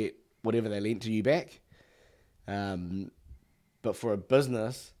they'll get whatever they lent to you back. But for a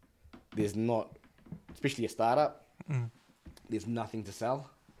business, there's not, especially a startup, there's nothing to sell.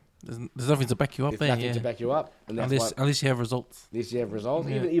 There's nothing to back you up. There's nothing to back you up. And that's unless you have results. Unless you have results.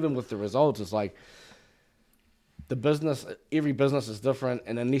 Yeah. Even with the results, it's like every business is different,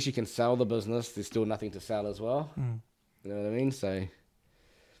 and unless you can sell the business, there's still nothing to sell as well. You know what I mean? So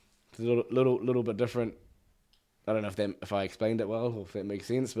it's a little bit different. I don't know if I explained it well or if that makes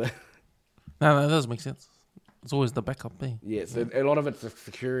sense, but no, that does make sense. It's always the backup thing. Yeah, so a lot of it's the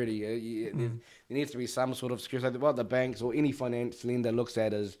security. There needs to be some sort of security. What the banks or any finance lender looks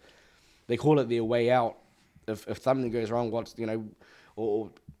at is, they call it their way out. If something goes wrong,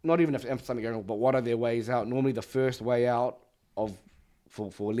 or not even if something goes wrong, but what are their ways out? Normally the first way out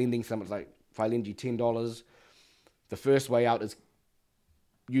for lending someone, like if I lend you $10, the first way out is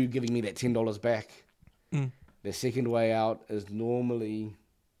you giving me that $10 back. The second way out is normally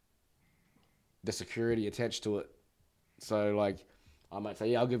the security attached to it. So like, I might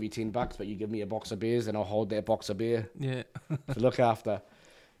say, I'll give you $10, but you give me a box of beers, and I'll hold that box of beer to look after.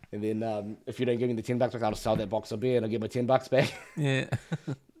 And then if you don't give me the $10 back, I'll sell that box of beer and I'll get my $10 back. Yeah.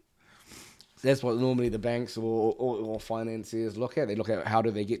 That's what normally the banks or financiers look at. They look at how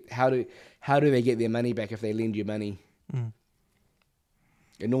do they get their money back if they lend you money. And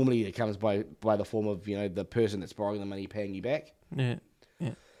normally it comes by the form of the person that's borrowing the money paying you back. Yeah.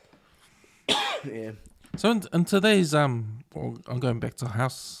 Yeah. So in today's I'm going back to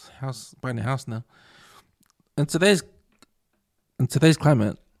buying a house now. In today's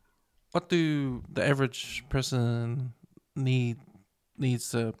climate, what do the average person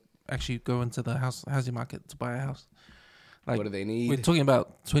needs to actually go into the housing market to buy a house? Like, what do they need? We're talking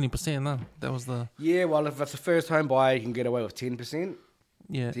about 20% now. That was the... Yeah, well, if it's a first home buyer, you can get away with 10%.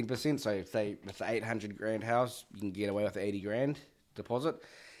 Yeah. 10%. So say it's an 800 grand house, you can get away with 80 grand deposit.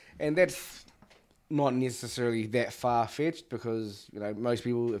 And that's not necessarily that far-fetched because, most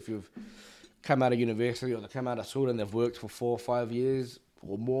people, if you've come out of university or they come out of school and they've worked for 4 or 5 years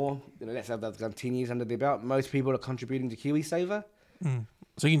or more, that's how they've done 10 years under their belt. Most people are contributing to KiwiSaver.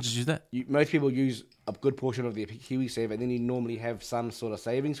 So you can just use that? Most people use a good portion of their KiwiSaver, and then you normally have some sort of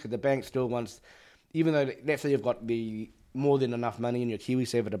savings because the bank still wants, even though let's say you've got the more than enough money in your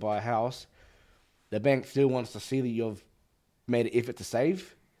KiwiSaver to buy a house, the bank still wants to see that you've made an effort to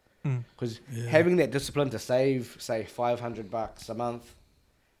save. Because having that discipline to save, say, $500 a month,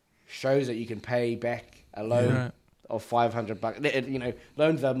 shows that you can pay back a loan of $500.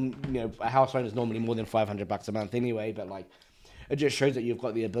 Loans are, a house loan is normally more than $500 a month anyway, but it just shows that you've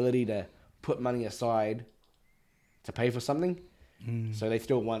got the ability to put money aside to pay for something. So they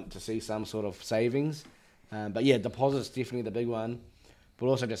still want to see some sort of savings. But yeah, deposit's definitely the big one. But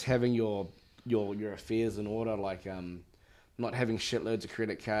also just having your affairs in order, not having shitloads of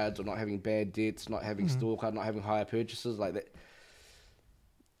credit cards or not having bad debts, not having store card, not having higher purchases like that.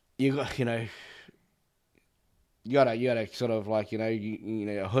 You got, you gotta sort of a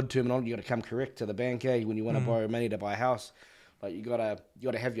hood terminology. You gotta come correct to the bank, when you want to borrow money to buy a house. You gotta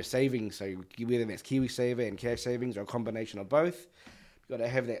have your savings. So whether that's KiwiSaver and cash savings or a combination of both, you gotta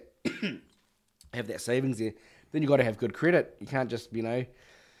have that have that savings there. Then you gotta have good credit. You can't just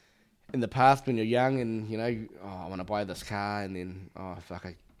in the past when you're young and I want to buy this car and then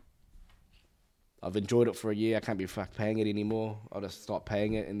I've enjoyed it for a year. I can't be paying it anymore. I'll just stop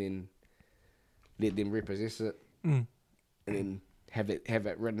paying it and then let them repossess it and then have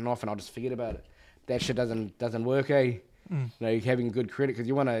it written off and I'll just forget about it. That shit doesn't work, having good credit because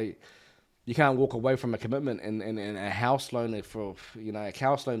you can't walk away from a commitment and a house loan a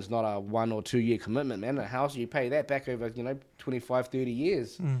house loan's not a 1 or 2 year commitment, man. A house, you pay that back over 25, 30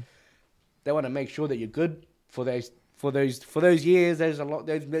 years. They want to make sure that you're good for those years.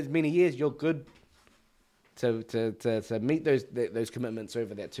 Those many years. You're good to meet those commitments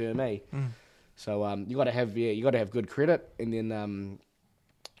over that term, So you got to have good credit, and then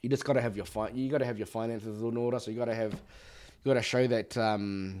you just got to have your finances in order. So you got to show that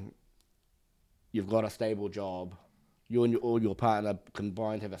you've got a stable job. You and your partner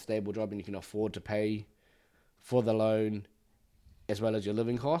combined have a stable job, and you can afford to pay for the loan as well as your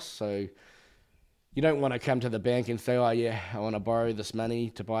living costs. So you don't want to come to the bank and say, I want to borrow this money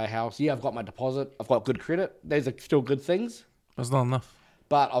to buy a house. Yeah, I've got my deposit. I've got good credit. Those are still good things. That's not enough.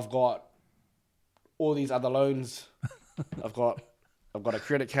 But I've got all these other loans. I've got a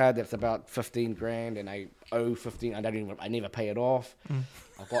credit card that's about 15 grand and I owe 15. I never pay it off.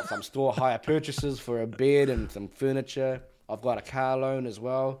 I've got some store hire purchases for a bed and some furniture. I've got a car loan as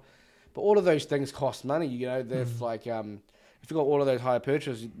well. But all of those things cost money. There's if you've got all of those hire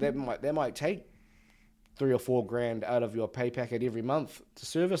purchases, that might take 3 or 4 grand out of your pay packet every month to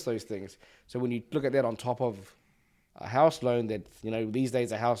service those things. So when you look at that on top of a house loan, that these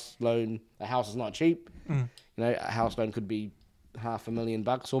days a house is not cheap. A house loan could be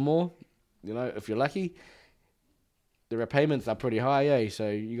 $500,000 or more. If you're lucky. The repayments are pretty high,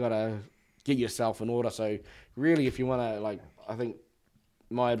 so you gotta get yourself in order. So really, if you wanna I think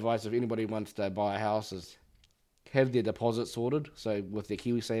my advice if anybody wants to buy a house is have their deposit sorted. So with their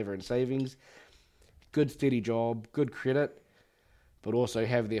KiwiSaver and savings. Good steady job, good credit, but also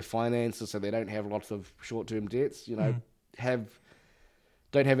have their finances so they don't have lots of short-term debts. Don't have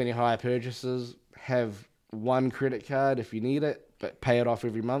any higher purchases. Have one credit card if you need it, but pay it off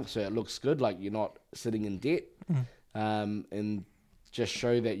every month so it looks good, like you're not sitting in debt. And just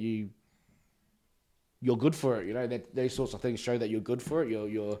show that you're good for it. That those sorts of things show that you're good for it.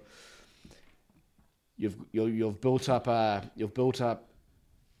 You've built up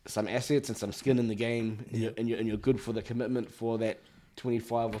some assets and some skin in the game, and you're good for the commitment for that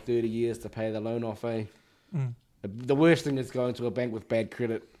 25 or 30 years to pay the loan off. The worst thing is going to a bank with bad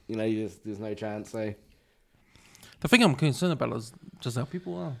credit. There's no chance. The thing I'm concerned about is just how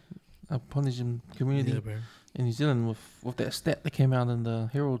people are, our Polynesian community. in New Zealand with that stat that came out in the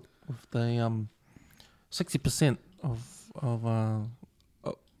Herald with the 60% of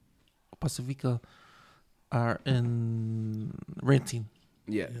Pacifica are in renting.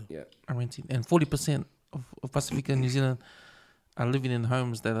 Yeah. Are renting, and 40% of Pacifica in New Zealand are living in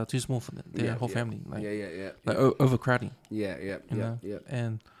homes that are too small for their whole family. Like, like overcrowding. Yeah.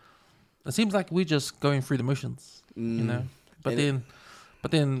 And it seems like we're just going through the motions, you know. But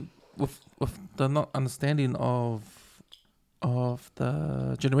then with the not understanding of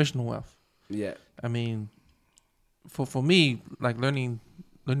the generational wealth. Yeah. I mean, for me, like learning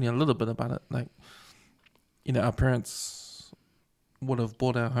a little bit about it, like, you know, our parents would have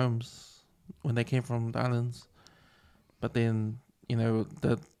bought our homes when they came from the islands, but then, you know,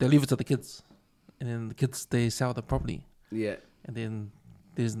 they leave it to the kids, and then the kids, they sell the property. Yeah. And then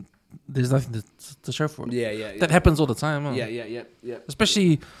there's nothing to show for it. Yeah. That happens all the time. Huh? Yeah.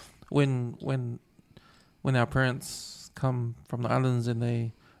 Especially when our parents come from the islands and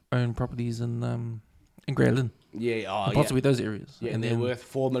they own properties in Grey Lynn. Yeah, and possibly those areas. Yeah, and they're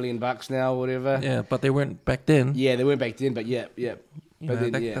worth $4 million now, or whatever. Yeah, but they weren't back then. Yeah, they weren't back then, but yeah. You know,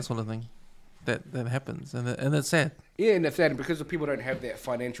 that sort of thing. That happens, and it's sad. Yeah, and it's sad because people don't have that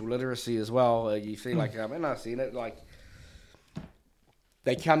financial literacy as well. You see, like, and I've seen it, like,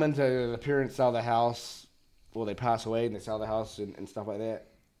 they come into the parents sell the house, or they pass away and they sell the house and stuff like that,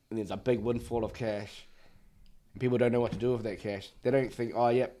 and there's a big windfall of cash. And people don't know what to do with that cash. They don't think, oh,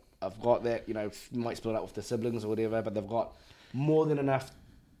 yep, I've got that, you know, might split up with the siblings or whatever, but they've got more than enough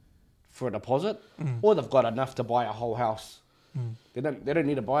for a deposit, or they've got enough to buy a whole house. They don't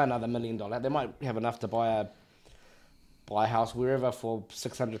need to buy another $1 million. They might have enough to buy a house wherever for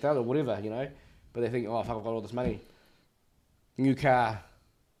 $600,000 or whatever, you know. But they think, oh, fuck, I've got all this money, new car,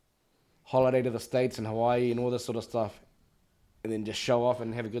 holiday to the States and Hawaii and all this sort of stuff, and then just show off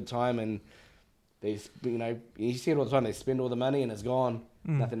and have a good time. And they, you know, you see it all the time. They spend all the money and it's gone,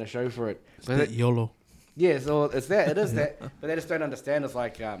 nothing to show for it. It's that YOLO. Yeah, so it's that. It is that. But they just don't understand. It's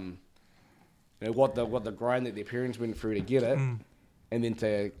like, you know, what the grind that their parents went through to get it, and then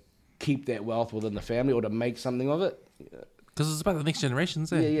to keep that wealth within the family or to make something of it. Because it's about the next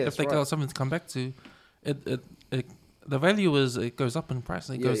generations. Yeah, if they got something to come back to, it the value is, it goes up in price.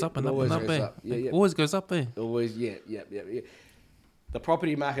 It goes up and up and up. It always goes up there. Always, yeah. The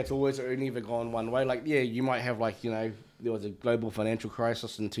property market's always only ever gone one way. Like, yeah, you might have, like, you know, there was a global financial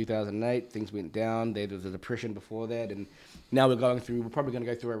crisis in 2008. Things went down. There was a depression before that, and now we're probably going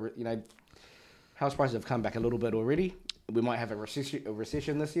to go through you know, house prices have come back a little bit already. We might have a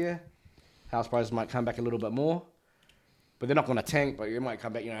recession this year. House prices might come back a little bit more, but they're not going to tank. But it might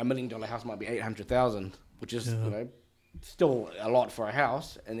come back. You know, $1 million house might be $800,000, which is, you know, still a lot for a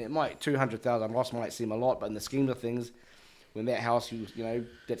house. And it might $200,000 loss might seem a lot, but in the scheme of things, when that house, you know,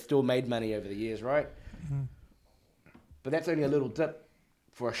 that still made money over the years, right? But that's only a little dip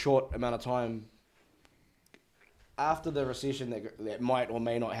for a short amount of time. After the recession that might or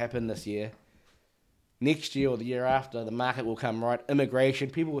may not happen this year, next year or the year after, the market will come right. Immigration,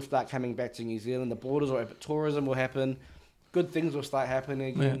 people will start coming back to New Zealand. The borders will open. Tourism will happen. Good things will start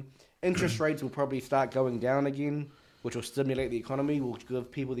happening again. Yeah. Interest rates will probably start going down again, which will stimulate the economy, will give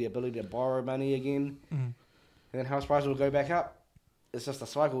people the ability to borrow money again. And then house prices will go back up. It's just a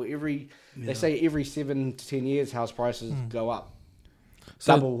cycle. They say every 7 to 10 years, house prices go up.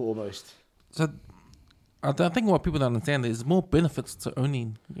 Double almost. So I think what people don't understand is more benefits to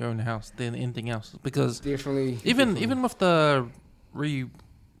owning your own house than anything else, because definitely even with the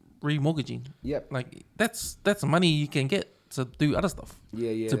remortgaging, like that's money you can get to do other stuff,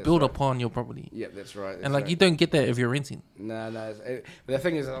 to build upon your property. That's right. And like, you don't get that if you're renting. No. But the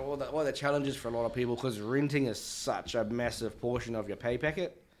thing is, one of the challenges for a lot of people, because renting is such a massive portion of your pay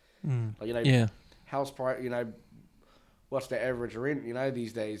packet. Like, you know, house price. You know, what's the average rent? You know,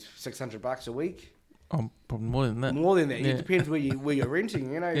 these days, $600 a week. Probably more than that. More than that. It depends where you're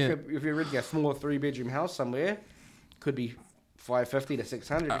renting. You know, if you're renting a small 3-bedroom house somewhere, could be $550 to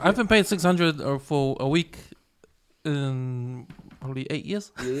 $600. I haven't paid $600 for a week in probably 8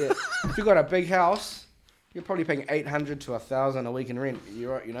 years. Yeah. If you've got a big house, you're probably paying $800 to $1,000 a week in rent.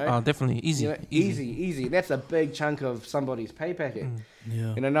 You're right, you know. Definitely easy. You know, easy. That's a big chunk of somebody's pay packet.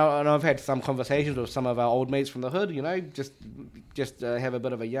 Yeah. You know, and I've had some conversations with some of our old mates from the hood. You know, just have a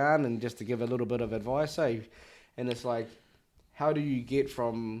bit of a yarn and just to give a little bit of advice. And it's like, how do you get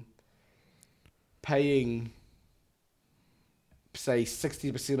from paying, say,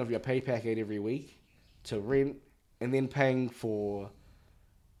 60% of your pay packet every week to rent, and then paying for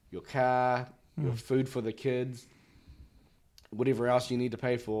your car, your food for the kids, whatever else you need to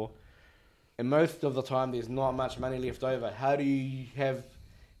pay for, and most of the time there's not much money left over. How do you have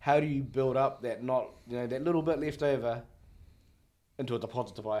how do you build up that that little bit left over into a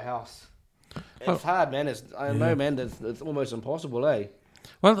deposit to buy a house? It's hard, man. I know, man. It's almost impossible, eh?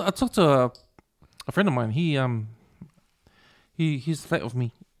 Well, I talked to a friend of mine. He's flat with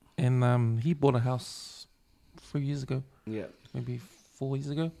me, and he bought a house 3 years ago. Yeah, maybe 4 years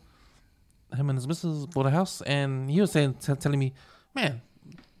ago. Him and his missus bought a house, and he was telling me, man,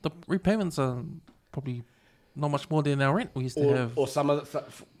 the repayments are probably not much more than our rent we used to have. Or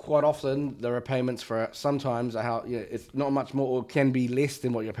quite often the repayments for sometimes it's not much more, or can be less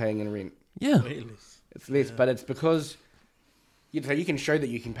than what you're paying in rent. Yeah, it's less, but it's because you can show that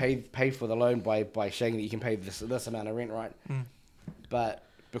you can pay for the loan by showing that you can pay this amount of rent, right? But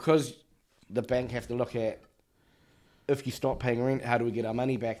because the bank have to look at, if you stop paying rent, how do we get our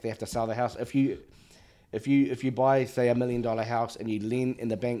money back? They have to sell the house. If you buy, say, $1 million house, and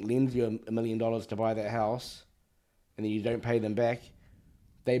the bank lends you $1 million to buy that house, and then you don't pay them back,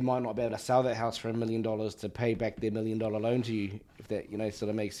 they might not be able to sell that house for $1 million to pay back their $1 million loan to you, if that sort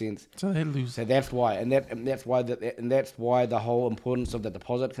of makes sense. So they lose. So that's why, and that's why the whole importance of the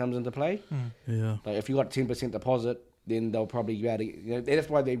deposit comes into play. Yeah. Like if you got 10% deposit, then they'll probably be able to. That's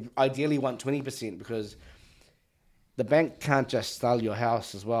why they ideally want 20%, because the bank can't just sell your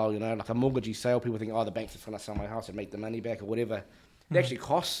house as well. Like a mortgagee sale, people think, the bank's just going to sell my house and make the money back or whatever. It actually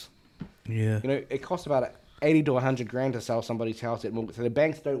costs. Yeah. It costs about 80 to 100 grand to sell somebody's house at mortgage. So the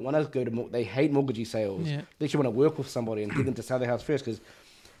banks don't want us to go to. They hate mortgagee sales. Yeah. They actually want to work with somebody and get them to sell their house first, because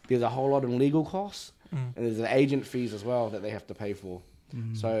there's a whole lot of legal costs and there's the agent fees as well that they have to pay for.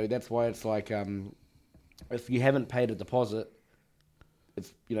 So that's why it's like, if you haven't paid a deposit,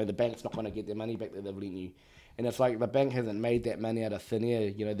 it's the bank's not going to get their money back that they've lent you. And it's like the bank hasn't made that money out of thin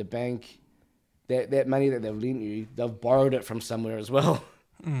air. The bank, that money that they've lent you, they've borrowed it from somewhere as well.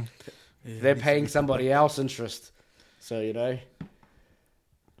 Yeah, they're paying somebody else interest. So,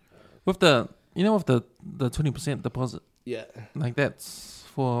 With the 20% deposit. Yeah. Like that's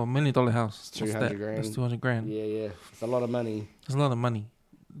for $1 million house. 200 grand. That's 200 grand. Yeah. It's a lot of money. It's a lot of money.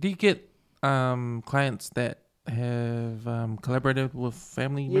 Do you get clients that have collaborated with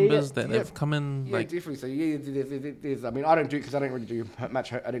family members that have come in? Yeah, definitely. So there's, I mean, I don't do, because I don't really do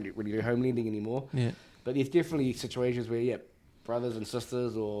much. I don't really do home lending anymore. Yeah. But there's definitely situations where brothers and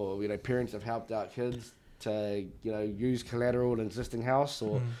sisters or parents have helped out kids to use collateral in an existing house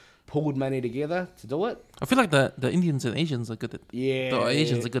or pooled money together to do it. I feel like the Indians and Asians are good at. The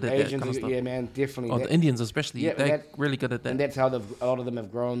Asians are good at that kind of stuff. Yeah, man, definitely. Or the Indians especially, they're really good at that. And that's how a lot of them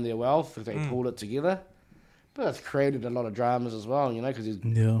have grown their wealth, because they pooled it together. But it's created a lot of dramas as well, because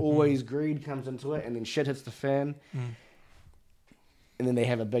always greed comes into it, and then shit hits the fan, and then they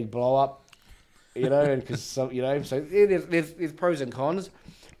have a big blow up, because so there's pros and cons,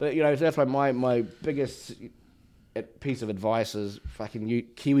 but that's why my biggest piece of advice is fucking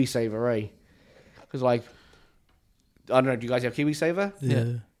KiwiSaver, eh? Because I don't know, do you guys have KiwiSaver?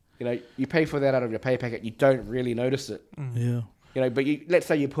 Yeah. You pay for that out of your pay packet, you don't really notice it. Yeah. But let's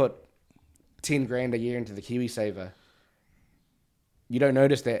say you put 10 grand a year into the KiwiSaver. You don't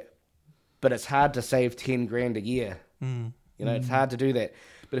notice that, but it's hard to save 10 grand a year. It's hard to do that.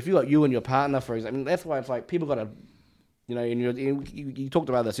 But if you got you and your partner, for example, that's why it's like people got to, you talked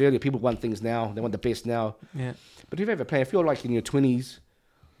about this earlier, people want things now, they want the best now. Yeah. But if you have a plan, if you're like in your 20s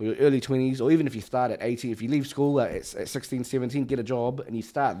or your early 20s, or even if you start at 18, if you leave school at 16, 17, get a job and you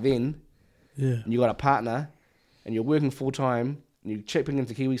start then, and you got a partner and you're working full time and you're chipping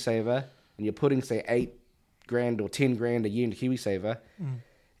into KiwiSaver, and you're putting, say, 8 grand or 10 grand a year into KiwiSaver,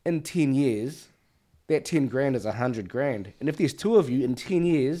 in 10 years, that 10 grand is 100 grand. And if there's two of you in 10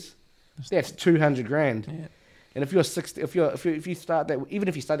 years, that's 200 grand. Yeah. And if you're 60, if you start that, even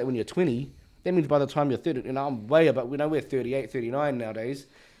if you start that when you're 20, that means by the time you're 30, I'm way above, we're 38, 39 nowadays.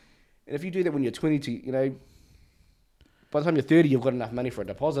 And if you do that when you're 20 by the time you're 30, you've got enough money for a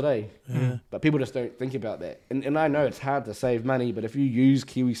deposit, eh? Yeah. But people just don't think about that. And I know it's hard to save money, but if you use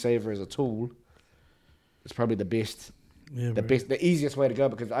KiwiSaver as a tool, it's probably the best, the easiest way to go,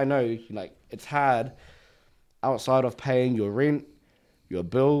 because I know, it's hard outside of paying your rent, your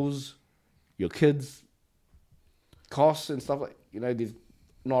bills, your kids' costs and stuff like, there's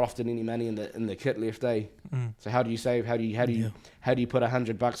not often any money in the kit left, eh? So how do you save? How do you put $100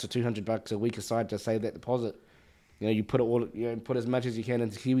 or $200 a week aside to save that deposit? You put it all, put as much as you can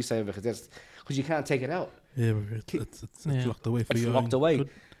into KiwiSaver, because you can't take it out. Yeah, it's locked away for you. It's locked away.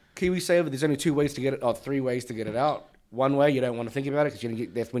 KiwiSaver, there's only 2 ways to get it, or 3 ways to get it out. One way, you don't want to think about it, because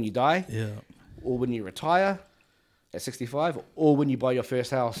that's when you die, or when you retire at 65, or when you buy your first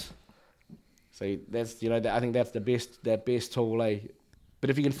house. So that's I think that's the best tool, eh?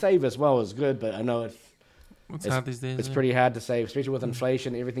 But if you can save as well, it's good. But I know it's It's hard these days. It's pretty hard to save, especially with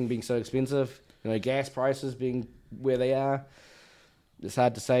inflation, everything being so expensive. Gas prices being where they are. It's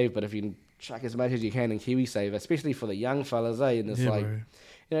hard to save, but if you can chuck as much as you can in KiwiSaver, especially for the young fellas, And it's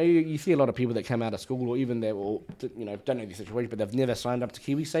you see a lot of people that come out of school or even that will, don't know the situation, but they've never signed up to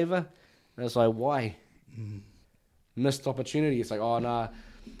KiwiSaver. And it's like, why? Missed opportunity. It's like, oh, nah,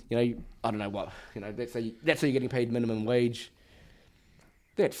 I don't know what, let's say you're getting paid minimum wage.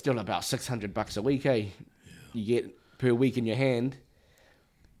 That's still about $600 a week, eh? Yeah. You get per week in your hand.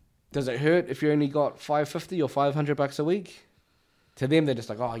 Does it hurt if you only got $550 or $500 a week? To them, they're just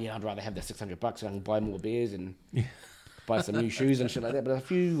like, oh yeah, I'd rather have the $600 so I can buy more beers and buy some new shoes and shit like that. But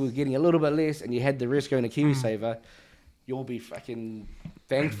if you were getting a little bit less and you had the rest going to KiwiSaver, you'll be fucking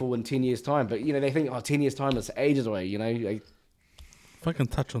thankful in 10 years' time. But they think, 10 years' time is ages away. If I can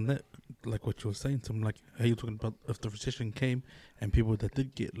touch on that, like what you were saying, something like how you're talking about if the recession came and people that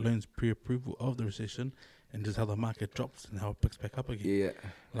did get loans pre-approval of the recession and just how the market drops and how it picks back up again. Yeah.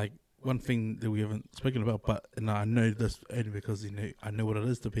 Like one thing that we haven't spoken about, but I know this only because I know what it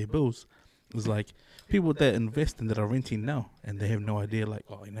is to pay bills, is like people that invest and that are renting now and they have no idea, like,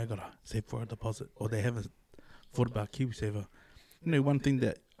 gotta save for a deposit, or they haven't thought about KiwiSaver. One thing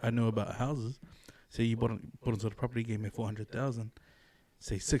that I know about houses, say you bought into the property game at $400,000.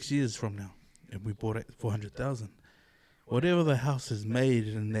 Say 6 years from now, and we bought it at $400,000. Whatever the house is made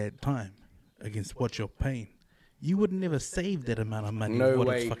in that time against what you're paying, you would never save that amount of money. No what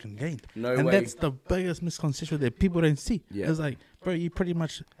way. It's fucking gained. No and way. That's the biggest misconception that people don't see. Yeah. It's like, bro, you pretty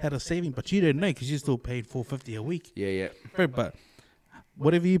much had a saving, but you didn't know because you still paid $450 a week. Yeah. Bro, but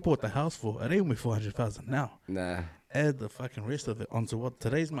whatever you bought the house for, it ain't worth $400,000 now. Nah. Add the fucking rest of it onto what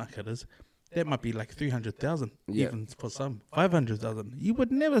today's market is. That might be like 300,000, even for some 500,000. You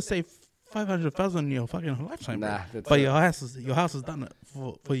would never save 500,000 in your fucking lifetime. Nah, but your house has done it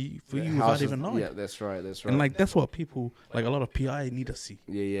for you without even knowing. Yeah, that's right. And like that's what people, like a lot of PI need to see.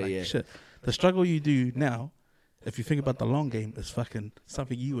 Yeah. Shit, the struggle you do now, if you think about the long game, is fucking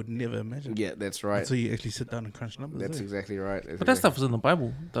something you would never imagine. Yeah, that's right. Until you actually sit down and crunch numbers. That's exactly right. But that stuff is in the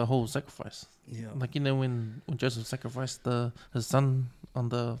Bible. The whole sacrifice. Yeah. Like when Joseph sacrificed his son on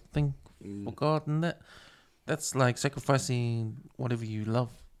the thing. For God, and that's like sacrificing whatever you love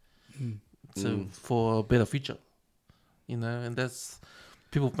for a better future, and that's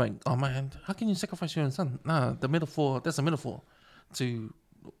people think, oh man, how can you sacrifice your own son? Nah, that's a metaphor to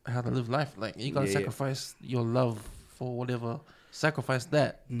how to live life. Like you gotta sacrifice your love for whatever, sacrifice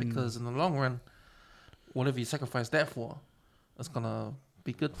that because in the long run, whatever you sacrifice that for, it's gonna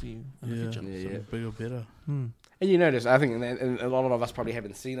be good for you in the future. Yeah, bigger, better. And you notice, I think, and a lot of us probably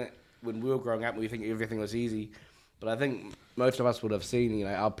haven't seen it. When we were growing up, we think everything was easy. But I think most of us would have seen,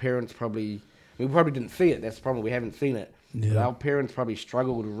 our parents probably... we probably didn't see it. That's the problem. We haven't seen it. Yeah. But our parents probably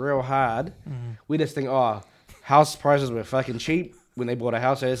struggled real hard. We just think, house prices were fucking cheap when they bought a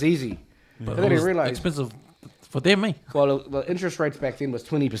house, so it's easy. But they didn't realize... expensive for them, eh? Well, the interest rates back then was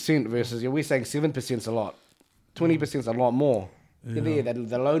 20% versus... we're saying 7% is a lot. 20% is a lot more. Yeah.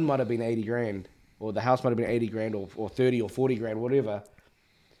 The loan might have been 80 grand. Or the house might have been 80 grand or 30 or 40 grand, whatever.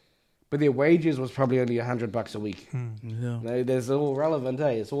 But their wages was probably only $100 a week. Yeah. There's all relevant,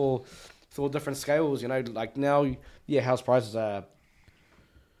 eh? It's all different scales, Like now, house prices are,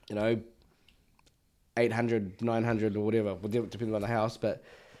 800, 900 or whatever, depending on the house. But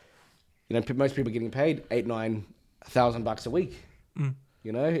most people are getting paid $8,000-9,000 a week.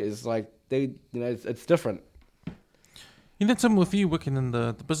 It's like it's different. Some with you working in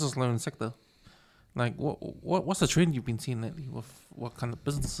the business loan sector. Like what's the trend you've been seeing lately with what kind of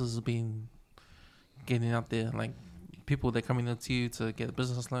businesses have been getting out there? Like people that coming up to you to get a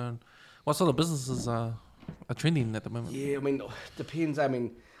business loan. What sort of businesses are trending at the moment? Yeah, it depends.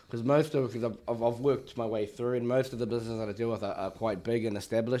 Because I've worked my way through, and most of the businesses that I deal with are quite big and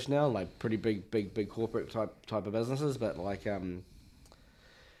established now, like pretty big corporate type of businesses. But like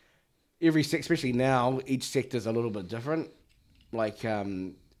especially now, each sector is a little bit different. Like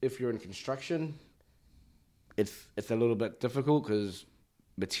if you're in construction, it's a little bit difficult because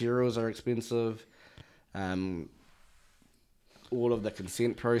materials are expensive. All of the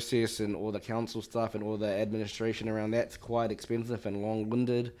consent process and all the council stuff and all the administration around that's quite expensive and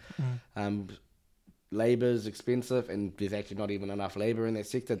long-winded. Labour's expensive, and there's actually not even enough labour in that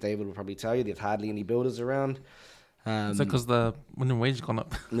sector. David will probably tell you there's hardly any builders around. Is that because the minimum wage gone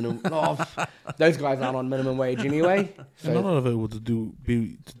up? Those guys aren't on minimum wage anyway. So. And a lot of it would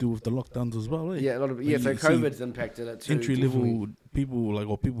be to do with the lockdowns as well. Eh? Yeah, a lot of so COVID's impacted it too. Entry level people,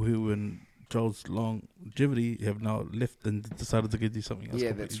 or people who were in Joel's longevity have now left and decided to go do something else.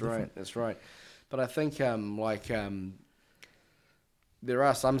 Yeah, that's right. That's right. But I think there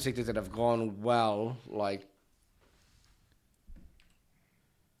are some sectors that have gone well, like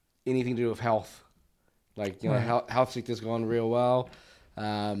anything to do with health. Like, health sector's gone real well.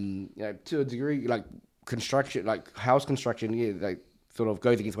 To a degree, like construction, like house construction, like sort of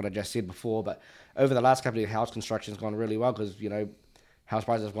goes against what I just said before. But over the last couple of years, house construction's gone really well because, house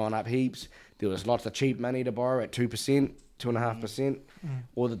prices have gone up heaps. There was lots of cheap money to borrow at 2%, 2.5%.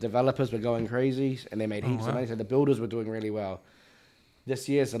 All the developers were going crazy and they made heaps of money. So the builders were doing really well. This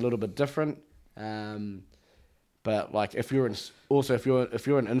year is a little bit different. But like if you're in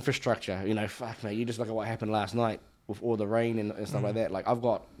infrastructure, fuck mate, you just look at what happened last night with all the rain and stuff like that. Like I've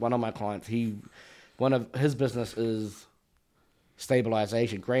got one of my clients, one of his business is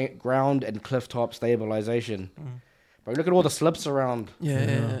stabilization, ground and cliff top stabilization. But look at all the slips around.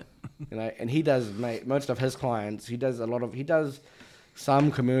 Yeah. And he does, mate, most of his clients, he does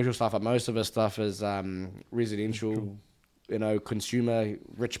some commercial stuff, but most of his stuff is residential, consumer,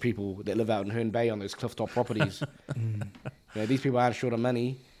 rich people that live out in Herne Bay on those cliff top properties. These people aren't short of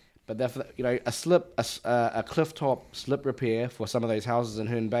money, but a cliff top slip repair for some of those houses in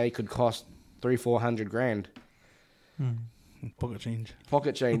Herne Bay could cost $300,000-400,000 grand. Pocket change.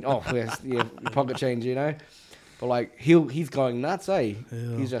 Oh, yes, yeah, pocket change, But like he's going nuts, eh?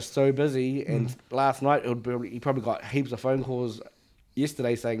 Yeah. He's just so busy. And last night he probably got heaps of phone calls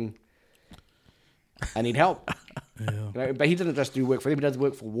yesterday saying, "I need help." Yeah. But he doesn't just do work for them. He does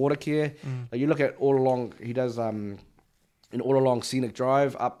work for Watercare. Like you look at all along, he does all along Scenic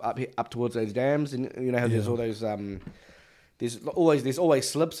Drive up towards those dams, and how there's all those there's always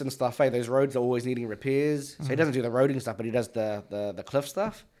slips and stuff. Those roads are always needing repairs. So he doesn't do the roading stuff, but he does the cliff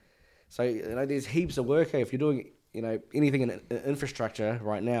stuff. So there's heaps of work. If you're doing anything in infrastructure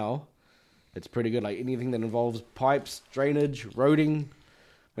right now, it's pretty good. Like anything that involves pipes, drainage, roading.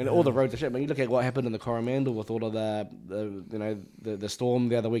 All the roads are shit. You look at what happened in the Coromandel with all of the storm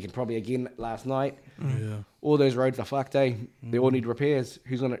the other week, and probably again last night. All those roads are fucked. They all need repairs.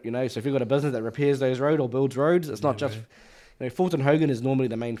 Who's gonna So if you've got a business that repairs those roads or builds roads, it's not just. Fulton Hogan is normally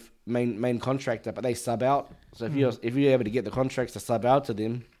the main contractor, but they sub out. So if you're able to get the contracts to sub out to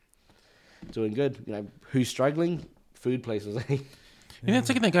them, doing good. Who's struggling? Food places.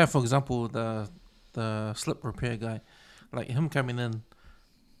 Taking that guy for example, the slip repair guy, like him coming in,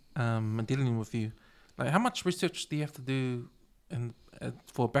 and dealing with you. Like, how much research do you have to do,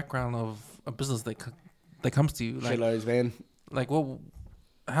 for a background of a business that comes to you? Like, shitloads, man. Like,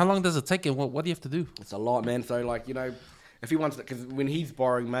 how long does it take, and what do you have to do? It's a lot, man. So if he wants, because when he's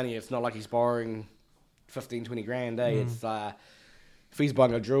borrowing money, it's not like he's borrowing 15-20 grand, It's if he's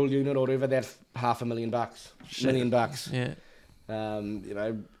buying a drill unit or whatever, that's $500,000, $1 million. Yeah.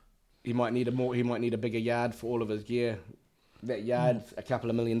 He might need a bigger yard for all of his gear. That yard's a couple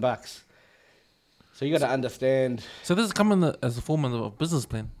of $1 million. So you got to understand. So this is coming as a form of a business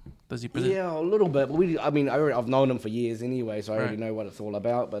plan. Does he present? Yeah, a little bit. But I've known him for years anyway, so I already know what it's all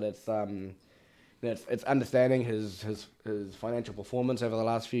about. But it's understanding his financial performance over the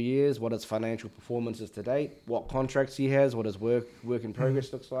last few years, what his financial performance is to date, what contracts he has, what his work in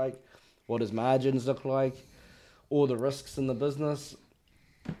progress looks like, what his margins look like, all the risks in the business,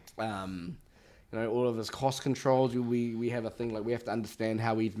 all of his cost controls. We have a thing like we have to understand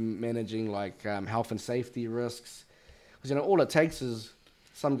how he's managing health and safety risks, because all it takes is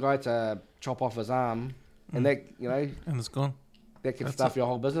some guy to chop off his arm, and that and it's gone. That can stuff your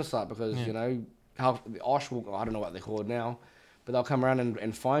whole business up because how the OSH will, I don't know what they're called now, but they'll come around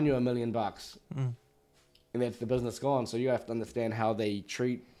and fine you $1 million, and that's the business gone. So you have to understand how they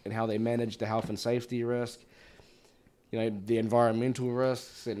treat and how they manage the health and safety risk, the environmental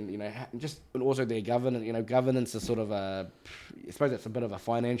risks, and and also their governance. Governance is sort of I suppose it's a bit of a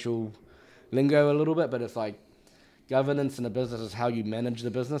financial lingo a little bit, but it's like governance in a business is how you manage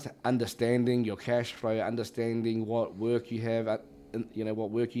the business, understanding your cash flow, understanding what work you have.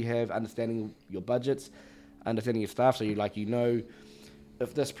 Understanding your budgets, understanding your staff. So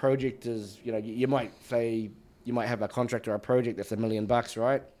if this project is, you might have a contract or a project that's $1 million,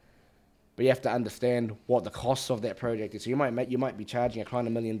 right? But you have to understand what the costs of that project is. So you might be charging a client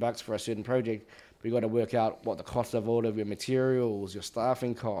 $1 million for a certain project, but you got to work out what the cost of all of your materials, your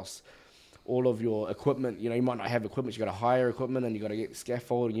staffing costs, all of your equipment. You might not have equipment. You got to hire equipment, and you got to get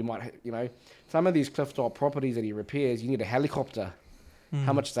scaffolding. You might, some of these cliff top properties that he repairs, you need a helicopter.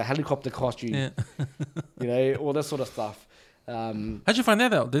 How much does a helicopter cost you? Yeah. All this sort of stuff. How'd you find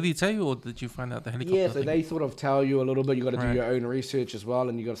that out? Did he tell you, or did you find out the helicopter? Yeah, so they sort of tell you a little bit. You got to do your own research as well,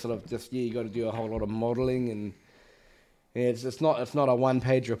 and you got to sort of you got to do a whole lot of modelling, and it's not a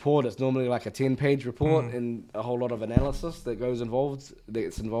 1-page report. It's normally like a 10-page report and a whole lot of analysis that's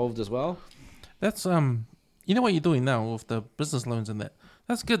involved as well. That's what you're doing now with the business loans and that.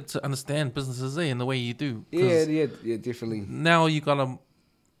 That's good to understand businesses, and the way you do. Yeah, definitely. Now you gotta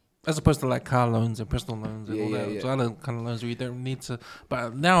As opposed to like car loans and personal loans and all that. So other kind of loans where you don't need to.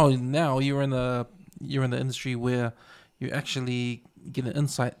 But now you're in the industry where you actually get an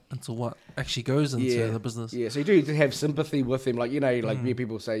insight into what actually goes into the business. Yeah, so you do have sympathy with them. Like, like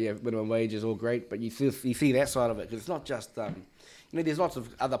people say, minimum wage is all great, but you see that side of it, because it's not just, there's lots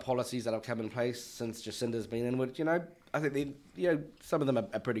of other policies that have come in place since Jacinda's been in, which, I think some of them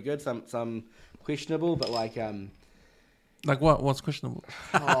are pretty good, some questionable, but like... Like what? What's questionable?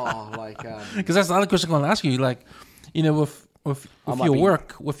 Because that's the other question I'm going to ask you. Like,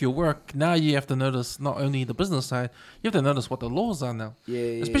 with your work, now you have to notice not only the business side, you have to notice what the laws are now.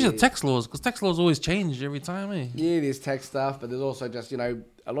 Especially the tax laws, because tax laws always change every time. Yeah, there's tax stuff, but there's also just a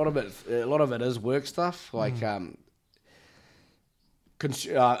lot of it is work stuff. Like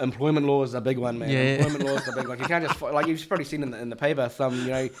employment law is a big one, man. Employment law is a big one. You can't just like you've probably seen in the paper some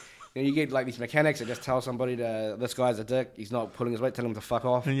you get like these mechanics that just tell somebody this guy's a dick, he's not pulling his weight, tell him to fuck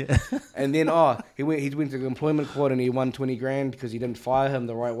off. Yeah. And then he went to the employment court and he won 20 grand because he didn't fire him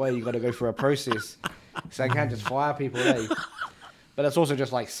the right way. You got to go through a process, so you can't just fire people. But it's also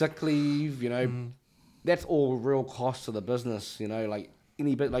just like sick leave. That's all real costs to the business. Like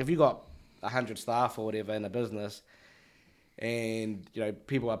any bit, like if you got 100 staff or whatever in a business, and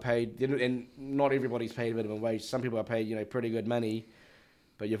people are paid, and not everybody's paid minimum wage. Some people are paid pretty good money.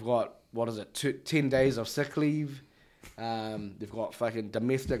 But you've got, 10 days of sick leave. You've got fucking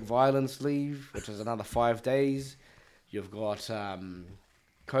domestic violence leave, which is another 5 days. You've got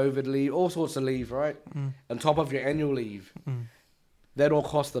COVID leave, all sorts of leave, right? On top of your annual leave. That all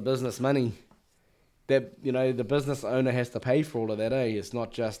costs the business money. That, the business owner has to pay for all of that, It's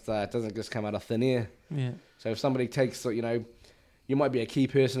not just, it doesn't just come out of thin air. Yeah. So if somebody takes, you might be a key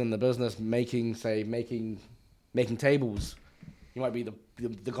person in the business making tables. You might be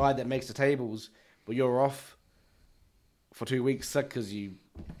the guy that makes the tables, but you're off for 2 weeks sick because you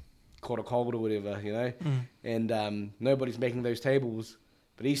caught a cold or whatever, and nobody's making those tables,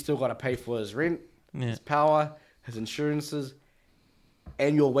 but he's still got to pay for his rent, his power, his insurances,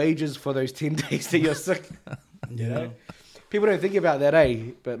 and your wages for those 10 days that you're sick. People don't think about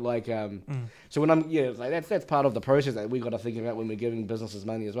that, But like, so when that's part of the process that we got to think about when we're giving businesses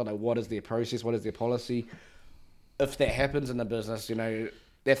money as well. Like, what is their process? What is their policy? If that happens in the business,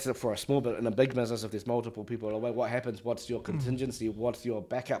 that's for a small bit. In a big business, if there's multiple people away, what happens? What's your contingency? What's your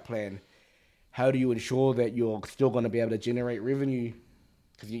backup plan? How do you ensure that you're still going to be able to generate revenue?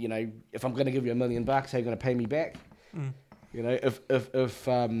 Because if I'm going to give you $1 million, how are you going to pay me back?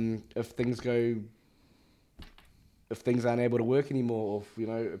 If things aren't able to work anymore,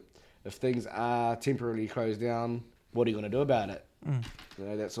 or if things are temporarily closed down, what are you going to do about it?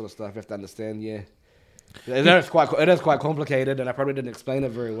 That sort of stuff. You have to understand. Yeah. It is quite complicated, and I probably didn't explain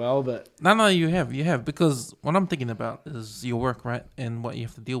it very well, but... No, you have, because what I'm thinking about is your work, right, and what you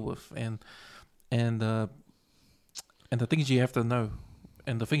have to deal with, and the things you have to know,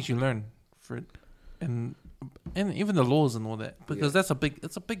 and the things you learn for it, and even the laws and all that, because it's a big,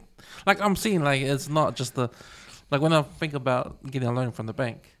 like I'm seeing, like it's not just like when I think about getting a loan from the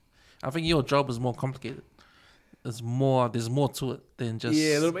bank, I think your job is more complicated. There's more to it than just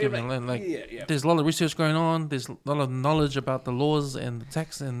giving a loan. Like, there's a lot of research going on. There's a lot of knowledge about the laws and the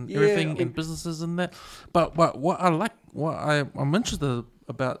tax and everything in businesses and that. But what I'm interested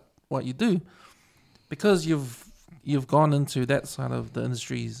about what you do, because you've gone into that side of the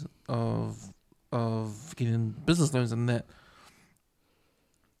industries of getting business loans and that.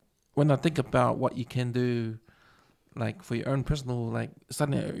 When I think about what you can do, like for your own personal, like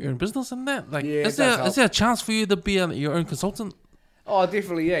starting your own business and that, like is there a chance for you to be your own consultant? Oh,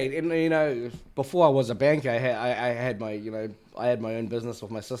 definitely, yeah. And before I was a banker, I had my own business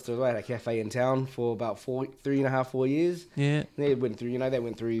with my sister. I had a cafe in town for about 4 years. Yeah, they went through a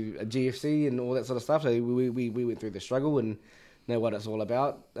GFC and all that sort of stuff. So we went through the struggle and know what it's all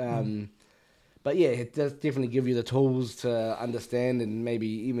about. But yeah, it does definitely give you the tools to understand and maybe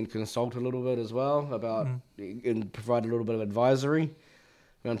even consult a little bit as well about and provide a little bit of advisory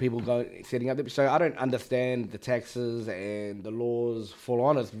when people go setting up. So I don't understand the taxes and the laws full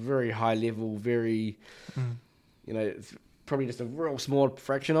on. It's very high level, very, it's probably just a real small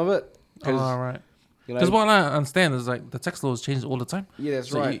fraction of it. Right. Because what I understand is like the tax laws change all the time. Yeah,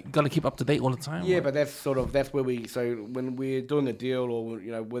 that's right. You got to keep up to date all the time. Yeah, but that's where so when we're doing a deal or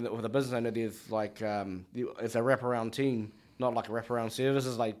with a business owner, there's like it's a wraparound team, not like a wraparound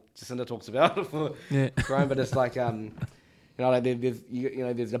services like Jacinda talks about for crime, but it's like there's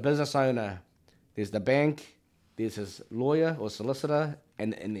the business owner, there's the bank, there's his lawyer or solicitor,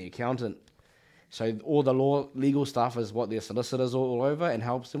 and the accountant. So all the legal stuff is what their solicitors all over and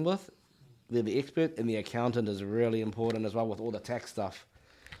helps them with. They're the expert, and the accountant is really important as well with all the tax stuff.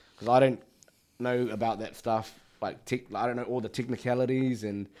 because I don't know about that stuff. I don't know all the technicalities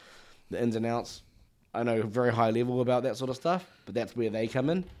and the ins and outs. I know very high level about that sort of stuff, but that's where they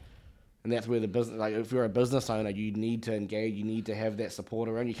come in. And that's where the business, like if you're a business owner, you need to engage, you need to have that support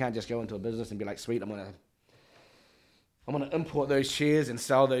around. You can't just go into a business and be like, sweet, I'm gonna import those shares and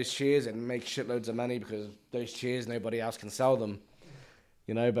sell those shares and make shitloads of money because those shares, nobody else can sell them.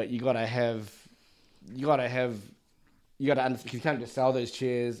 But you can't just sell those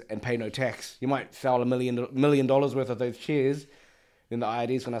shares and pay no tax. You might sell $1 million worth of those shares. Then the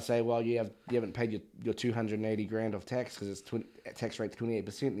idea is going to say, well, you haven't paid your 280 grand of tax because it's tax rate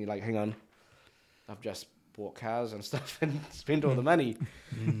 28%. And you're like, hang on, I've just bought cars and stuff and spent all the money,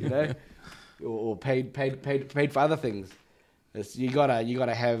 or paid for other things. You gotta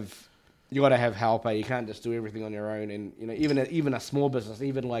have help. You can't just do everything on your own. And even a small business,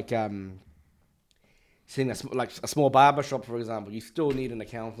 even like seeing a small barber shop, for example, you still need an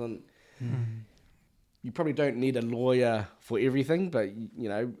accountant. You probably don't need a lawyer for everything, but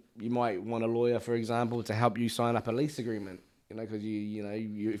you might want a lawyer, for example, to help you sign up a lease agreement. Because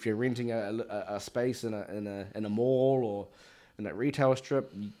if you're renting a space in a mall or in a retail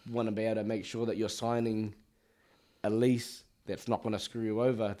strip, you want to be able to make sure that you're signing a lease that's not going to screw you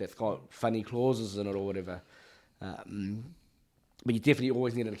over, that's got funny clauses in it or whatever. But you definitely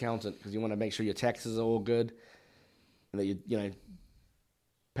always need an accountant because you want to make sure your taxes are all good and that you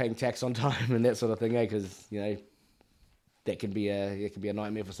paying tax on time and that sort of thing, because that can be a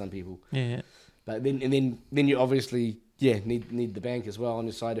nightmare for some people. Yeah. But then you obviously need the bank as well on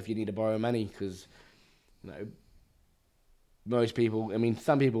your side if you need to borrow money, because most people,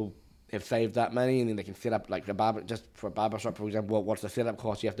 some people have saved up money and then they can set up like just for a barber shop, for example. What's the setup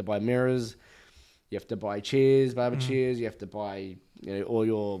cost? You have to buy mirrors, you have to buy chairs, barber chairs, you have to buy all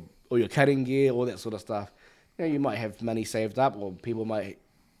your cutting gear, all that sort of stuff. You might have money saved up, or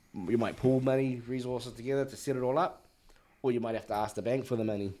you might pool money, resources together to set it all up, or you might have to ask the bank for the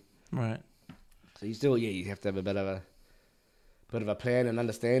money. Right. So you have to have a bit of a plan and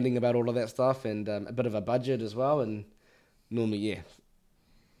understanding about all of that stuff, and a bit of a budget as well. And normally,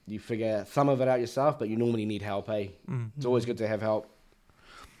 you figure some of it out yourself, but you normally need help. It's always good to have help.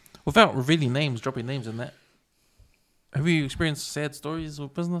 Without revealing names, dropping names in that, have you experienced sad stories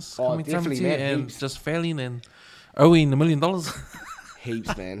with business coming to you and just failing and owing $1 million?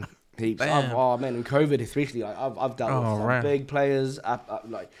 Heaps, man. Heaps. In COVID especially, I've dealt with some big players up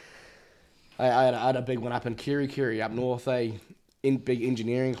like I had a big one up in Kiri up north, big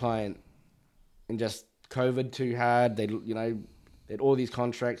engineering client, and just COVID too hard. They had all these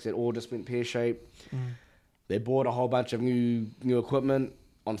contracts that all just went pear shaped. They bought a whole bunch of new equipment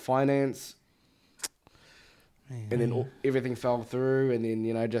on finance, and then everything fell through, and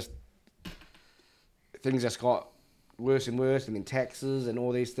then just things just got worse and worse, and then taxes and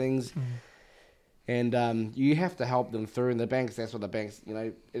all these things. And you have to help them through. And the banks, that's what the banks,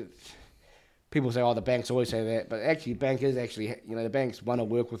 people say, the banks always say that, but actually the banks want to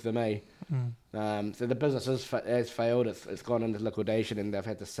work with them, So the business has failed, it's gone into liquidation, and they've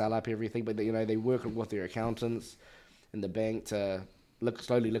had to sell up everything, but they work with their accountants and the bank to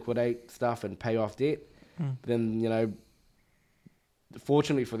slowly liquidate stuff and pay off debt. Then,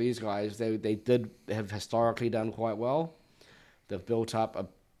 fortunately for these guys, they did have historically done quite well. They've built up a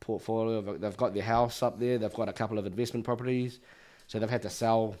portfolio. They've got their house up there. They've got a couple of investment properties. So they've had to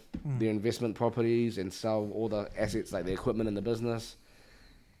sell their investment properties and sell all the assets, like the equipment in the business.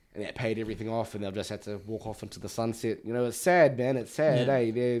 And that paid everything off, and they've just had to walk off into the sunset. It's sad, man. It's sad,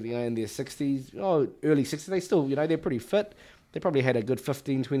 They're, in their 60s, early 60s. They still, they're pretty fit. They probably had a good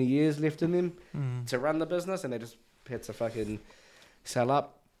 15, 20 years left in them to run the business, and they just had to fucking sell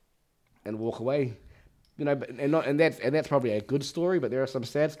up and walk away. And that's probably a good story, but there are some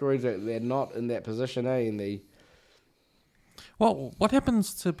sad stories that they're not in that position, and they... Well, what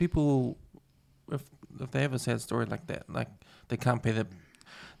happens to people if they have a sad story like that? Like, they can't pay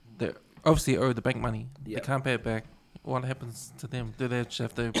they obviously owe the bank money. Yep. They can't pay it back. What happens to them? Do they just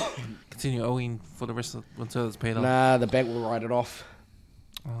have to continue owing for the rest until it's paid off? Nah, the bank will write it off.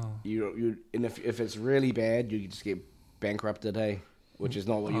 Oh. And if it's really bad, you just get bankrupted, which is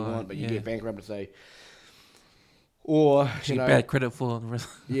not what you want, but you get bankrupted, or bad credit for the rest.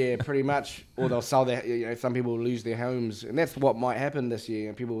 Yeah, pretty much. Or they'll sell their. Some people will lose their homes, and that's what might happen this year.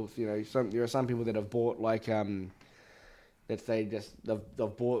 And people, there are some people that have bought let's say they've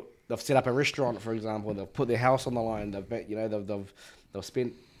set up a restaurant, for example. They've put their house on the line. They've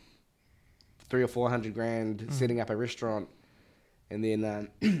spent $300 or $400 grand setting up a restaurant, and then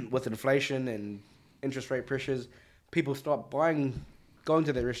with inflation and interest rate pressures, people stop going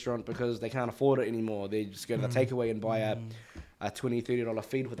to their restaurant because they can't afford it anymore. They just go to the takeaway and buy a $20-$30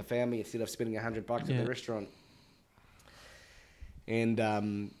 feed with a family instead of spending $100 at the restaurant.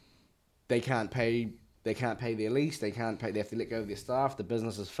 And they can't pay their lease. They have to let go of their staff. The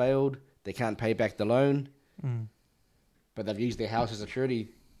business has failed. They can't pay back the loan. But they've used their house as security,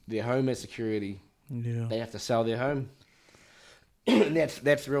 their home as security. Yeah. They have to sell their home. And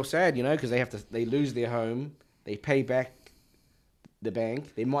that's real sad, because they lose their home. They pay back the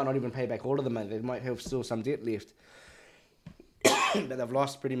bank. They might not even pay back all of the money. They might have still some debt left. But they've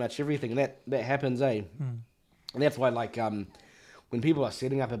lost pretty much everything. And that happens, eh? And that's why, when people are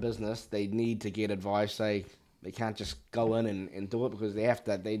setting up a business, they need to get advice. They can't just go in and do it because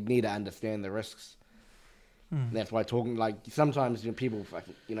they need to understand the risks. And that's why sometimes people,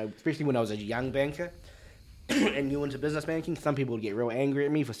 especially when I was a young banker and new into business banking, some people would get real angry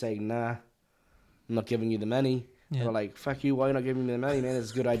at me for saying, nah, I'm not giving you the money. Yeah. They're like, fuck you, why are you not giving me the money, man?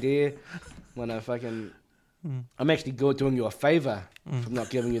 It's a good idea. When I'm actually doing you a favor from not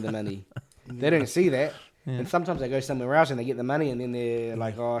giving you the money. They don't see that. Yeah. And sometimes they go somewhere else and they get the money and then they're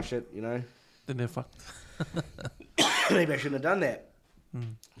like, oh shit, Then they're fucked. Maybe I shouldn't have done that.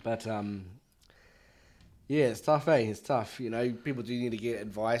 But, yeah, it's tough, eh? It's tough. People do need to get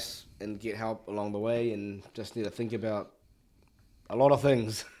advice and get help along the way and just need to think about a lot of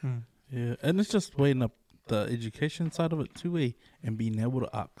things. Yeah, and it's just weighing up the education side of it too, eh? And being able to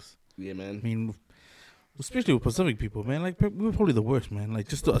ask. Yeah, man. I mean, especially with Pacific people, man. We're probably the worst, man.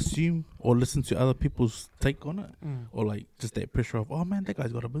 Just to assume or listen to other people's take on it. Or, just that pressure of, oh, man, that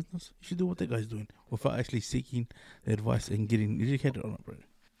guy's got a business. You should do what that guy's doing. Without actually seeking the advice and getting educated on it, bro.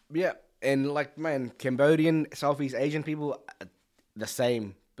 Yeah. And, man, Cambodian, Southeast Asian people are the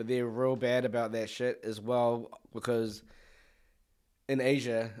same. But they're real bad about that shit as well because in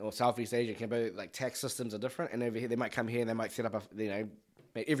Asia, or Southeast Asia, Cambodia, tax systems are different. And over here, they might come here and they might set up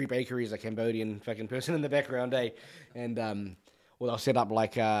every bakery is a Cambodian fucking person in the background, eh? And, or they'll set up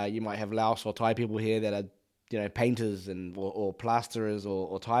you might have Laos or Thai people here that are, painters or plasterers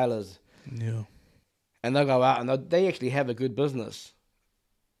or tilers. Yeah. And they'll go out and they actually have a good business.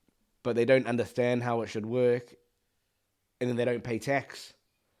 But they don't understand how it should work, and then they don't pay tax.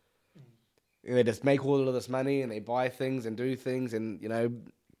 And they just make all of this money, and they buy things and do things, and,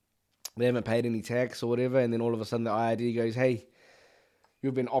 they haven't paid any tax or whatever, and then all of a sudden the IRD goes, hey,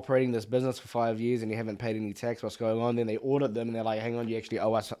 you've been operating this business for 5 years, and you haven't paid any tax, what's going on? Then they audit them, and they're like, hang on, you actually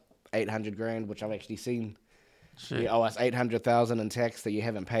owe us $800,000, which I've actually seen. Shit. You owe us $800,000 in tax that you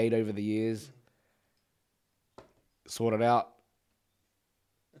haven't paid over the years. Sort it out.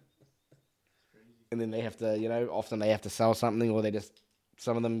 And then they have to, often they have to sell something, or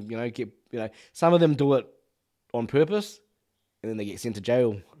some of them, some of them do it on purpose, and then they get sent to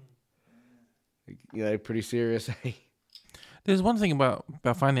jail. Pretty serious. There's one thing about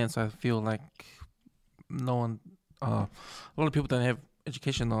finance I feel like no one, a lot of people don't have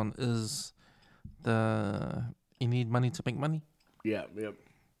education on is you need money to make money. Yeah, yep.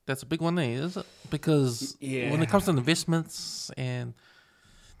 That's a big one, is it? Because when it comes to investments and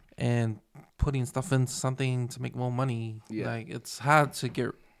putting stuff into something to make more money, it's hard to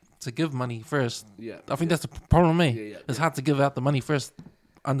give money first. Yeah, I think that's the problem, eh? It's hard to give out the money first,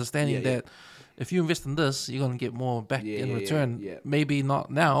 understanding that if you invest in this, you're gonna get more back in return. Yeah. Maybe not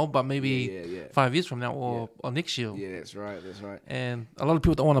now, but maybe 5 years from now or next year. Yeah, that's right. And a lot of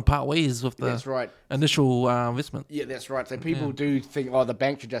people don't want to part ways with the initial investment. Yeah, that's right. So people do think, oh, the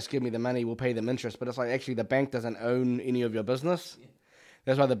bank should just give me the money, we'll pay them interest. But it's like, actually, the bank doesn't own any of your business. Yeah.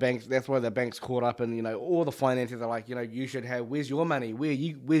 That's why the bank's caught up in, all the finances are like, you should have, where's your money?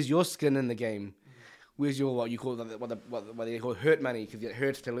 Where's your skin in the game? Where's your, what you call, what they call hurt money? Because it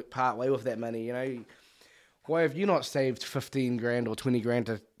hurts to part way with that money, Why have you not saved $15,000 or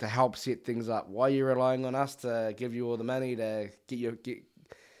 $20,000 to help set things up? Why are you relying on us to give you all the money to get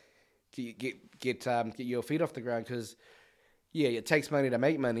your feet off the ground? Because, it takes money to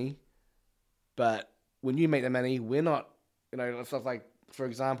make money, but when you make the money, we're not, it's like, for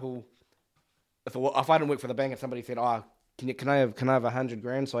example, if I didn't work for the bank and somebody said, oh, can I have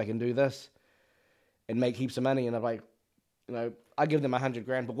 $100,000 so I can do this and make heaps of money? And I'm like, I give them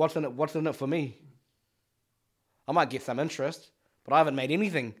 $100,000, but what's in it for me? I might get some interest, but I haven't made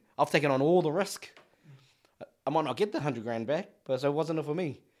anything. I've taken on all the risk. I might not get the $100,000 back, but so what's in it for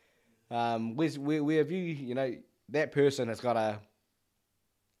me? Where have you, that person has got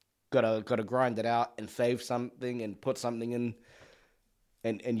to grind it out and save something and put something in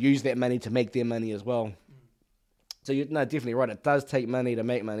and use that money to make their money as well. So you're definitely right. It does take money to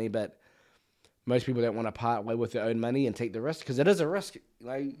make money, but most people don't want to part way with their own money and take the risk because it is a risk.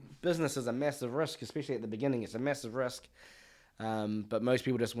 Business is a massive risk, especially at the beginning. It's a massive risk, but most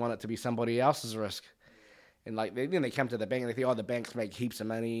people just want it to be somebody else's risk. And like then they come to the bank and they think, oh, the banks make heaps of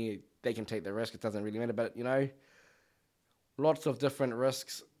money. They can take the risk. It doesn't really matter. But lots of different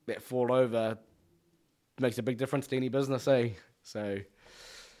risks that fall over makes a big difference to any business, eh? So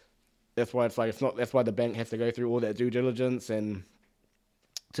that's why that's why the bank has to go through all that due diligence and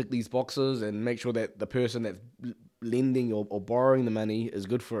tick these boxes and make sure that the person that's lending or borrowing the money is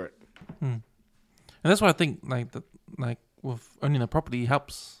good for it. And that's why I think like with owning a property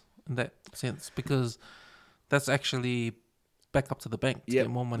helps in that sense, because that's actually back up to the bank to get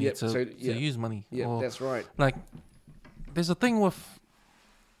more money to use money. Yeah, that's right. Like there's a thing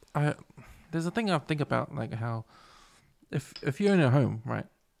I think about, like how if you own a home, right,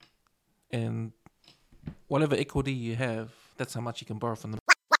 and whatever equity you have, that's how much you can borrow from them.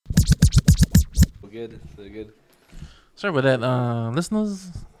 So good. Sorry about that,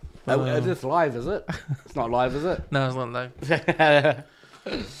 listeners. Is this live, is it? It's not live, is it? No, it's not live.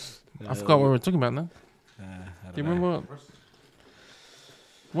 I forgot what we were talking about now. Do you remember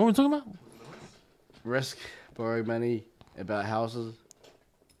what we're talking about? Risk, borrow money, about houses.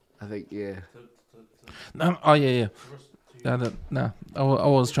 I think, yeah. No, oh yeah. No. I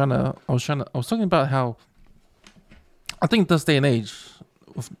was talking about how I think this day and age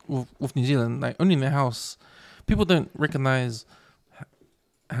with New Zealand, like owning a house, people don't recognize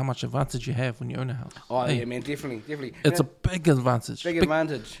how much advantage you have when you own a house. Oh yeah, man, definitely. It's a big advantage. Big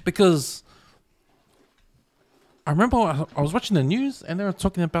advantage. Because I remember I was watching the news and they were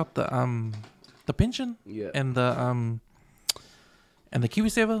talking about the pension and the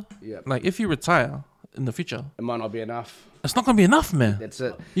KiwiSaver. Yeah. Like if you retire in the future, it might not be enough. It's not gonna be enough, man. That's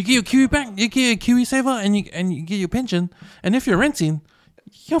it. You get your Kiwi bank, you get your KiwiSaver, and you get your pension. And if you're renting,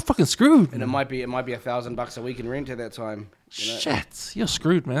 you're fucking screwed. And it might be $1,000 a week in rent at that time. Shit, you're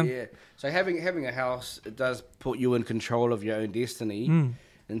screwed, man. Yeah. So having a house, it does put you in control of your own destiny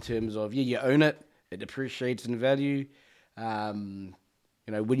in terms of you own it. It depreciates in value. When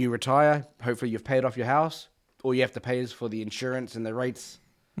you retire, hopefully you've paid off your house. All you have to pay is for the insurance and the rates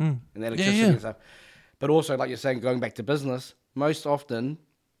and the electricity and stuff. But also, like you're saying, going back to business, most often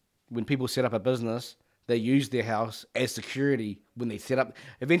when people set up a business, they use their house as security when they set up.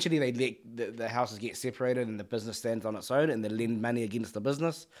 Eventually, they let the houses get separated and the business stands on its own and they lend money against the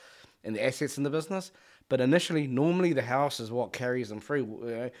business and the assets in the business. But initially, normally the house is what carries them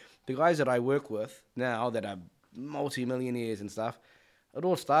through. The guys that I work with now that are multi-millionaires and stuff, it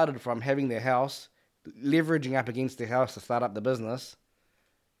all started from having their house, leveraging up against their house to start up the business.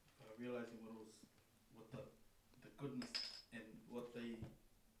 Realizing what the goodness and what they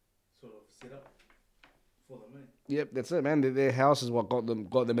sort of set up for the money. Yep, that's it, man. Their house is what got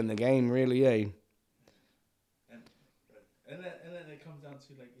them in the game, really, eh? And then it comes down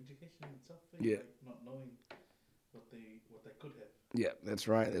to like education itself. Yeah. Like not knowing what they could have. Yeah, that's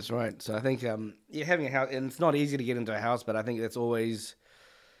right. So I think having a house, and it's not easy to get into a house, but I think that's always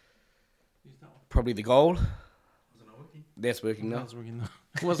probably the goal. That's working now.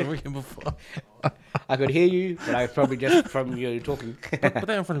 It wasn't working before. I could hear you, but I probably just from you talking. Put that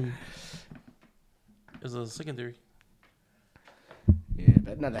in front of you. It's a secondary. Yeah,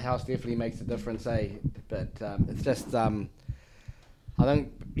 but no, the house definitely makes a difference, eh? But it's just, I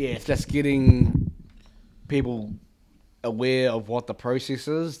think, it's just getting people aware of what the process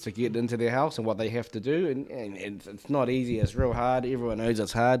is to get into their house and what they have to do, and it's not easy. It's real hard. Everyone knows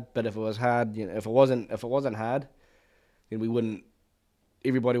it's hard, but if it was hard, if it wasn't hard, then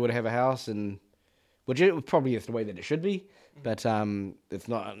everybody would have a house, and which it probably is the way that it should be, but it's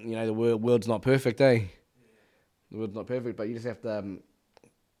not. The world's not perfect, eh? The world's not perfect, but you just have to.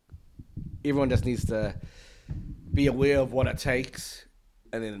 Everyone just needs to be aware of what it takes,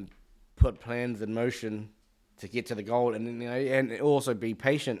 and then put plans in motion to get to the goal, and and also be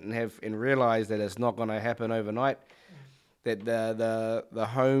patient and realize that it's not going to happen overnight. That the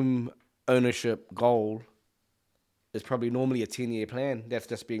home ownership goal is probably normally a 10-year plan. That's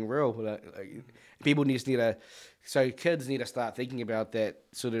just being real. People so kids need to start thinking about that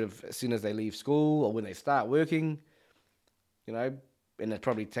sort of as soon as they leave school or when they start working, and it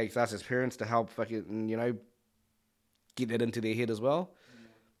probably takes us as parents to help get that into their head as well.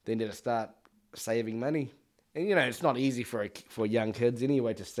 They need to start saving money. And, it's not easy for young kids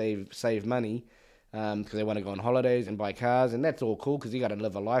anyway to save money because they want to go on holidays and buy cars, and that's all cool because you got to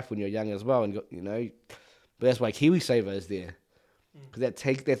live a life when you're young as well, and But that's why KiwiSaver is there, because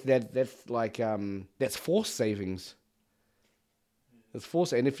that's forced savings. It's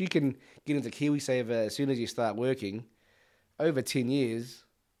forced, and if you can get into KiwiSaver as soon as you start working, over 10 years,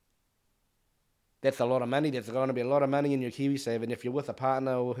 that's a lot of money. There's going to be a lot of money in your KiwiSaver, and if you're with a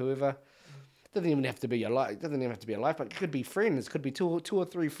partner or whoever, it doesn't even have to be your life. It doesn't even have to be a life, but it could be friends. It could be two or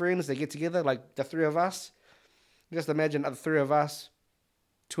three friends that get together, like the three of us. Just imagine the three of us,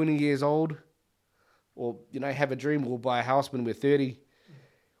 20 years old, or, have a dream, we'll buy a house when we're 30.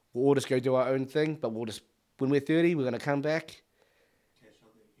 We'll all just go do our own thing, but when we're 30, we're going to come back,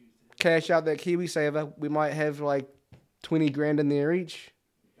 cash out that KiwiSaver. We might have like 20 grand in there each.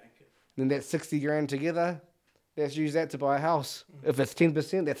 Then that's 60 grand together. Let's use that to buy a house. If it's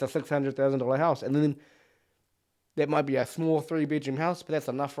 10%, that's a $600,000 house. And then that might be a small 3-bedroom house, but that's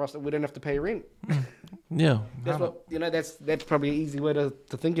enough for us that we don't have to pay rent. Yeah. That's probably an easy way to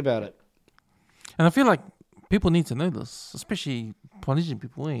think about it. And I feel like people need to know this, especially Polynesian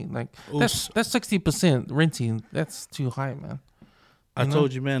people. Like, that's 60% renting. That's too high, man. I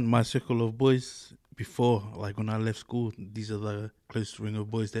told you, man, my circle of boys before, like when I left school, these are the close ring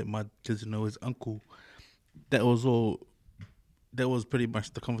of boys that my kids know as uncle. That was pretty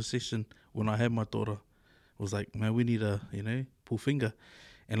much the conversation when I had my daughter. It was like, man, we need a, pull finger.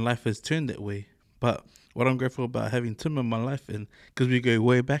 And life has turned that way. But what I'm grateful about having Tim in my life, and because we go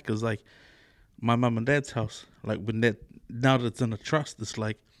way back, is like my mum and dad's house. Like now that it's in a trust, it's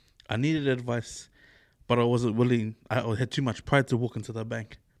like I needed advice, but I wasn't willing. I had too much pride to walk into the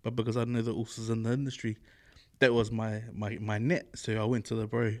bank. But because I know the ulcers in the industry, that was my net. So I went to the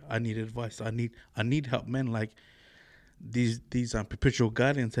bro. I need advice. I need help, man. Like these perpetual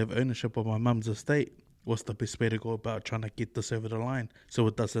guardians have ownership of my mum's estate. What's the best way to go about trying to get this over the line so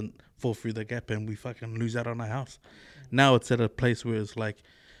it doesn't fall through the gap and we fucking lose out on our house? Now it's at a place where it's like,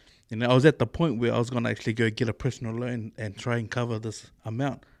 I was at the point where I was gonna actually go get a personal loan and try and cover this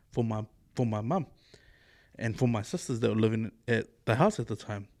amount for my mum and for my sisters that were living at the house at the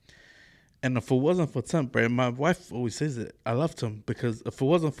time. And if it wasn't for Tim, bro, my wife always says it, I love Tim, because if it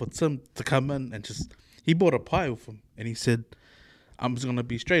wasn't for Tim to come in and he bought a pie with him and he said, I'm just gonna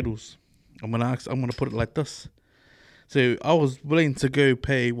be straightles. I'm gonna put it like this. So I was willing to go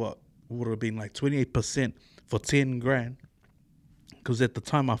pay what would have been like 28% for 10 grand. Because at the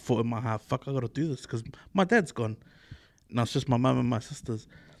time I thought in my heart, fuck, I gotta do this because my dad's gone. Now it's just my mum and my sisters.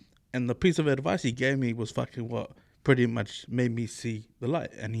 And the piece of advice he gave me was fucking what pretty much made me see the light.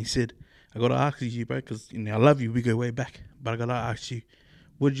 And he said, I gotta ask you, bro, because I love you, we go way back. But I gotta ask you,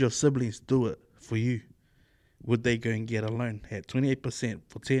 would your siblings do it for you? Would they go and get a loan at 28%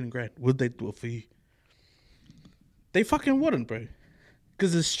 for 10 grand? Would they do it for you? They fucking wouldn't, bro.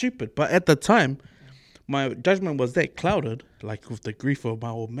 Because it's stupid. But at the time, my judgment was that clouded, like with the grief of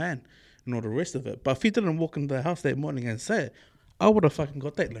my old man and all the rest of it. But if he didn't walk into the house that morning and say it, I would have fucking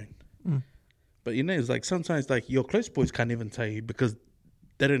got that loan. But it's like sometimes like your close boys can't even tell you because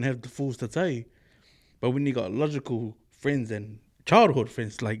they don't have the fools to tell you. But when you got logical friends and childhood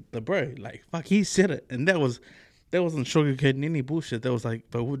friends like the bro, like fuck, he said it, and that wasn't sugarcoating any bullshit. That was like,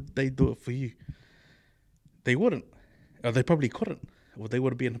 but would they do it for you? They wouldn't, or they probably couldn't, or they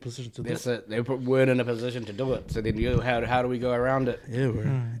wouldn't be in a position to do it. They weren't in a position to do it. So then how do we go around it? Yeah, bro.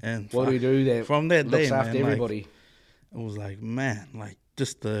 And what do we do that from that looks day, after man, everybody? Like, it was like, man, like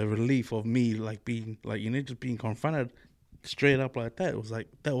just the relief of me, like being like just being confronted straight up like that. It was like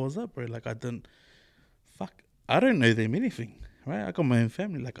that was it, bro. Like I don't know them anything. Right, I got my own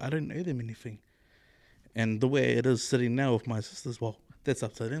family. Like I don't know them anything, and the way it is sitting now with my sisters, well, that's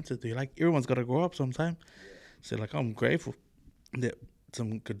up to them to do. Like everyone's got to grow up sometime. So like I'm grateful that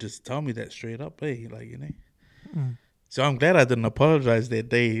someone could just tell me that straight up. Hey, like So I'm glad I didn't apologize that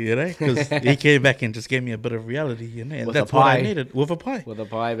day, because he came back and just gave me a bit of reality, and with that's what I needed with a pie. With a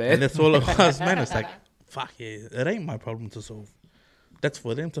pie, man. And that's all it was, man. It's like fuck yeah, it ain't my problem to solve. That's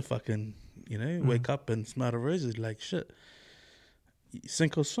for them to fucking wake up and smell the roses. Like shit.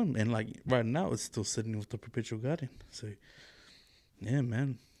 Sink or swim, and like right now it's still sitting with the perpetual guardian. So yeah,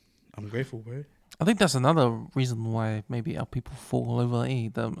 man, I'm grateful, bro. I think that's another reason why maybe our people fall over.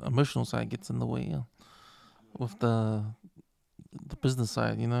 The emotional side gets in the way with the business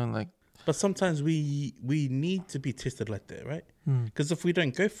side, like. But sometimes we need to be tested like that, right? Because if we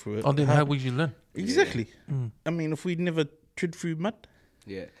don't go through it, then how would you learn? Exactly. I mean, if we never tread through mud.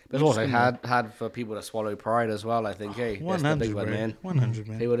 Yeah, but it's also hard for people to swallow pride as well, I think, hey? 100, that's the big one, man. 100,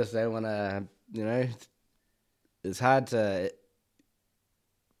 man. People just don't want to, it's hard to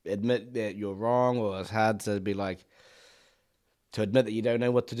admit that you're wrong, or it's hard to be like, to admit that you don't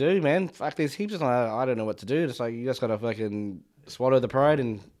know what to do, man. Fuck, there's heaps of I don't know what to do. It's like, you just got to fucking swallow the pride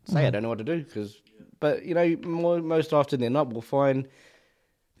and say, I don't know what to do. But, most often than not, we'll find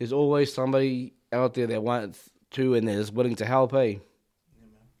there's always somebody out there that wants to and is willing to help, eh?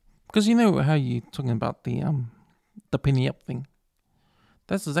 Because how you're talking about the penny up thing.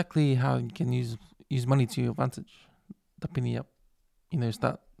 That's exactly how you can use money to your advantage. The penny up,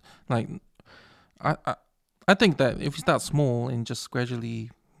 start like I think that if you start small and just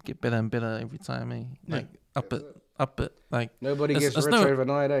gradually get better and better every time, up it. up it. Like nobody gets rich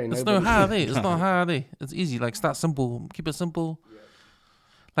overnight, eh? It's not hard, eh? It's not hard, eh? It's easy. Like start simple, keep it simple. Yeah.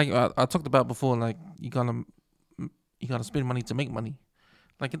 Like I talked about before, like you gotta spend money to make money.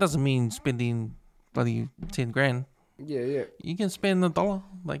 Like it doesn't mean spending bloody 10 grand. Yeah. You can spend $1.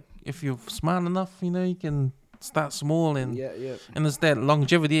 Like if you're smart enough, you can start small and and it's that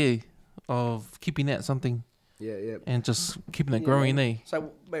longevity of keeping at something. Yeah. And just keeping it growing, eh?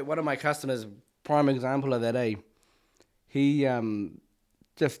 So, mate, one of my customers, prime example of that, eh? He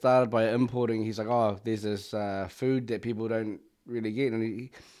just started by importing. He's like, oh, there's this food that people don't really get, and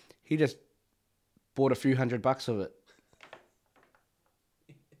he just bought a few $100 of it.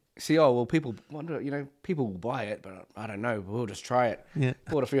 See, people wonder, people will buy it, but I don't know. We'll just try it. Yeah.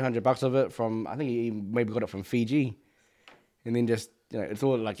 Bought a few $100 of it from, I think he maybe got it from Fiji, and then just it's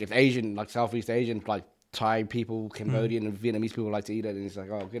all like it's Asian, like Southeast Asian, like Thai people, Cambodian and Vietnamese people like to eat it, and he's like,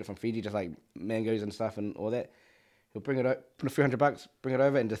 oh, I'll get it from Fiji, just like mangoes and stuff and all that. He'll bring it up, put a few $100, bring it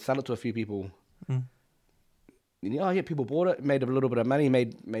over, and just sell it to a few people. And, people bought it, made a little bit of money,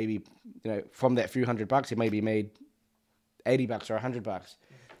 made maybe, from that few $100, he maybe made $80 or $100.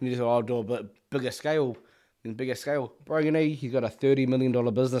 And he just thought, I'll do a bit bigger scale. Bro, he's got a $30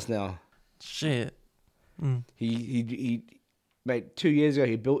 million business now. Shit. He mate, 2 years ago,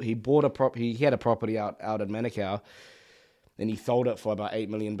 he had a property out in Manukau, and he sold it for about $8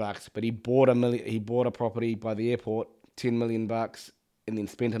 million. But he bought a property by the airport, $10 million, and then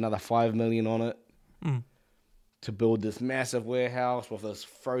spent another $5 million on it to build this massive warehouse with this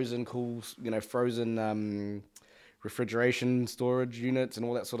frozen refrigeration storage units and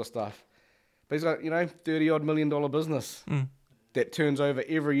all that sort of stuff. But he's got $30-odd million business that turns over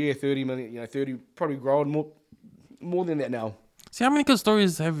every year 30 million. 30 probably growing more than that now. See, how many good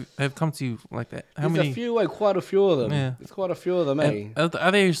stories have come to you like that? Quite a few of them. Yeah. There's quite a few of them, eh?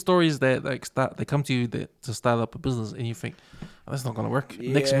 Are there stories that they come to you to start up a business and you think, oh, that's not going to work?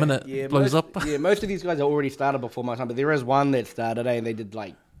 Next minute, blows up. Yeah, most of these guys are already started before my time, but there is one that started, and they did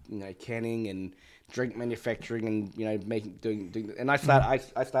canning and drink manufacturing and doing. And I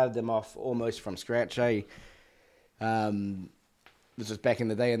started them off almost from scratch, eh? This was back in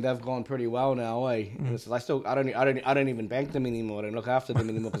the day, and they've gone pretty well now, eh? And I don't even bank them anymore. I don't look after them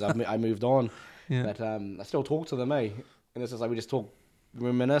anymore because I moved on. Yeah. But I still talk to them, eh? And it's just like we just talk,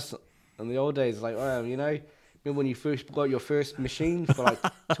 reminisce in the old days. Like, oh, remember when you first got your first machine for like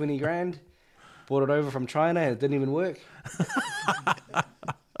 20 grand, bought it over from China, and it didn't even work.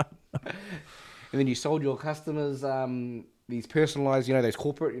 And then you sold your customers these personalized, those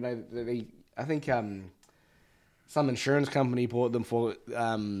corporate, I think some insurance company bought them for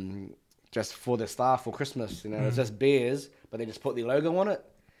just for their staff for Christmas. It's just bears, but they just put their logo on it.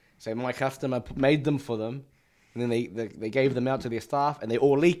 So my customer made them for them, and then they gave them out to their staff, and they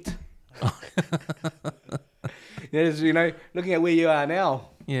all leaked. Looking at where you are now.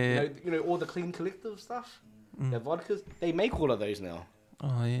 Yeah. All the Clean Collective stuff, the vodkas, they make all of those now.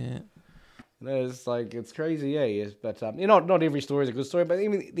 Oh yeah. It's like, it's crazy, yeah. Yes, but not every story is a good story. But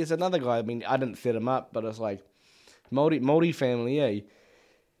even there's another guy. I mean, I didn't set him up, but it's like Māori family, yeah.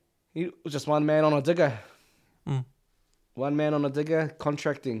 He was just one man on a digger. One man on a digger,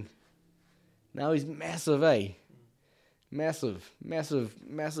 contracting. Now he's massive, eh? Massive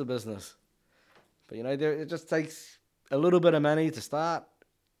business. But it just takes a little bit of money to start,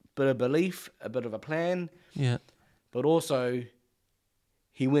 a bit of belief, a bit of a plan. Yeah. But also,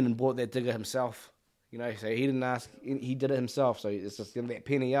 he went and bought that digger himself, so he didn't ask, he did it himself. So it's just that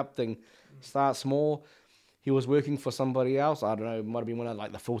penny up thing. Start small. He was working for somebody else. I don't know, it might have been one of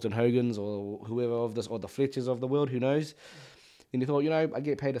like the Fulton Hogans or whoever of this, or the Fletchers of the world, who knows. And he thought, I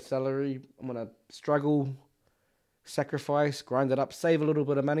get paid a salary, I'm going to struggle, sacrifice, grind it up, save a little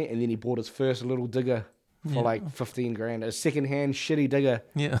bit of money. And then he bought his first little digger for like 15 grand, a second-hand shitty digger.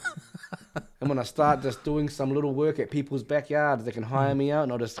 Yeah. I'm going to start just doing some little work at people's backyards. They can hire me out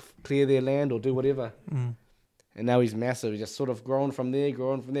and I'll just clear their land or do whatever. And now he's massive. He's just sort of grown from there,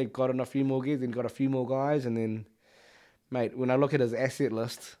 got on a few more gigs, then got a few more guys. And then, mate, when I look at his asset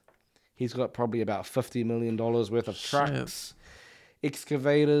list, he's got probably about $50 million worth of trucks,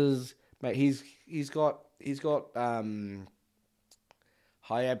 excavators. Mate, he's got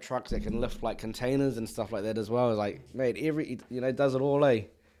high-ab trucks that can lift like containers and stuff like that as well. It's like, mate, does it all, eh?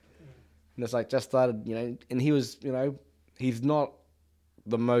 And it's like just started, and he was, he's not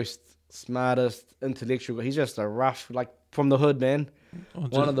the most smartest intellectual. He's just a rough, like from the hood, man.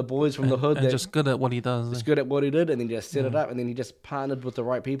 One of the boys from the hood. And just good at what he does. Just good at what he did, and then just set it up, and then he just partnered with the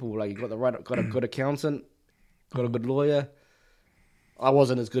right people. Like he got a good accountant, got a good lawyer. I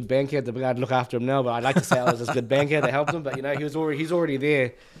wasn't as good banker. I'd look after him now, but I'd like to say I was as good banker that helped him. But he's already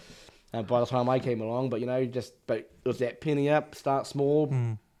there. by the time I came along. But but it was that penny up, start small,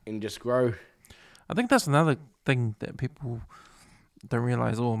 and just grow. I think that's another thing that people don't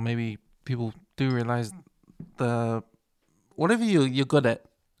realize, or maybe people do realize. Whatever you're good at,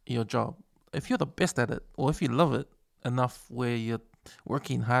 your job, if you're the best at it, or if you love it enough where you're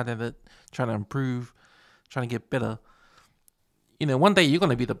working hard at it, trying to improve, trying to get better, one day you're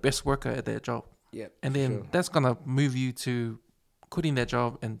going to be the best worker at that job. Yeah. And then that's going to move you to quitting that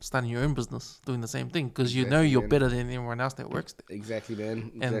job and starting your own business, doing the same thing, because you're better than everyone else that works there. Exactly,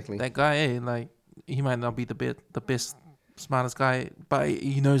 man. Exactly. And that guy, he might not be the best, smartest guy, but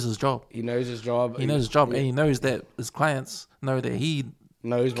he knows his job. He knows his job. And he knows that his clients know that he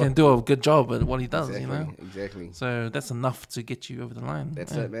can do a good job at what he does. Exactly. So that's enough to get you over the line.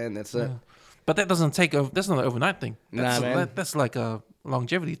 That's it, man. That's it. But that doesn't that's not an overnight thing. Man. That's like a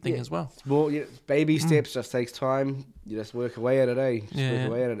longevity thing as well. It's more, baby steps. Just takes time. You just work away at it, eh? Work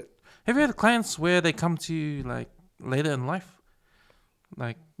away at it. Have you had clients where they come to you later in life,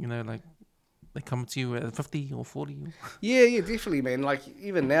 they come to you at 50 or 40? Yeah, definitely, man.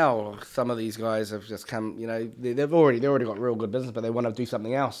 Even now, some of these guys have just come. They've already got real good business, but they want to do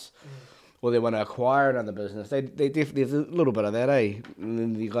something else, or they want to acquire another business. They definitely, there's a little bit of that, eh? And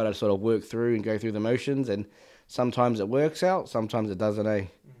then you got to sort of work through and go through the motions, and sometimes it works out, sometimes it doesn't, eh?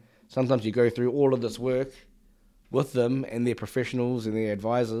 Sometimes you go through all of this work with them and their professionals and their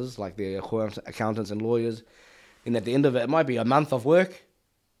advisors, like their accountants and lawyers, and at the end of it might be a month of work.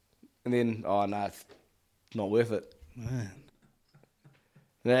 And then, it's not worth it. Man.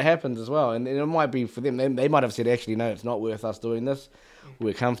 And it happens as well. And it might be for them. They might have said, actually, no, it's not worth us doing this.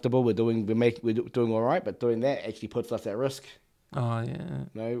 We're comfortable. We're doing all right. But doing that actually puts us at risk. Oh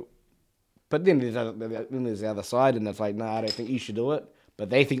yeah. But then there's the other side, and it's like, no, I don't think you should do it. But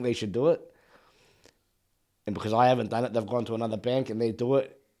they think they should do it. And because I haven't done it, they've gone to another bank and they do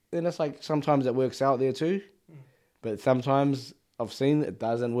it. Then it's like sometimes it works out there too. But sometimes I've seen it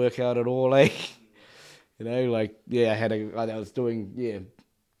doesn't work out at all, eh? I had I was doing,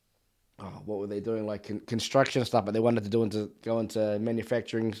 what were they doing? Construction stuff, but they wanted to go into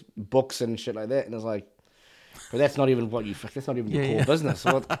manufacturing books and shit like that. And I was like, but that's not even your core business.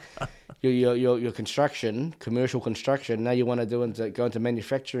 What, your construction, commercial construction, now you want to go into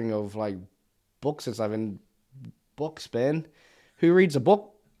manufacturing of books and stuff. And books, man, who reads a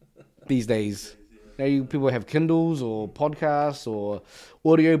book these days? People have Kindles or podcasts or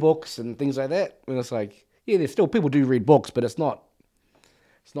audiobooks and things like that. And it's like, there's still people do read books, but it's not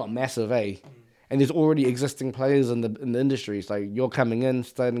massive, eh? And there's already existing players in the industry. It's like you're coming in,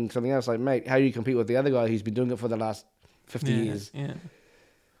 starting something else. Like, mate, how do you compete with the other guy who's been doing it for the last 50 years? Yeah.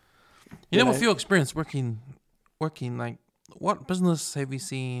 With your experience working, what business have you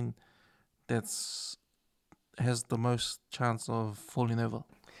seen has the most chance of falling over?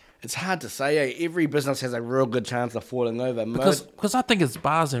 It's hard to say. Every business has a real good chance of falling over. Because I think it's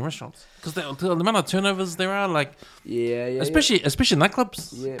bars and restaurants. Because the amount of turnovers there are, especially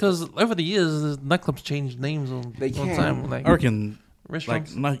nightclubs. Because over the years, nightclubs change names all the time. I reckon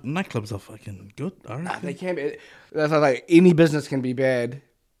restaurants. Nightclubs are fucking good. I reckon. They can be. That's like any business can be bad.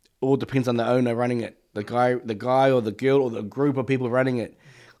 All depends on the owner running it, the guy or the girl or the group of people running it.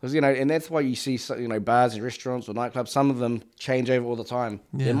 Because, and that's why you see, bars and restaurants or nightclubs, some of them change over all the time.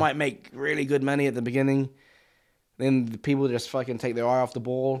 Yeah. They might make really good money at the beginning. Then the people just fucking take their eye off the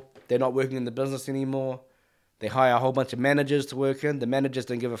ball. They're not working in the business anymore. They hire a whole bunch of managers to work in. The managers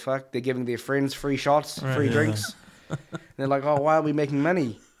don't give a fuck. They're giving their friends free shots, free drinks. And they're like, why are we making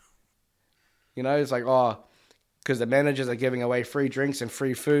money? It's like, because the managers are giving away free drinks and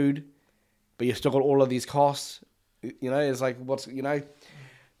free food, but you've still got all of these costs. It's like,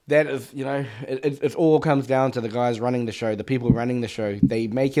 that is, it all comes down to the guys running the show, the people running the show. They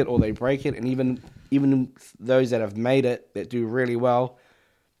make it or they break it, and even those that have made it, that do really well,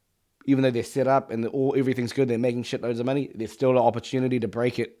 even though they're set up and everything's good, they're making shitloads of money, there's still an opportunity to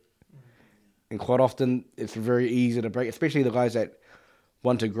break it. And quite often, it's very easy to break, especially the guys that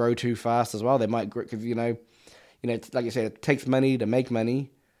want to grow too fast as well. They might grow, because, like you said, it takes money to make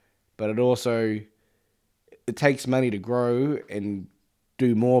money, but it takes money to grow and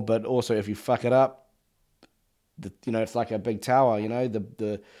do more, but also if you fuck it up, it's like a big tower.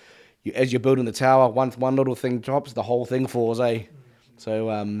 As you're building the tower, once one little thing drops, the whole thing falls, eh? So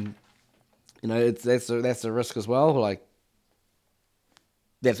that's a risk as well.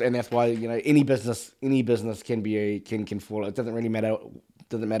 That's why any business can fall. It doesn't really matter.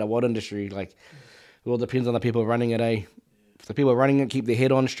 Doesn't matter what industry. It all depends on the people running it, eh? If the people running it keep their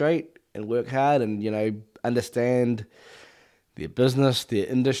head on straight and work hard and understand their business, their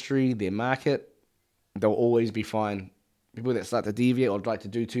industry, their market, they'll always be fine. people that start to deviate or like to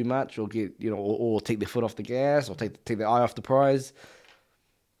do too much or get, or take their foot off the gas or take their eye off the prize,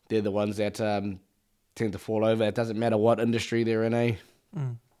 they're the ones that tend to fall over. It doesn't matter what industry they're in, eh?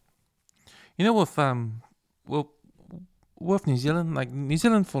 Mm. With New Zealand, like New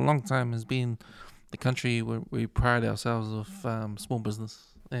Zealand for a long time has been the country where we pride ourselves with small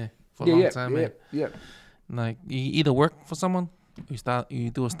business. For a long time. Yeah. Like you either work for someone, or you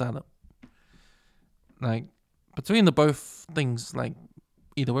do a startup. Like between the both things, like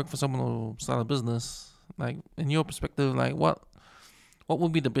either work for someone or start a business. Like in your perspective, like what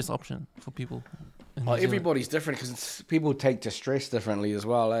would be the best option for people? Everybody's different because people take to stress differently as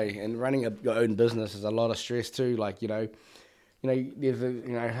well, eh? And running your own business is a lot of stress too. Like I've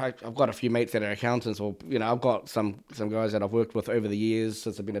got a few mates that are accountants, or I've got some guys that I've worked with over the years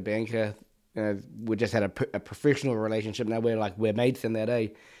since I've been a banker. We just had a professional relationship. Now we're mates in that, eh?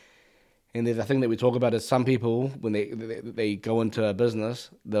 And there's a thing that we talk about is some people when they go into a business,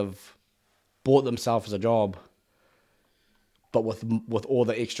 they've bought themselves a job, but with all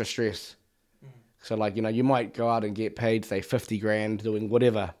the extra stress. So you might go out and get paid, say $50,000 doing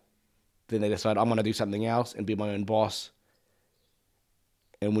whatever. Then they decide I'm going to do something else and be my own boss.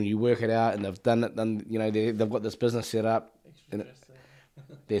 And when you work it out and they've done it, then they've got this business set up, and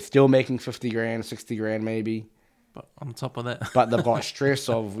they're still making $50,000, $60,000 maybe. But on top of that, but they've got stress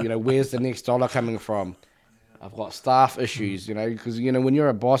of where's the next dollar coming from. I've got staff issues, because when you're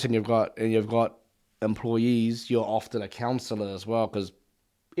a boss and you've got employees, you're often a counselor as well, because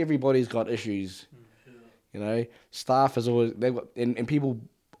everybody's got issues. Staff is always and people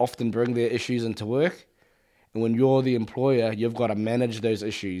often bring their issues into work, and when you're the employer, you've got to manage those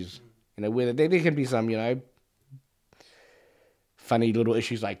issues. Whether there can be some funny little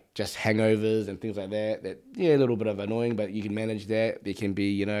issues like just hangovers and things like that a little bit of annoying, but you can manage that. There can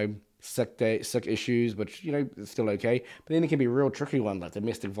be sick issues, which it's still okay, but then there can be real tricky ones like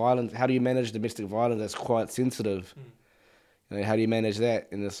domestic violence. How do you manage domestic violence? That's quite sensitive. How do you manage that?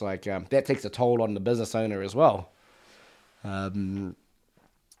 And it's like that takes a toll on the business owner as well. So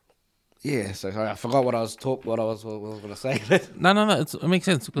sorry, I forgot what I was going to say. No, it makes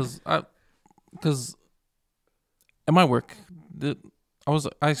sense because at my work, I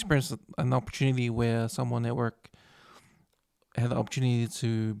experienced an opportunity where someone at work had the opportunity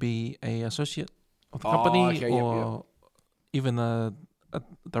to be a associate of the company or even a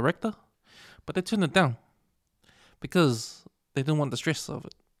director, but they turned it down because they didn't want the stress of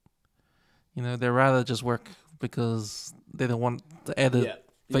it. They'd rather just work because they don't want the added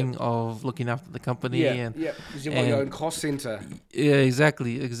thing of looking after the company because you've got your own cost center. Yeah,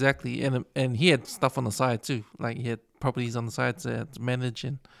 exactly, and he had stuff on the side too. Like he had properties on the side to manage,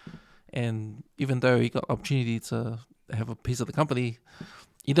 and even though he got opportunity to have a piece of the company,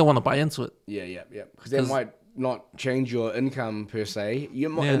 you don't want to buy into it. Yeah. Because that might not change your income per se. It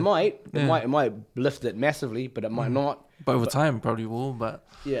might lift it massively, but it might not. But over time, it probably will. But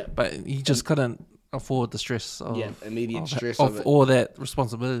he just couldn't afford the stress of immediate stress of all that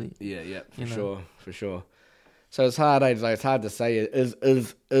responsibility. For sure. So it's hard. It's hard to say.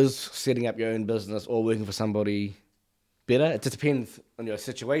 Is setting up your own business or working for somebody better? It just depends on your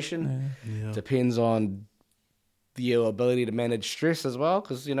situation. Depends on your ability to manage stress as well.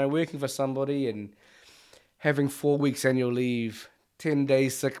 Because working for somebody and having 4 weeks annual leave, 10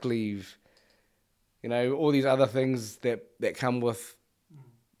 days sick leave, all these other things that come with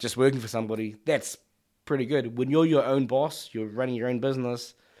just working for somebody, that's pretty good. When you're your own boss, you're running your own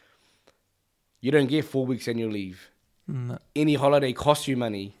business, you don't get 4 weeks annual leave. No. Any holiday costs you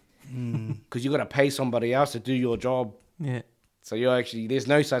money because you got to pay somebody else to do your job. Yeah. So there's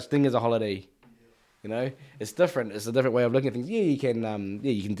no such thing as a holiday. It's different. It's a different way of looking at things. You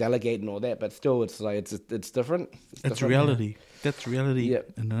can delegate and all that, but still, it's different. It's reality. That's reality in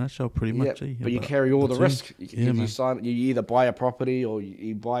a nutshell, pretty much. But you carry all the risk. You either buy a property or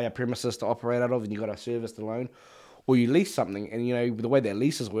you buy a premises to operate out of, and you got to service the loan, or you lease something. And the way that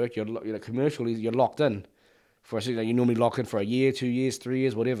leases work, commercially, you're locked in for you normally lock in for a year, 2 years, 3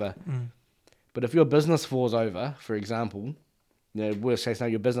 years, whatever. But if your business falls over, for example. Worst case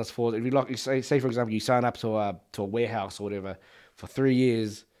scenario, your business falls. If you say for example, you sign up to a warehouse or whatever for 3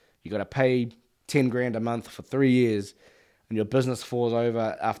 years, you got to pay $10,000 a month for 3 years, and your business falls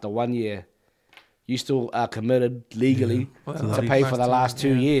over after 1 year, you still are committed legally to pay for the last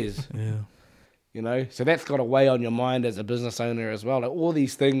 2 years. So that's got to weigh on your mind as a business owner as well. Like, all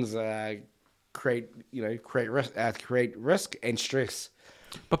these things create risk and stress.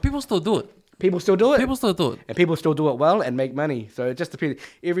 But people still do it. People still do it. And people still do it well and make money. So it just depends.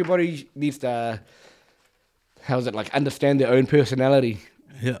 Everybody needs to, understand their own personality.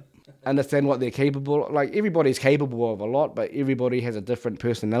 Yeah. understand what they're capable of. Like, everybody's capable of a lot, but everybody has a different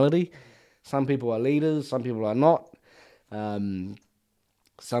personality. Some people are leaders, some people are not.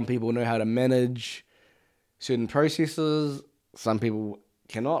 Some people know how to manage certain processes, some people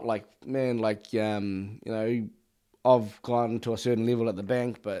cannot. Like, man, like, you know, I've gone to a certain level at the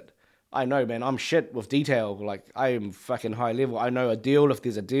bank, but I know, man, I'm shit with detail. Like, I am fucking high level. I know a deal if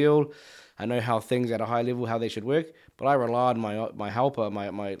there's a deal. I know how things at a high level, how they should work. But I rely on my helper,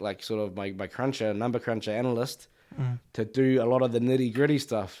 my like sort of my cruncher, number cruncher analyst to do a lot of the nitty gritty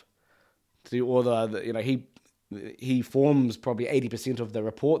stuff. To do all the you know, he forms probably 80% of the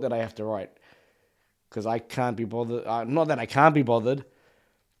report that I have to write. Because I can't be bothered. Not that I can't be bothered.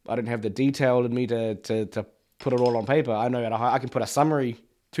 I don't have the detail in me to put it all on paper. I know I can put a summary,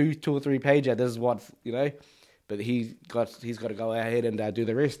 two or 3 pages. This is what, you know. But he's got to go ahead and do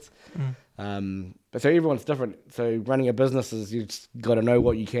the rest. But so everyone's different. So running a business is, you just got to know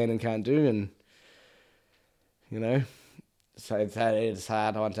what you can and can't do, and you know, so it's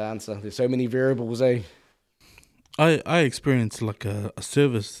hard one to answer. There's so many variables, eh? I experienced like a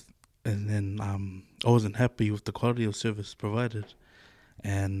service, and then I wasn't happy with the quality of service provided,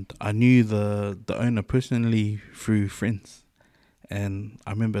 and I knew the owner personally through friends. And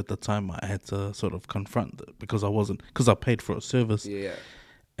I remember at the time I had to sort of confront it because I paid for a service. Yeah.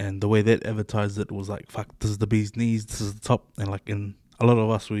 And the way that advertised it was like, fuck, this is the bee's knees, this is the top. And like, and a lot of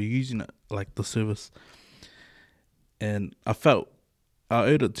us were using it, like the service. And I felt I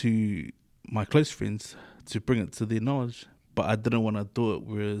owed it to my close friends to bring it to their knowledge. But I didn't want to do it,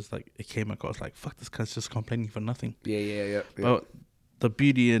 whereas like it came across like, fuck, this guy's just complaining for nothing. Yeah. But the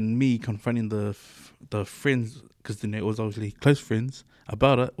beauty in me confronting the friends, because then it was obviously close friends,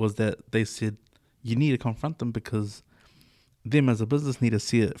 about it was that they said you need to confront them because them as a business need to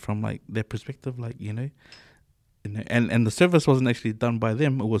see it from like their perspective, like, you know, and the service wasn't actually done by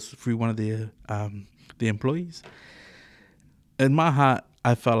them, it was through one of their employees. In my heart,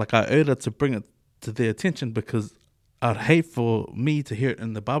 I felt like I owed it to bring it to their attention, because I'd hate for me to hear it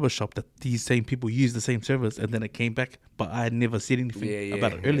in the barbershop that these same people use the same service and then it came back, but I had never said anything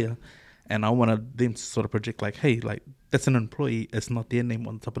about it earlier. And I wanted them to sort of project like, hey, like, that's an employee. It's not their name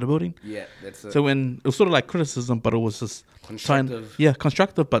on the top of the building. Yeah, that's it. So when it was sort of like criticism, but it was just constructive.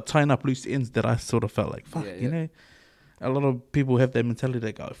 Constructive, but tying up loose ends that I sort of felt like, fuck, you know. A lot of people have that mentality.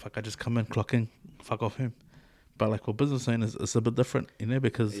 They go, fuck, I just come in, clock in, fuck off him. But like for business owners, it's a bit different, you know,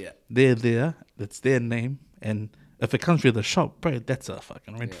 because they're there, that's their name, and if it comes through the shop, bro, that's a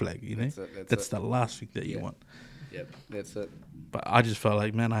fucking red flag, you know. That's the last thing that you want. Yep, that's it. But I just felt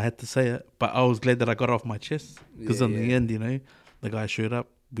like, man, I had to say it. But I was glad that I got it off my chest. Because in the end, you know, the guy showed up,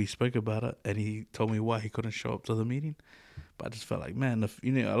 we spoke about it, and he told me why he couldn't show up to the meeting. But I just felt like, man, if,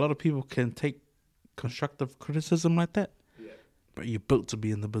 you know, a lot of people can take constructive criticism like that. Yeah. But you're built to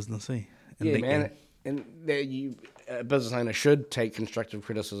be in the business, eh? And man. And a business owner should take constructive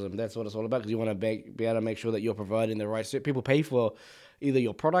criticism. That's what it's all about, because you want to be able to make sure that you're providing the right service. People pay for either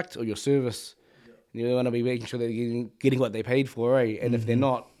your product or your service. You want to be making sure they're getting what they paid for, eh? And if they're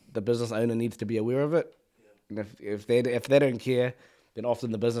not, the business owner needs to be aware of it. And if they don't care, then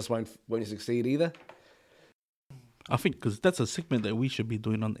often the business won't succeed either. I think because that's a segment that we should be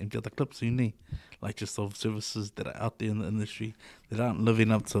doing on the other clips, you know, like just of services that are out there in the industry that aren't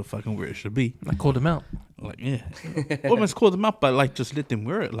living up to fucking where it should be. Like call them out. Like, yeah. Almost call them out, but like just let them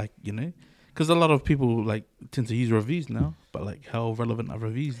wear it, like, you know. Because a lot of people like tend to use reviews now, but like how relevant are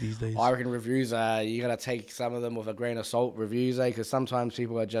reviews these days? I reckon reviews are, you got to take some of them with a grain of salt, reviews, eh? Because sometimes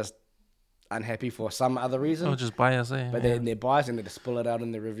people are just unhappy for some other reason. Oh, just bias, eh? But they're biased and they just spill it out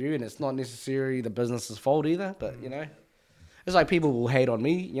in the review, and it's not necessarily the business's fault either, but you know. It's like people will hate on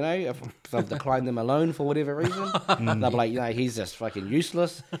me, you know, if I've declined them a loan for whatever reason. They'll be like, you know, he's just fucking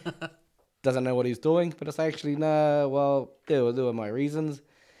useless, doesn't know what he's doing. But it's actually, no, well, there were my reasons.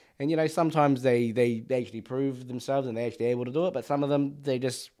 And, you know, sometimes they actually prove themselves and they're actually able to do it. But some of them, they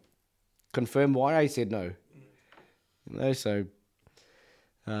just confirm why I said no. You know, so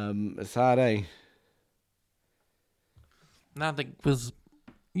it's hard, eh? No, I think because,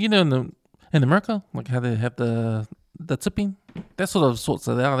 you know, in America, like how they have the tipping, that sort of sorts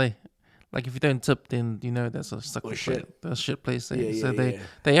it out, eh? Like if you don't tip, then you know that's a sucker shit. That's a shit place. Eh? So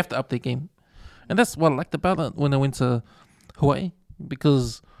they have to up their game, and that's what I liked about it when I went to Hawaii,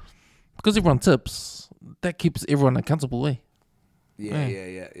 because everyone tips, that keeps everyone accountable. Eh?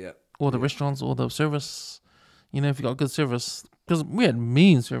 Yeah. All the restaurants, all the service. You know, if you got good service, because we had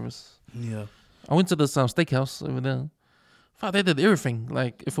mean service. Yeah. I went to this steakhouse over there. Fuck, they did everything.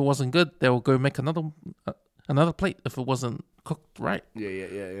 Like if it wasn't good, they will go make another plate if it wasn't cooked right.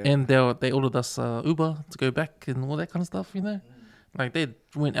 Yeah. And they ordered us Uber to go back and all that kind of stuff, you know. Like they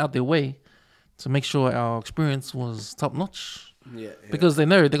went out their way to make sure our experience was top notch. Yeah. Because they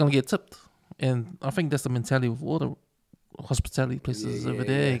know they're gonna get tipped, and I think that's the mentality of all the hospitality places over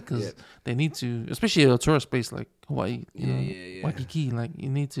there. Because they need to, especially a tourist place like Hawaii, you know, Waikiki. Like you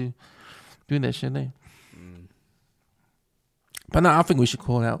need to do that shit there. But no, I think we should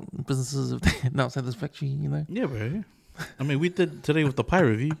call out businesses if they're not satisfactory, you know? Yeah, bro. I mean, we did today with the pie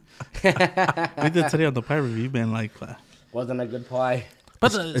review. We did today on the pie review, man. Like, wasn't a good pie.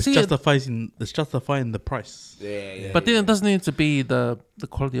 But it's justifying the price. Yeah. But then it doesn't need to be the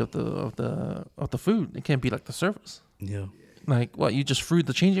quality of the food. It can't be like the service. Yeah. Like what, you just threw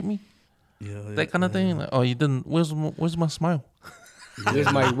the change at me? Yeah. That kind of thing. Like, oh, you didn't. Where's my smile?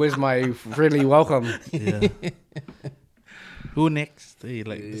 Where's my friendly welcome? Yeah. Who next? Hey,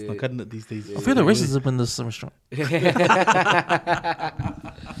 like it's not cutting it these days. I feel the racism in this restaurant. Yeah,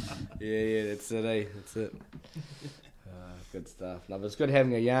 that's it, eh? That's it. Good stuff. No, but it's good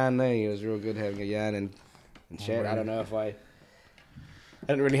having a yarn, eh? It was real good having a yarn and chat. I don't know if I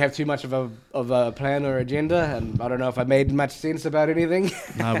didn't really have too much of a plan or agenda, and I don't know if I made much sense about anything.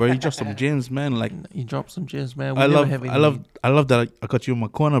 Nah, bro, you dropped some gems, man. Like you dropped some gems, man. I love that I got you in my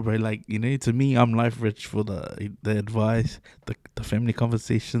corner, bro. Like, you know, to me, I'm life rich for the advice, the family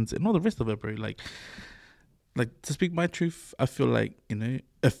conversations, and all the rest of it, bro. Like to speak my truth, I feel like, you know,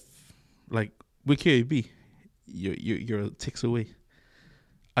 if like with KAB, you're a text away.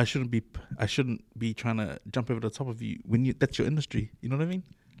 I shouldn't be trying to jump over the top of you when that's your industry. You know what I mean?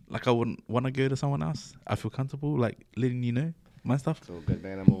 Like I wouldn't want to go to someone else. I feel comfortable like letting you know my stuff. It's all good,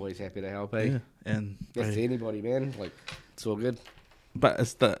 man. I'm always happy to help. Yeah, and that's to anybody, man. Like it's all good. But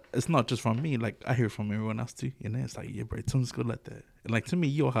it's not just from me. Like I hear it from everyone else too. You know, it's like, yeah, bro, Tim's good like that. And like to me,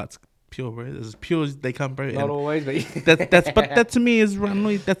 your heart's pure, bro. It's as pure as they come, bro. Not always, but but that to me is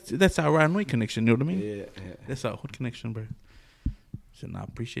Ranoi. That's our Ranoi connection. You know what I mean? Yeah. That's our hood connection, bro. So I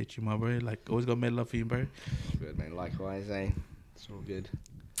appreciate you, my bro. Like always got mad love for you, bro. Good, man. Likewise, eh? It's all good.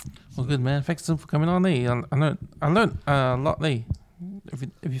 Well, good, man. Thanks for coming on, eh? I learned a lot, eh?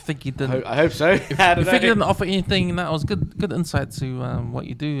 If you think you didn't, I hope so. If you think you didn't offer anything, that was good insight to what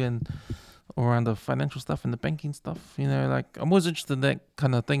you do and around the financial stuff and the banking stuff. You know, like I'm always interested in that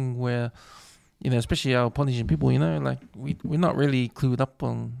kind of thing where, you know, especially our Polynesian people, you know, like we're not really clued up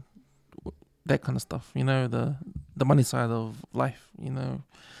on that kind of stuff, you know, the money side of life, you know.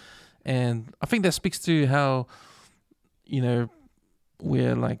 And I think that speaks to how, you know,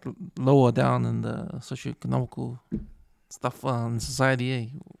 we're like lower down in the socioeconomical stuff in society, eh?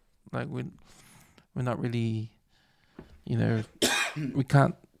 Like we're not really, you know, we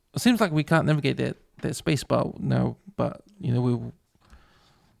can't, it seems like we can't navigate that space, but you know,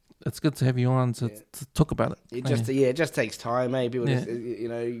 it's good to have you on to talk about it. It just takes time, eh? People you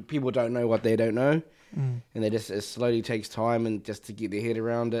know, people don't know what they don't know, and it slowly takes time and just to get their head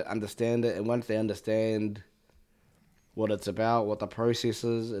around it, understand it, and once they understand what it's about, what the process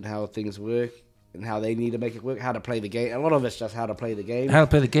is, and how things work, and how they need to make it work, how to play the game. A lot of it's just how to play the game. How to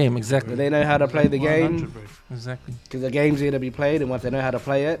play the game, exactly. When they know how to play the game, exactly. Because the game's there to be played, and once they know how to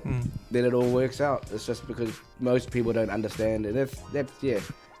play it, then it all works out. It's just because most people don't understand, and that's a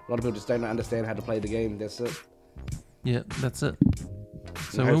lot of people just don't understand how to play the game. That's it. Yeah, that's it.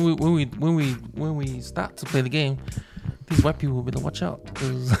 So when we start to play the game, these white people will better watch out.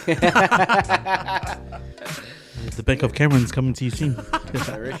 The Bank of Cameron's coming to you soon.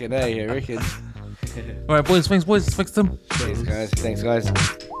 I reckon, I reckon. All right, boys. Thanks, Tim. Thanks, guys.